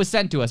 So it was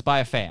sent to us by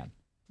a fan.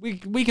 We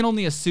can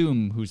only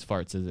assume whose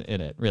farts is in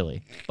it,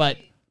 really. But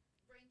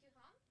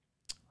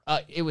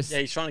it was. Yeah,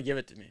 he's trying to give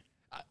it to me.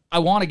 I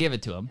want to give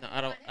it to him. No,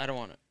 I don't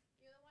want it.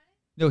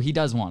 No, he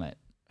does want it.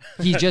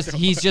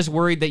 He's just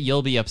worried that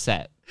you'll be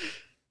upset.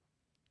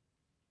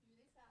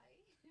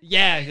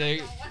 Yeah,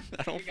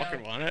 I don't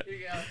fucking want it.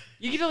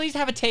 You can at least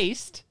have a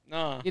taste.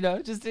 No. You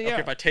know, just Okay,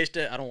 if I taste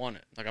it, I don't want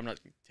it. Like I'm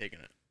not taking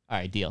it. All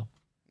right, deal.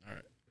 All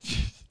right.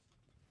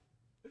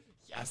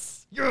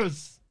 Yes.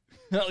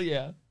 Hell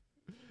yeah.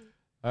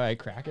 All right,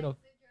 crack it up.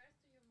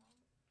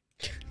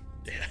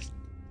 Yeah.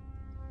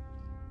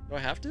 Do I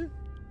have to?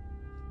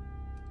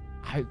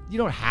 You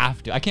don't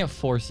have to. I can't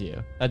force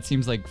you. That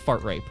seems like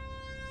fart rape.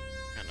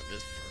 Kind of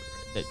is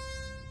fart rape.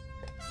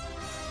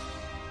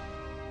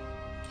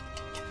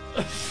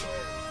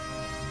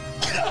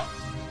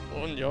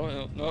 Oh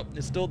no,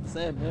 it's still the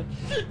same, man.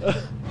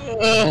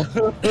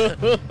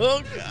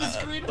 The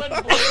screen went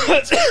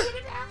blank.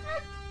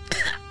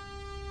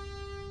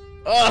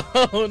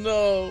 Oh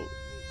no.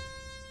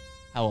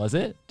 How was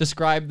it?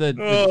 Describe the.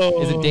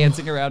 Oh. Is it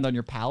dancing around on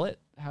your palate?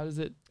 How does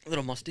it? A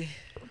little musty.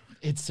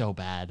 It's so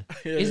bad,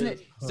 Yeah, isn't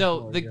it it?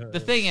 So Oh, the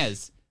thing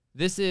is,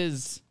 this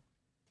is.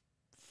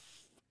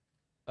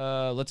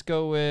 Let's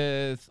go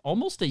with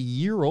almost a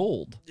year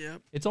old.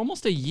 Yep. It's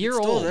almost a year It's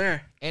still old.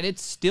 there. And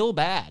it's still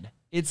bad.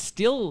 It's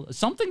still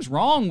something's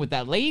wrong with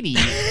that lady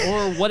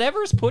or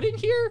whatever's put in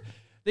here.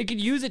 They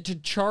could use it to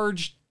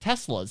charge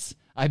Teslas.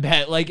 I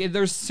bet. Like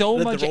there's so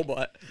That's much. the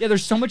robot. Yeah,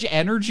 there's so much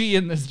energy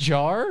in this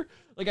jar.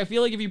 Like, I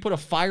feel like if you put a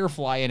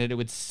firefly in it, it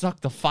would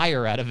suck the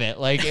fire out of it.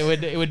 Like,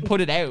 it would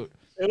put it out.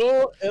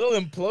 It'll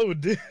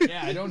implode, dude.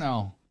 Yeah, I don't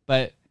know.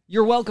 But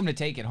you're welcome to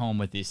take it home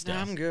with these stuff.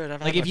 No, I'm good.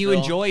 I've like, had if my you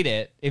fill. enjoyed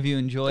it,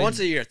 Once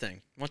a year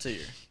thing. Once a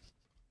year.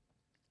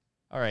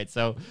 All right,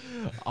 so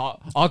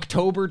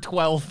October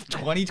 12th,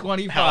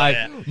 2025.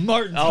 Yeah.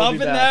 Martin's I'll be huffing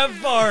back.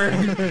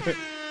 that fart.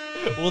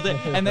 Well,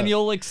 and then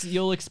you'll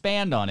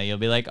expand on it. You'll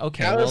be like,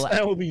 okay, well,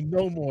 that will be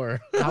no more.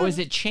 how has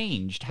it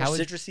changed? How is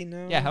citrusy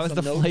now? Yeah, how has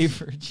the Some notes?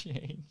 flavor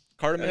changed?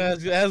 Cardamom.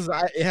 It has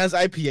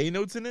IPA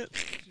notes in it.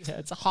 Yeah,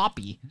 it's a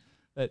hoppy.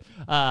 But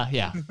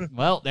yeah.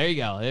 Well, there you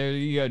go. There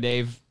you go,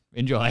 Dave.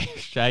 Enjoy.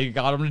 I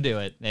got him to do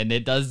it, and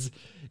it does.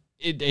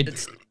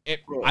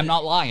 I'm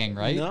not lying,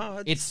 right?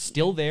 No, it's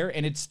still there,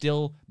 and it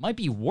still might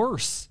be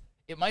worse.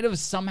 It might have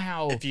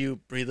somehow. If you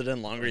breathe it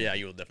in longer, yeah,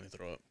 you will definitely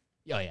throw up.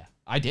 Oh yeah,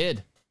 I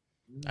did.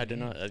 I did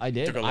not. I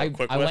did. Took a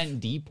quick I whiff. went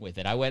deep with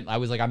it. I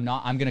was like, I'm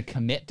gonna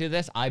commit to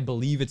this. I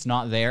believe it's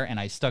not there, and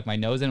I stuck my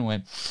nose in and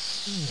went,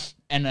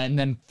 and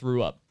then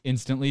threw up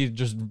instantly.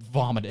 Just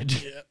vomited.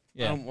 Yeah.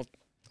 Yeah.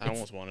 I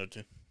almost wanted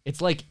to.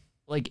 It's like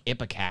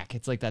Ipecac.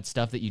 It's like that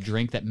stuff that you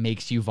drink that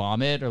makes you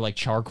vomit, or like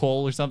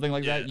charcoal or something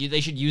like that. They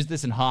should use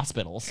this in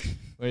hospitals,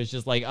 where it's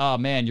just like, oh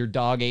man, your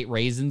dog ate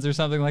raisins or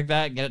something like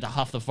that. Get it to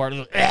huff the fart.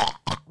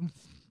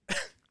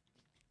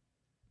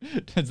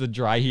 Does the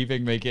dry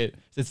heaving make it?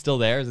 Is it still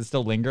there? Is it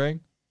still lingering?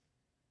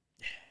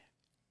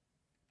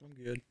 I'm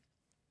good.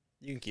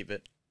 You can keep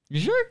it. You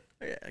sure?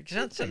 Yeah,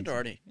 send it to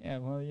Artty. Yeah,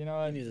 well, you know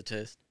what? He needs a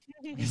taste.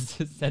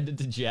 Send it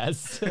to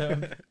Jess.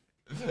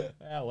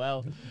 Yeah,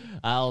 well,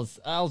 I'll,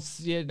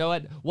 you know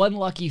what? One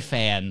lucky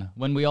fan.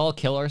 When we all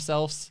kill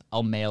ourselves,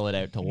 I'll mail it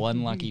out to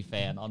one lucky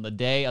fan on the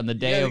day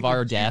of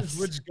our deaths.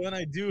 Which gun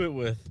I do it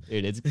with?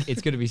 Dude,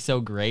 it's gonna be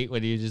so great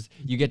when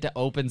you get to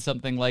open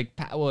something like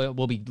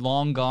we'll be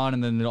long gone,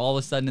 and then all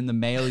of a sudden in the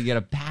mail you get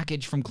a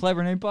package from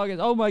Clever Name Podcast.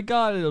 Oh my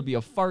god, it'll be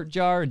a fart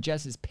jar and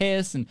Jess's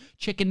piss and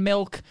chicken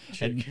milk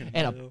and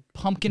a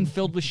pumpkin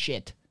filled with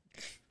shit.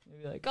 You'll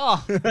be like,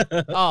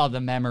 oh, the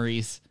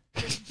memories.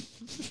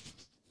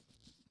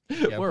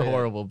 Yeah, We're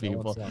horrible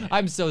people.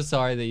 I'm so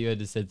sorry that you had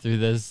to sit through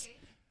this.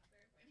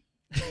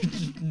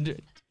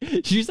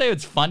 Did you say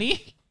it's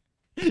funny?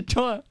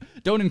 Don't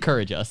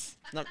encourage us.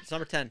 No, it's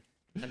number 10.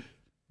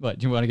 What,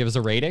 do you want to give us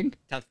a rating?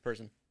 10th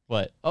person.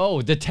 What?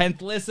 Oh, the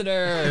 10th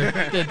listener.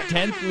 The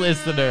 10th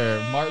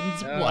listener.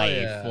 Martin's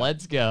wife. Yeah.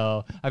 Let's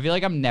go. I feel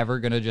like I'm never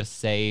going to just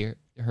say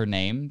her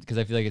name because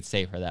I feel like it's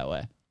safer that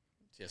way.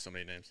 She has so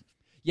many names.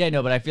 Yeah,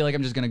 no, but I feel like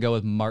I'm just going to go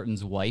with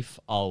Martin's wife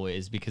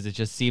always because it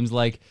just seems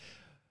like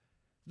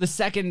the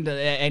second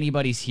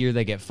anybody's here,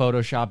 they get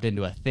photoshopped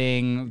into a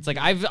thing. It's like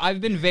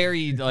I've been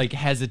very like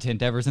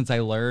hesitant ever since I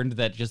learned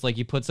that just like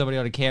you put somebody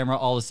on a camera,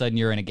 all of a sudden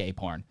you're in a gay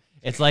porn.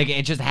 It's like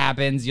it just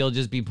happens. You'll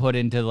just be put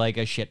into like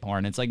a shit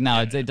porn. It's like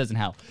no, it doesn't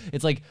help.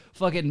 It's like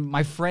fucking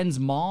my friend's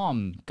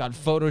mom got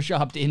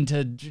photoshopped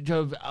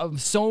into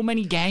so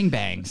many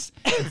gangbangs.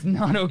 It's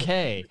not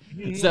okay.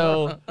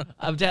 So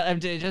I'm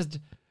just.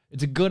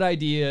 It's a good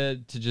idea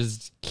to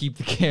just keep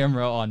the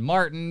camera on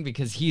Martin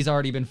because he's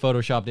already been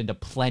photoshopped into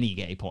plenty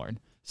gay porn.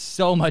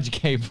 So much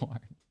gay porn.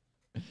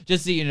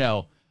 Just so you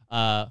know,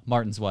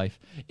 Martin's wife,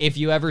 if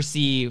you ever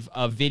see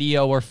a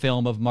video or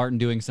film of Martin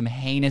doing some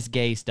heinous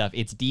gay stuff,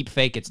 it's deep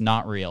fake, it's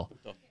not real.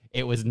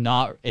 It was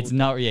not, it's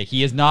not, yeah,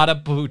 he is not a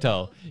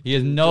puto. He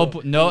is not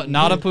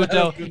a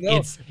puto.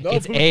 It's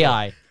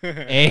AI.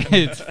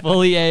 It's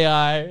fully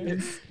AI.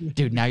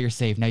 Dude, now you're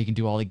safe. Now you can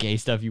do all the gay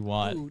stuff you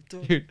want.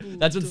 Dude,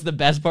 that's what's the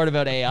best part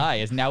about AI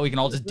is now we can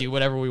all just do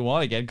whatever we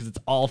want again because it's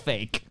all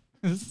fake.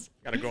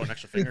 Gotta grow an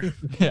extra finger.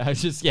 Yeah,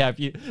 it's just, yeah,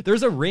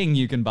 there's a ring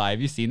you can buy.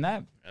 Have you seen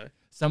that? Really?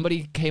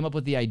 Somebody came up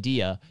with the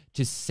idea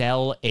to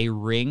sell a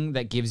ring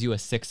that gives you a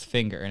sixth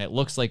finger, and it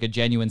looks like a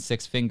genuine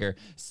sixth finger.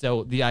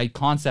 So the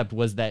concept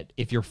was that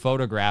if you're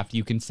photographed,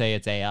 you can say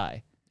it's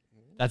AI.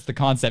 That's the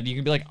concept. You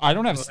can be like, I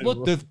don't have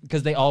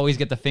because they always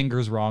get the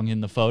fingers wrong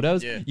in the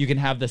photos. Yeah. You can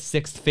have the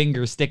sixth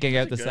finger sticking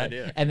out the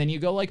side, and then you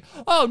go like,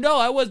 oh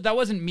no, that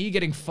wasn't me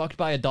getting fucked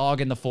by a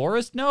dog in the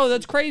forest. No,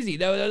 that's crazy.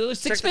 That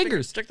six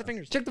fingers. Check the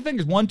fingers. Check the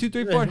fingers. 1, 2,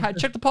 3, 4.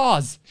 Check the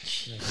paws.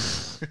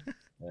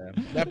 Yeah.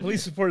 That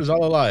police report is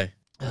all a lie.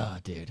 Oh,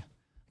 dude. I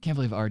can't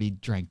believe Artty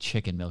drank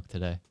chicken milk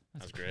today.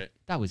 That's great.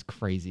 That was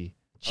crazy.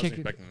 I wasn't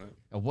expecting that.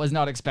 I was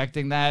not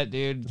expecting that,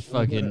 dude.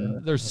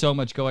 Fucking, there's so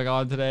much going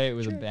on today. It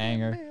was a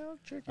banger.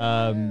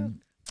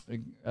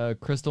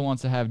 Crystal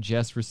wants to have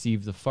Jess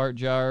receive the fart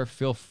jar.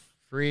 Feel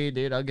free,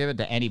 dude. I'll give it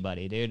to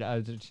anybody, dude.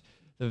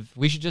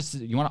 We should just,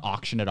 you want to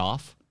auction it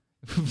off?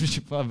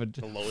 The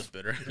lowest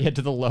bidder. Yeah,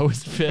 to the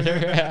lowest bidder.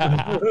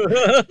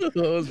 The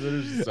lowest bidder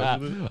is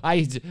so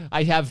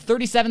I have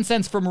 37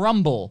 cents from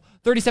Rumble.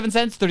 37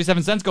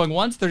 cents going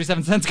once,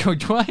 37 cents going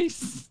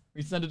twice.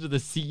 We send it to the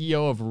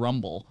CEO of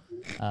Rumble.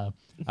 All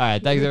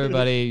right, thanks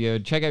everybody.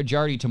 Check out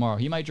Jardy tomorrow.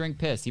 He might drink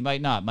piss. He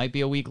might not. Might be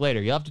a week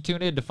later. You'll have to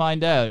tune in to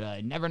find out. I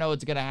never know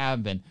what's gonna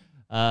happen.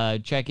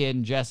 Check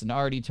in Jess and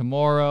Artty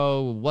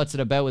tomorrow. What's it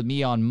about with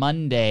me on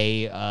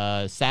Monday?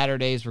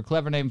 Saturdays for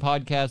Clever Name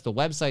Podcast. The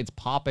website's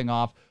popping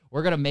off.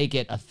 We're gonna make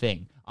it a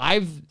thing.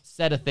 I've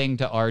said a thing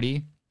to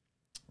Artty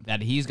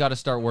that he's got to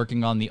start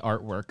working on the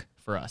artwork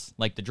for us,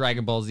 like the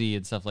Dragon Ball Z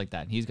and stuff like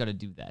that. He's got to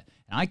do that.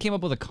 And I came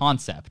up with a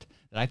concept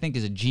that I think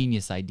is a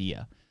genius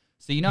idea.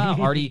 So you know how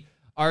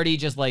Artty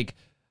just like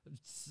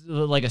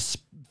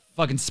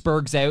fucking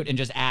spurgs out and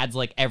just adds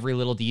like every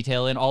little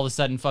detail in. All of a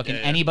sudden, fucking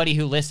anybody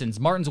who listens,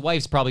 Martin's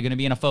wife's probably going to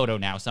be in a photo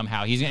now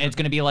somehow. It's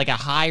going to be like a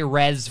high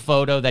res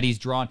photo that he's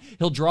drawn.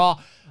 He'll draw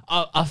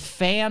a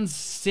fan's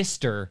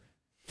sister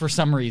for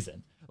some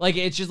reason. Like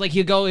it's just like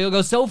he'll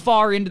go so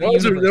far into the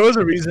universe. There was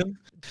a reason.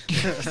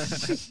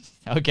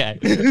 Okay,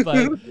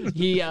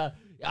 but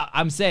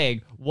I'm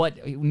saying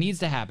what needs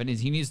to happen is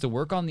he needs to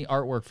work on the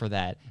artwork for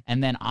that,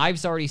 and then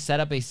I've already set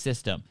up a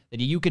system that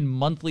you can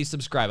monthly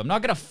subscribe. I'm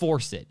not going to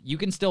force it. You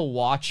can still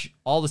watch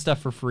all the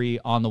stuff for free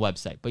on the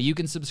website, but you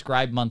can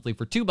subscribe monthly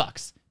for $2.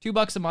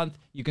 $2 a month,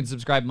 you can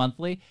subscribe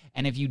monthly,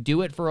 and if you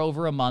do it for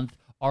over a month,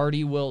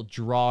 Artty will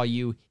draw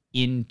you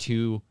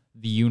into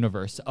the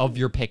universe of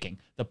your picking.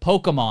 The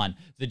Pokemon,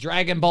 the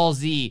Dragon Ball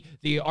Z,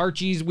 the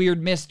Archie's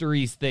Weird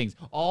Mysteries things,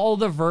 all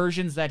the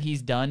versions that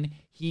he's done,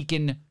 he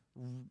can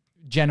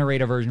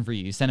generate a version for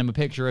you. You send him a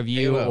picture of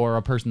you or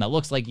a person that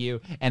looks like you,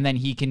 and then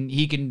he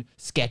can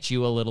sketch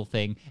you a little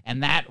thing.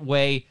 And that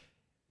way,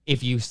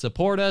 if you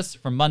support us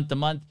from month to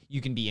month,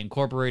 you can be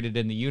incorporated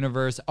in the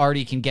universe.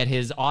 Artty can get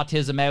his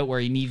autism out where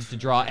he needs to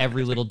draw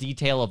every little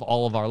detail of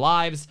all of our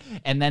lives.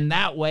 And then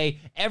that way,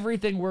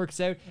 everything works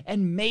out.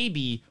 And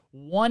maybe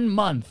 1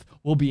 month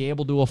we'll be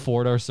able to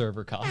afford our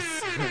server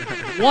costs.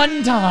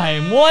 One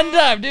time,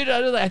 dude.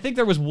 I think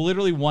there was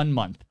literally 1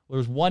 month. There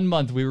was 1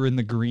 month we were in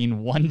the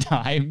green one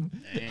time.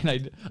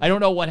 And I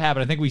don't know what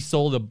happened. I think we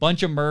sold a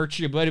bunch of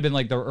merch. It might have been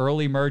like the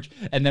early merch.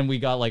 And then we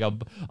got like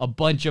a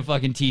bunch of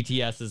fucking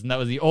TTSs. And that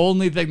was the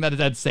only thing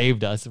that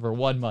saved us for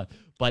 1 month.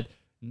 But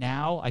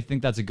now I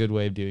think that's a good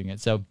way of doing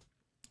it. So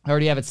I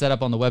already have it set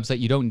up on the website.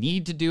 You don't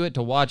need to do it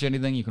to watch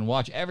anything. You can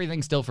watch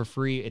everything still for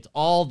free. It's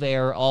all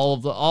there, all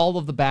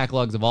of the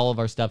backlogs of all of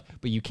our stuff.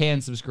 But you can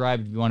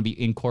subscribe if you want to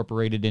be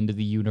incorporated into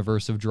the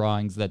universe of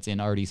drawings that's in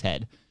Artty's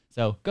head.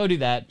 So go do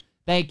that.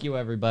 Thank you,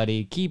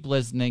 everybody. Keep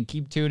listening.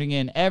 Keep tuning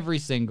in every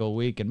single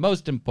week. And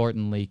most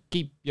importantly,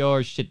 keep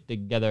your shit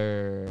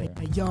together. Hey,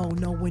 y'all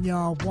know when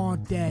y'all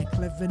want that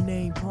Clever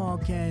Name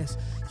Podcast.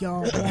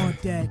 Y'all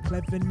want that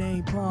Clever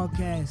Name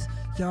Podcast.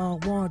 Y'all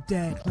want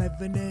that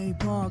Clever Name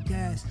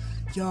Podcast.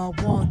 Y'all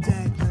want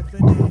that Clever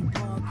Name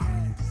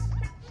Podcast.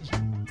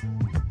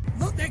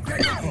 Look, they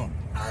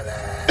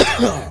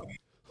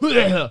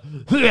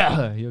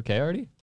You okay, Artty?